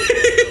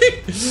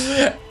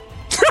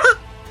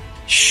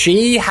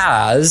 She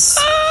has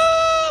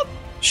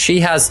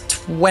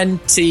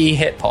 20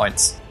 hit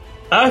points.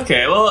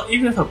 Okay, well,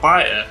 even if I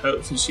bite her,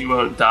 hopefully she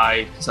won't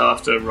die because I'll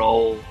have to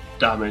roll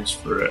damage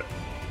for it.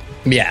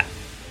 Yeah.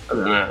 I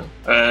don't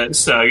know.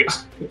 So I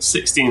got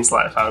 16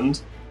 sleight of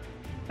hand,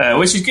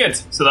 which is good.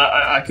 So that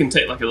I can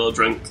take like a little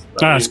drink.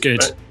 That's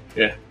good. Right?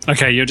 Yeah.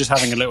 Okay, you're just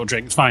having a little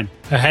drink. It's fine.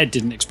 Her head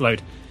didn't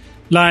explode.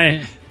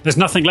 Like, there's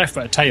nothing left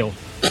but a tail.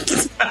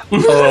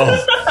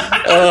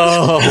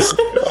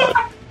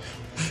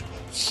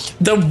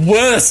 The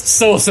worst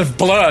source of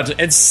blood.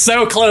 It's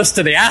so close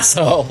to the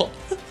asshole.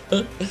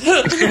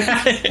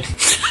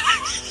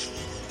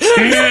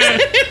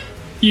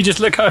 You just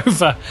look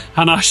over.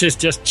 Hanash is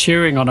just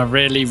chewing on a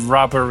really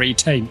rubbery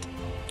taint.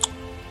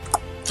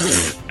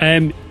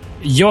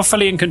 You're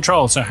fully in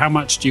control, so how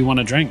much do you want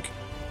to drink?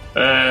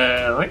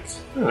 I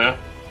don't know,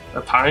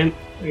 a pint,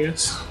 I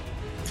guess.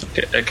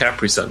 A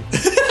Capri Sun.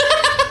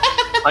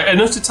 Like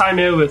enough to time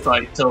me with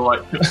like till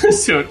like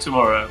till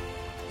tomorrow.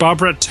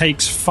 Barbara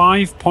takes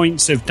 5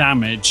 points of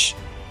damage,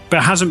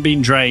 but hasn't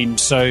been drained,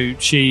 so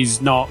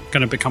she's not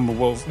going to become a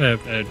wolf,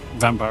 a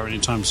vampire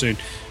anytime soon.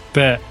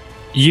 But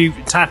you,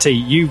 Tatty,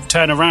 you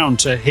turn around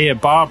to hear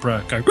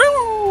Barbara go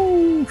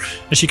 "Woo!"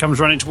 as she comes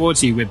running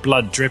towards you with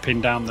blood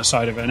dripping down the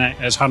side of her neck,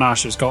 as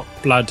Hanash has got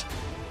blood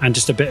and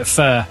just a bit of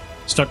fur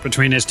stuck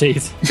between his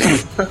teeth.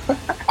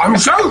 I'm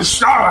so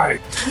sorry.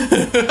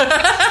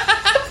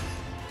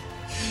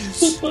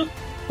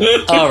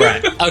 All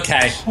right.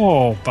 Okay.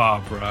 Oh,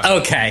 Barbara.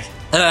 Okay.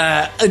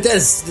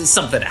 There's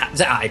something.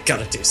 I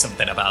gotta do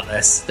something about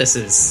this. This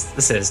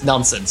is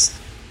nonsense.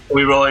 Are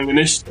we rolling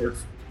initiative?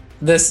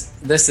 This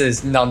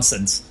is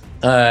nonsense.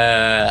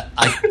 I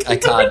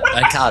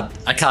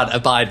can't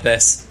abide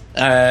this.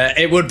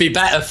 It would be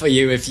better for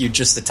you if you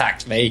just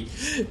attacked me.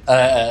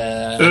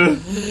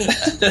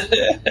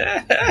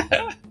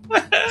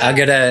 I'm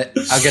gonna.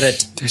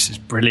 This is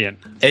brilliant.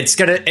 It's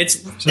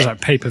This is like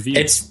pay-per-view.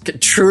 It's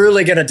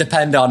truly gonna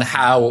depend on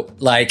how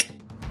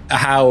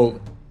happy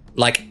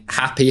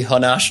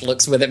Hanash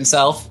looks with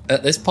himself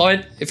at this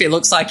point. If he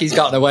looks like he's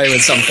gotten away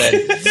with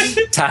something,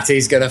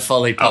 Tatty's gonna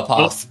fully pop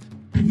off.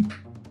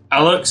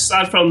 I look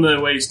sad from the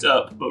waist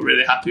up, but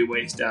really happy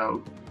waist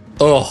down.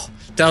 Oh,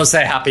 don't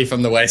say happy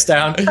from the waist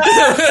down.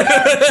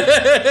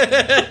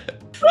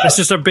 It's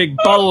just a big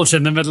bulge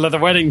in the middle of the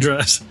wedding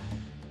dress.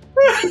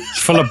 It's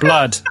full of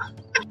blood.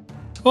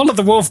 All of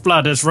the wolf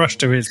blood has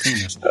rushed to his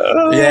penis.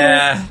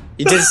 Yeah,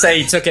 he did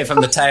say he took it from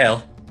the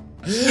tail.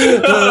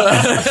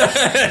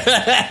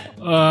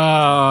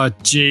 Oh,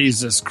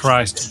 Jesus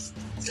Christ.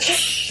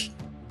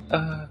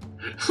 I'm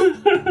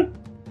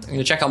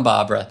gonna check on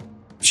Barbara.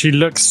 She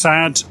looks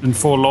sad and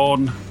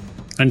forlorn,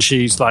 and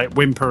she's like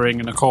whimpering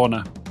in a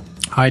corner,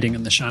 hiding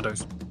in the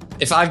shadows.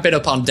 If I've been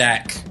up on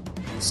deck,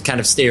 just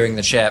kind of steering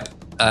the ship,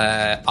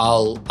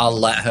 I'll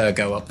let her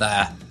go up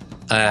there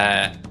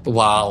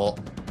while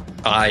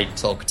I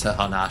talk to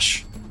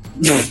Hanash.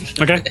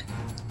 Okay.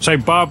 So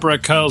Barbara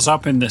curls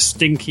up in the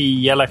stinky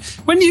yellow...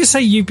 When you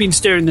say you've been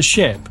steering the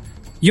ship,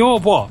 you're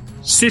what?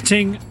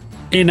 Sitting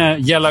in a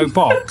yellow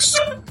box,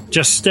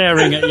 just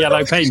staring at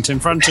yellow paint in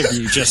front of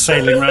you, just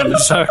sailing around in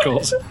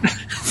circles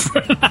for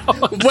an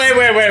hour.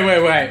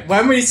 Wait.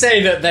 When we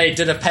say that they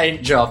did a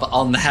paint job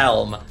on the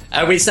helm,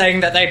 are we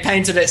saying that they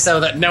painted it so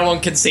that no one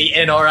can see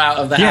in or out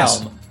of the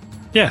helm?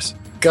 Yes.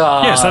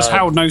 God. Yes, that's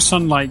how no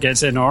sunlight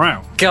gets in or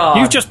out. God.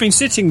 You've just been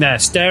sitting there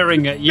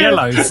staring at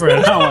yellow for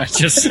an hour,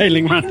 just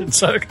sailing around in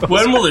circles.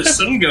 When will the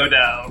sun go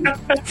down?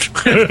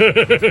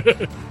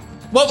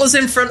 What was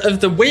in front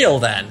of the wheel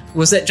then?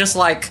 Was it just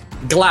like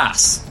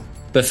glass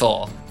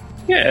before?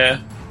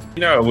 Yeah.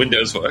 You know how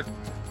windows work.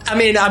 I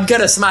mean, I'm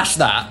gonna smash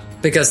that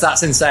because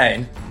that's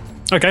insane.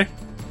 Okay.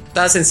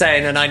 That's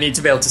insane, and I need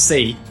to be able to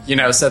see,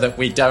 so that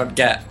we don't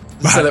get...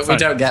 So that we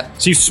don't get...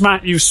 So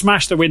you've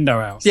smashed the window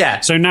out.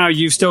 Yeah. So now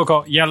you've still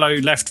got yellow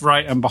left,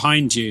 right, and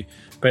behind you,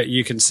 but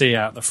you can see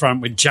out the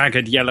front with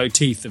jagged yellow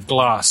teeth of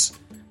glass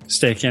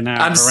sticking out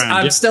around.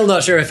 I'm still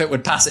not sure if it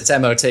would pass its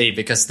MOT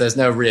because there's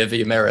no rear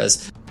view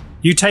mirrors.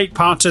 You take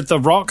part of the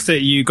rock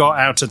that you got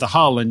out of the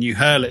hull and you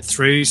hurl it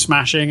through,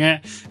 smashing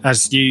it,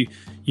 as you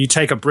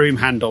take a broom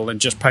handle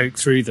and just poke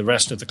through the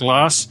rest of the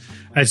glass.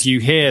 As you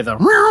hear the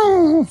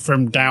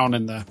from down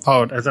in the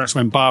pod, that's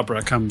when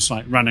Barbara comes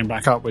running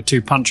back up with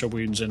 2 puncture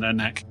wounds in her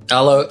neck.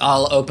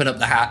 I'll open up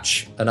the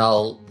hatch and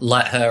I'll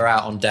let her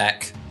out on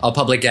deck. I'll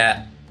probably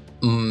get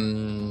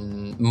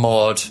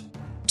Maud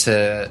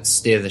to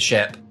steer the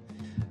ship.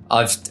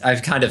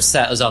 I've kind of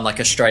set us on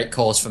a straight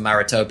course for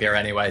Maritopia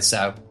anyway,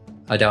 so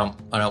I don't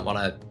want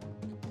to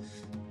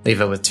leave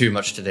her with too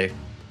much to do.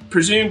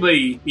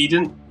 Presumably,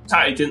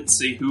 Tatty didn't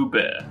see who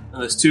bit, and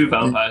there's 2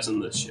 vampires on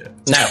this ship.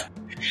 No.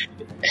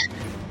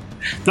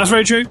 That's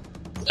very true.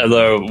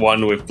 Although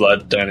one with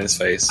blood down his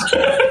face.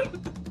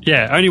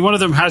 Yeah, only one of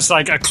them has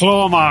a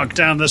claw mark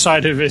down the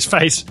side of his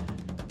face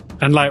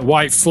and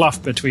white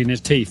fluff between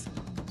his teeth.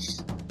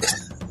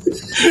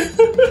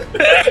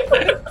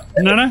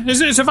 No,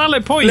 it's a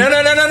valid point.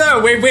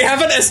 No. We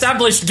haven't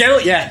established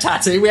guilt yet,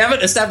 Tatty. We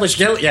haven't established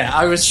guilt yet.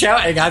 I was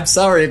shouting, I'm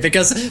sorry,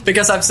 because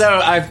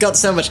I've got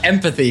so much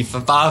empathy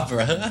for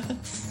Barbara.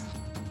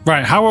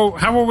 Right, how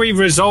are we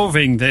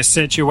resolving this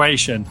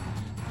situation?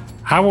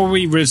 How are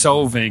we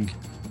resolving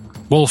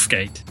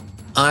Wolfgate?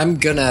 I'm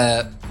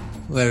gonna...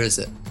 Where is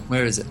it?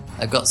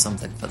 I've got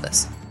something for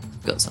this.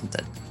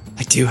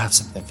 I do have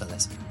something for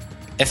this.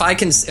 If I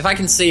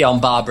can see on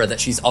Barbara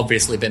that she's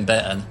obviously been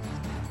bitten...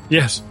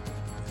 Yes.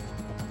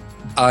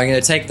 I'm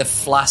going to take the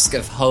flask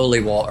of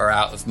holy water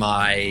out of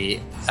my...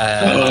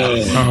 out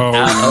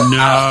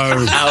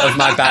of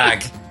my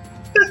bag.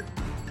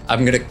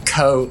 I'm going to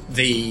coat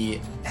the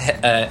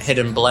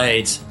hidden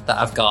blade that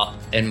I've got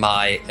in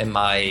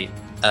my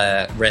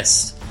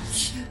wrist.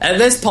 At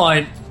this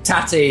point,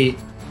 Tatty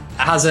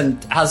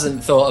hasn't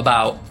thought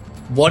about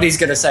what he's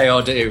going to say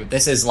or do.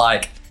 This is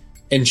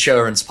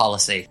insurance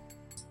policy.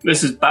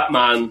 This is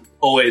Batman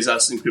always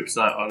has some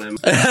kryptonite on him.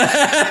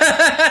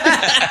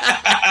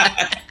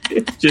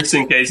 Just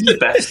in case the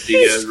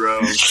bestie goes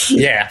wrong.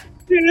 Yeah.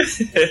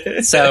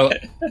 So,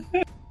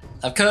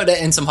 I've coated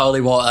it in some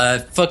holy water.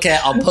 Fuck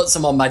it, I'll put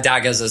some on my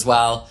daggers as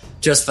well,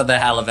 just for the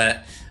hell of it.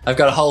 I've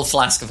got a whole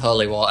flask of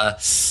holy water.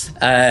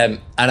 And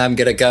I'm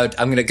gonna go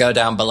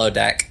down below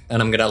deck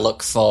and I'm gonna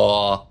look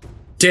for...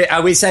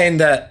 Are we saying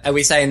that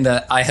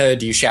I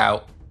heard you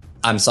shout,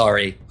 I'm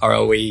sorry, or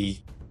are we...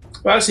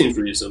 Well, that seems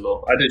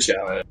reasonable. I did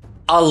shout it.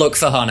 I'll look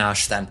for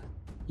Hanash then.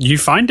 You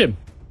find him.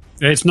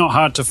 It's not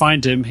hard to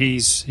find him.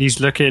 He's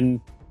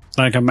looking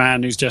like a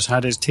man who's just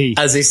had his tea.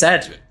 As he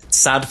said,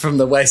 sad from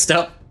the waist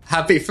up,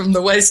 happy from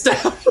the waist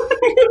down.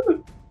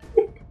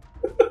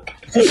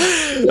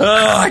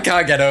 Oh, I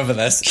can't get over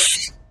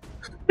this.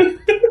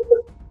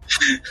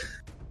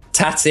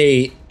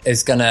 Tatty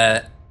is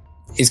gonna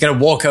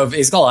walk over.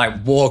 He's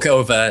gonna walk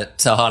over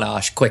to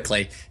Hanash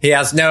quickly.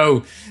 There's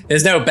no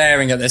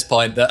bearing at this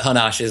point that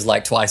Hanash is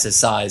twice his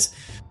size.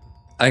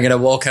 I'm gonna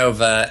walk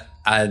over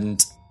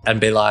and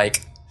be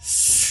like,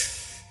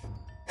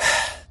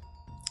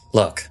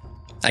 look,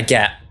 I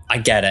get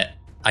it.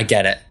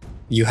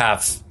 You've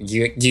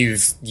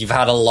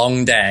had a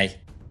long day.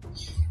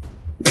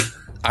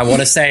 I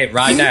want to say it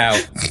right now.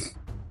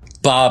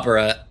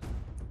 Barbara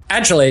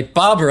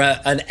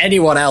and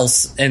anyone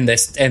else in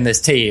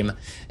this team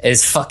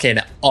is fucking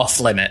off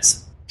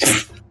limits.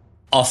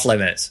 Off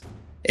limits.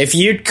 If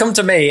you'd come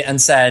to me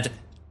and said,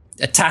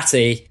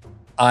 Tatty,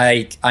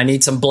 I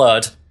need some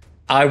blood,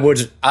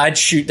 I'd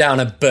shoot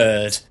down a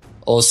bird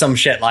or some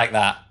shit like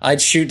that.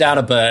 I'd shoot down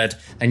a bird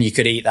and you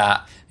could eat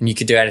that and you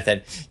could do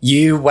anything.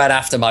 You went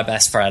after my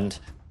best friend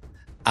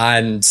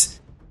and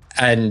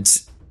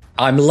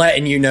I'm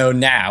letting you know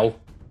now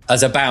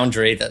as a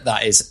boundary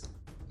that is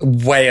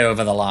way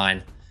over the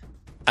line.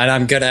 And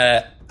I'm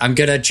gonna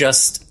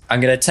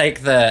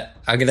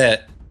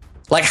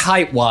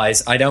height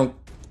wise, I don't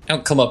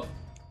come up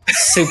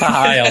super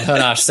high on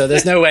Hanash, so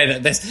there's no way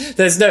that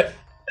there's no...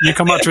 You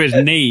come up to his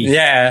knee.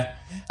 Yeah.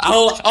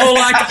 All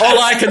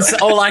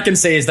I can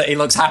see is that he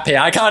looks happy.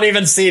 I can't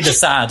even see the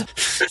sad.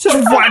 Just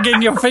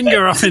wagging your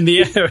finger up in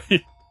the air.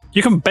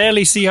 You can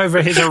barely see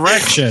over his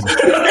erection.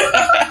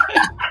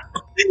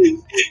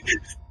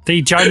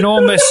 The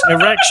ginormous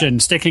erection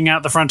sticking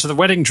out the front of the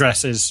wedding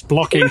dress is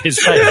blocking his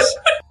face.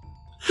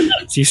 So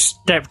you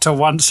step to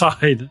one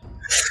side.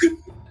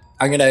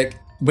 I'm gonna,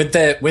 with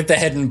the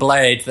hidden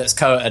blade that's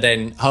coated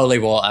in holy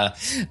water,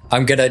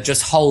 I'm gonna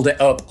just hold it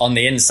up on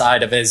the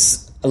inside of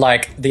his,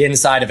 the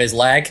inside of his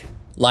leg,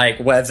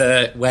 where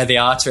the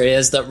artery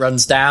is that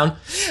runs down.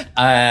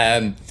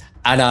 And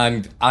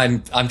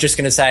I'm just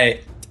gonna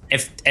say,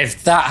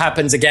 if that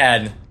happens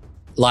again,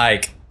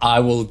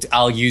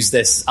 I'll use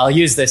this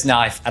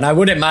knife, and I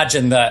would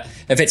imagine that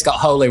if it's got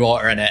holy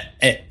water in it,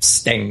 it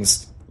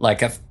stings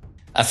like a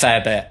fair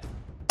bit.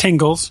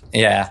 Tingles.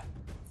 Yeah.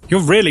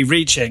 You're really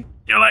reaching.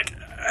 You're like...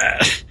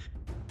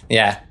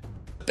 Yeah.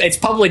 It's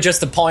probably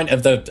just the point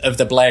of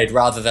the blade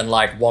rather than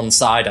one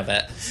side of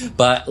it.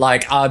 But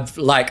I'm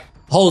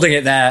holding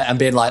it there and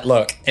being like,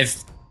 look,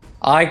 if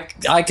I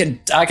can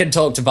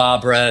talk to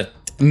Barbara,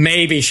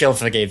 maybe she'll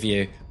forgive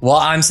you.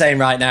 What I'm saying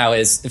right now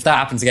is, if that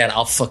happens again,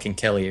 I'll fucking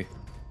kill you.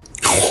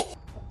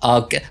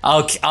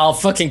 I'll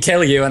fucking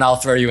kill you, and I'll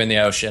throw you in the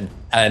ocean,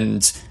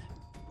 and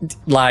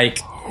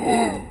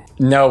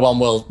no one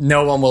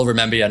will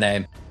remember your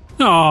name.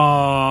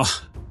 Oh,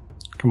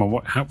 come on!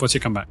 What's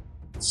your comeback?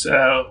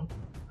 So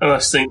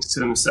Ellis thinks to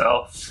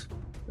himself,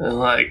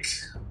 and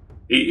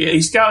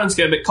he's starting to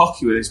get a bit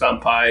cocky with his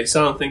vampire. He's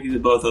starting to think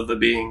he's both other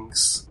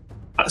beings.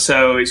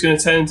 So he's going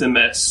to turn into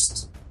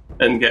mist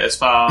and get as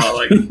far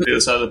the other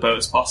side of the boat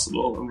as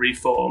possible and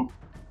reform.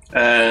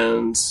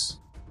 And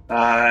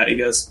he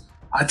goes,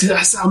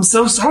 I'm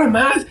so sorry,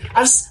 man.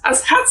 I had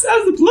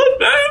the blood,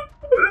 man.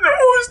 I didn't know what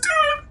I was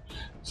doing.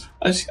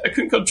 I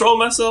couldn't control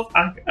myself.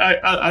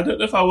 I don't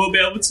know if I will be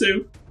able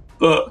to,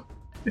 but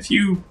if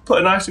you put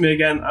a knife to me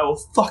again, I will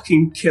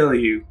fucking kill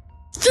you.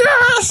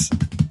 Yes!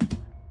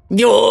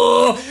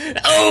 You!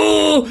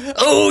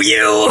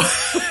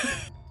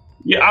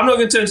 Yeah, I'm not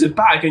going to turn to the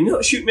back and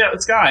not shoot me out of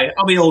the sky.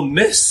 I'll be all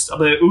mist. I'll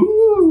be like,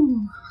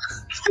 ooh.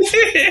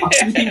 I'll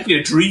sleep into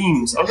your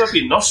dreams. I'll go up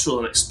your nostril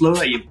and explode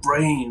out your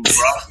brain, bro.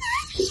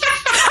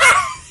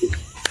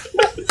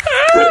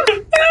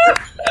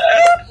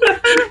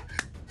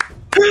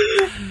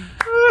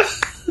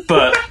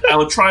 But I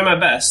will try my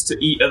best to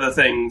eat other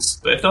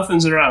things. But if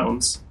nothing's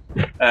around,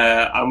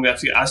 I'm going to have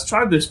to get... I've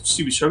tried this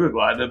stupid sugar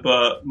glider,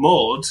 but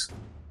Maud...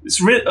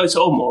 It's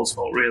all Maud's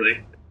fault,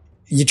 really.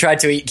 You tried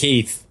to eat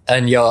Keith,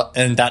 and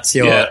that's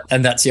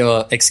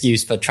your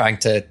excuse for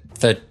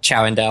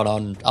chowing down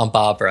on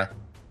Barbara.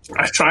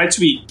 I tried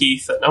to eat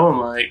Keith that no one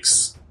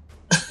likes.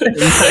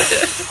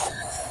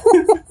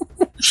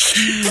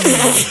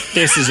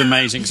 This is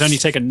amazing. It's only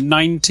taken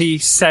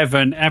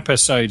 97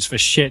 episodes for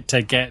shit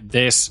to get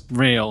this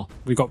real.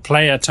 We've got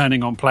player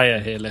turning on player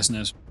here,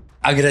 listeners.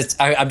 I'm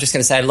just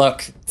gonna say,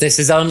 look, this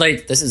is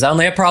only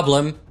a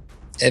problem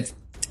if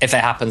it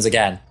happens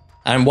again.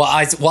 And what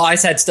I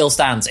said still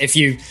stands. If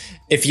you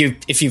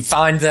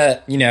find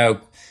that, you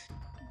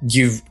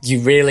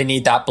really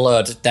need that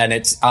blood, then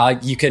it's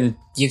you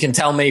can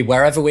tell me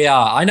wherever we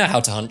are. I know how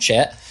to hunt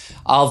shit.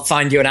 I'll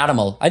find you an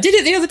animal. I did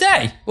it the other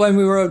day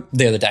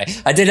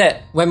I did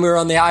it when we were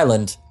on the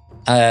island.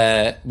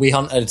 We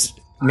hunted.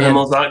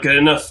 Animals aren't good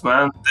enough,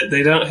 man.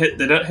 They don't hit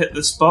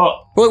the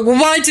spot. Well,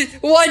 why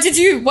did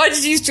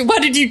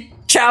you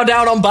chow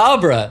down on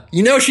Barbara?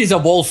 You know she's a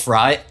wolf,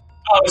 right?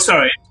 Oh,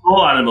 sorry.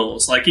 Small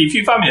animals. If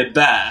you find me a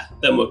bear,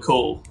 then we're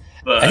cool.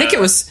 But, I think it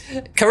was.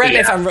 Correct me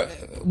if I'm.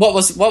 What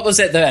was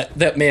it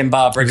that me and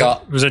Barbara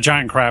got? It was a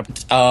giant crab.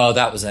 Oh,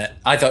 that was it.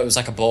 I thought it was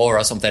like a boar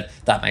or something.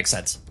 That makes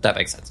sense.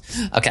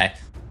 Okay.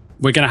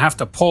 We're going to have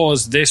to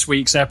pause this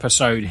week's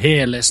episode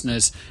here,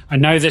 listeners. I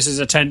know this is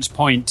a tense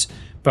point,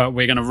 but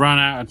we're going to run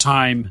out of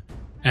time.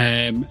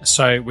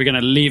 So we're going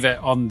to leave it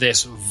on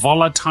this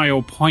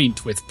volatile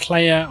point with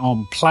player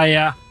on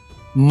player.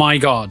 My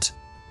God.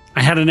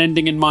 I had an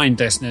ending in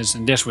mind, listeners,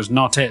 and this was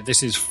not it.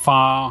 This is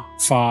far,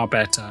 far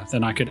better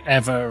than I could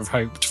ever have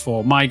hoped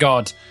for. My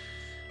God.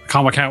 I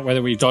can't work out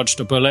whether we dodged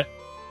a bullet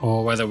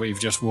or whether we've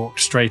just walked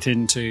straight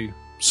into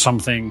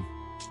something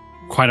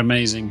quite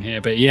amazing here.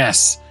 But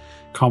yes,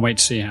 can't wait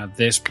to see how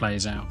this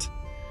plays out.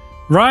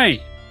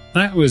 Right.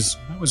 That was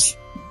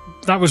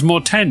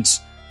more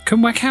tense.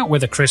 Couldn't work out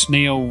whether Chris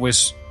Neal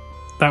was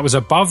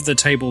above the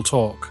table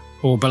talk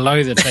or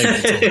below the table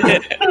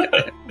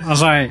talk. I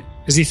was like,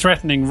 is he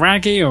threatening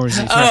Raggy or is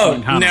he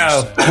threatening Hannah?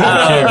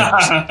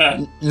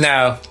 No.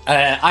 No.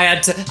 I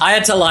had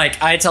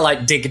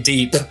to dig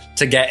deep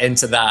to get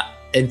into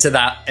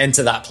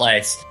that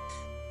place.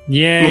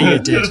 Yeah, you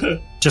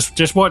did.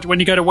 Just watch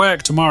when you go to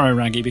work tomorrow,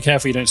 Raggy. Be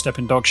careful you don't step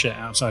in dog shit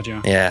outside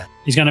you. Yeah.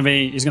 He's gonna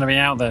be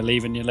out there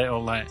leaving your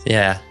little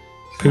yeah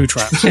poo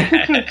traps.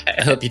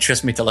 I hope you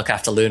trust me to look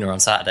after Luna on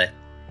Saturday.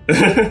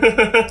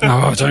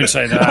 Oh, don't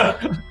say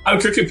that. I'm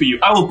cooking for you.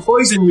 I will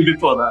poison you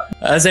before that.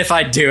 As if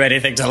I'd do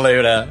anything to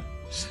Luna.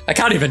 I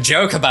can't even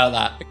joke about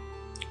that.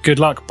 Good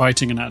luck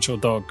biting an actual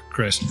dog,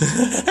 Chris.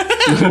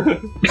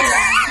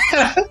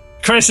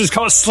 Chris has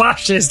got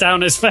slashes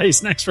down his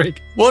face next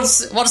week.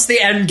 What's the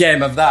end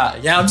game of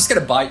that? Yeah, I'm just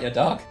gonna bite your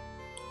dog.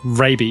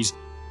 Rabies.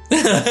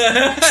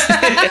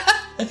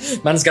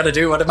 Man's gotta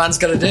do what a man's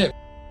gotta do.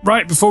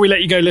 Right, before we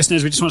let you go,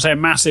 listeners, we just want to say a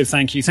massive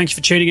thank you. Thank you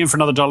for tuning in for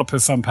another dollop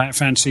of Fun Pack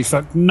Fantasy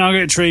Fuck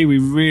Nuggetry. We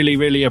really,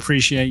 really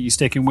appreciate you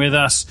sticking with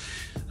us.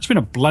 It's been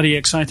a bloody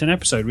exciting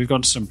episode. We've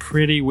gone to some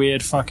pretty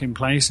weird fucking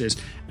places.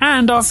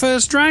 And our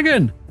first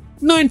dragon.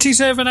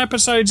 97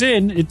 episodes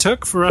in, it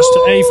took for us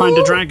to A, find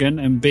a dragon,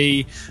 and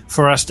B,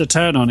 for us to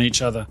turn on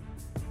each other.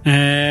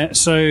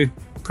 So,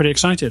 pretty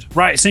excited.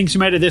 Right, since you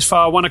made it this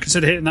far, I want to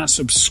consider hitting that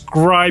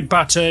subscribe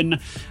button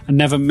and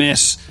never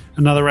miss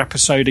another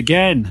episode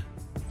again.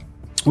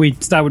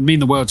 That would mean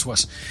the world to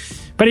us.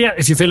 But yeah,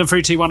 if you're feeling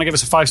fruity, want to give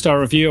us a 5-star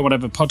review or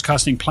whatever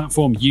podcasting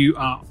platform you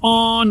are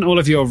on, all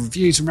of your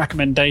reviews and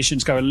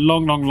recommendations go a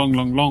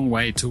long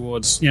way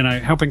towards,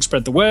 helping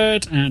spread the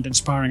word and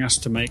inspiring us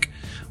to make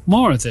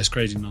more of this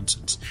crazy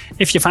nonsense.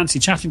 If you fancy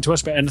chatting to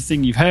us about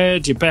anything you've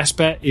heard, your best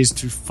bet is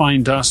to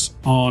find us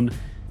on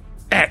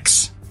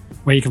X,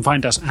 where you can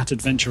find us at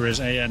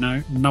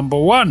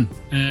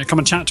AdventurersANO1. Come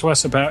and chat to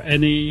us about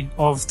any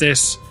of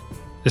this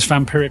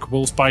vampiric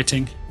wolf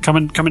biting. Come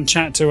and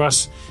chat to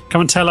us. Come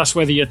and tell us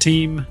whether are you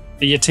team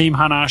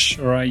Hanash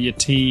or are you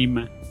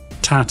team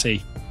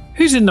Tati.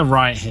 Who's in the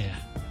right here?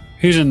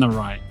 Who's in the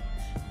right?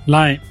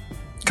 Like,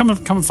 come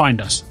and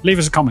find us. Leave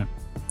us a comment.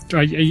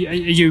 Are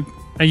you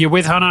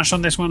with Hanash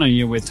on this one, or are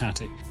you with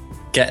Tati?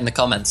 Get in the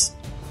comments.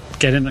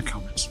 Get in the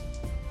comments.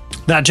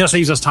 That just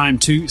leaves us time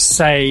to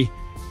say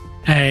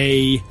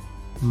a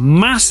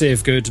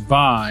massive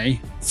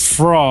goodbye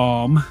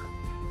from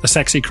the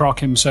sexy croc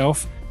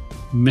himself,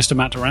 Mr.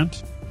 Matt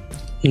Durant.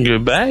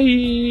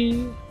 Goodbye.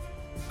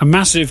 A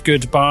massive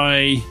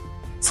goodbye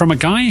from a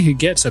guy who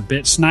gets a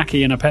bit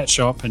snacky in a pet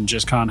shop and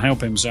just can't help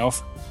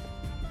himself,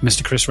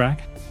 Mr. Chris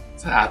Ragg.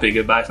 It's a happy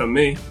goodbye from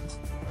me.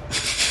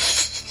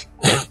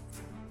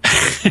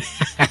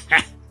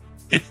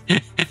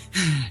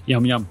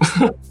 Yum, yum.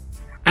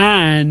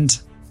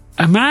 And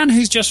a man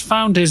who's just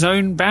found his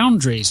own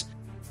boundaries.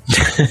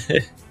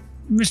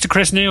 Mr.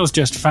 Chris Neal's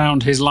just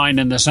found his line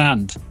in the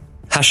sand.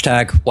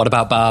 Hashtag, what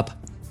about Barb?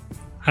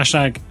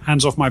 Hashtag,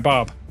 hands off my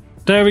barb.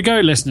 There we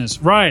go,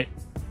 listeners. Right.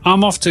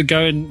 I'm off to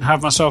go and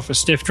have myself a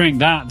stiff drink.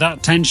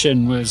 That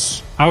tension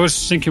was... I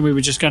was thinking we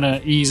were just going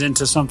to ease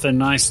into something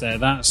nice there.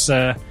 That's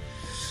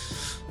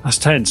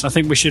tense. I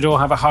think we should all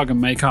have a hug and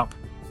make up.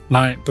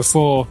 Like,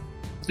 before...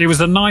 It was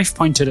the knife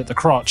pointed at the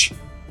crotch.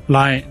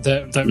 Like,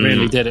 that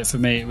really did it for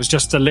me. It was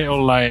just a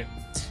little, like...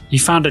 You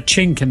found a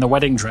chink in the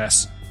wedding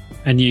dress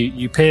and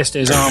you pierced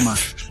his armour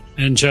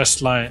and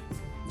just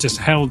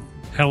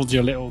held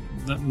your little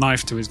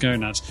knife to his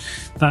gonads.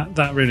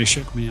 That really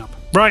shook me up.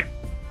 Right,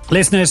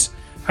 listeners,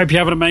 hope you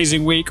have an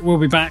amazing week. We'll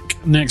be back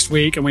next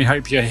week, and we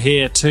hope you're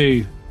here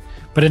too.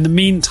 But in the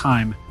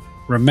meantime,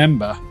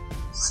 remember,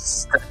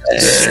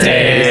 stay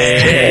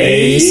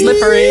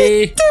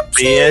slippery.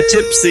 Be a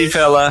tipsy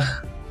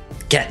fella.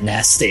 Get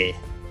nasty.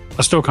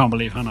 I still can't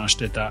believe Hanash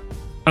did that.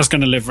 That's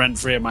going to live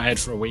rent-free in my head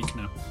for a week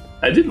now.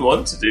 I didn't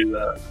want to do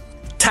that.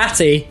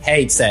 Tati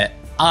hates it.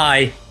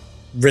 I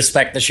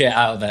respect the shit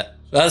out of it.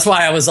 That's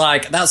why I was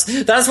like, that's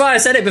why I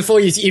said it before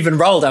you even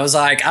rolled. I was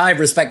like, I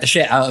respect the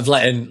shit out of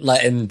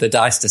letting the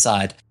dice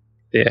decide.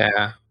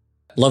 Yeah.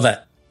 Love it.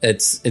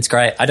 It's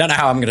great. I don't know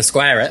how I'm going to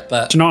square it,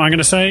 but... Do you know what I'm going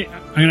to say?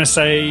 I'm going to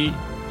say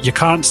you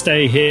can't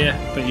stay here,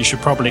 but you should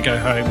probably go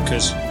home,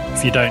 because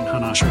if you don't,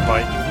 Hanash will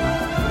bite you.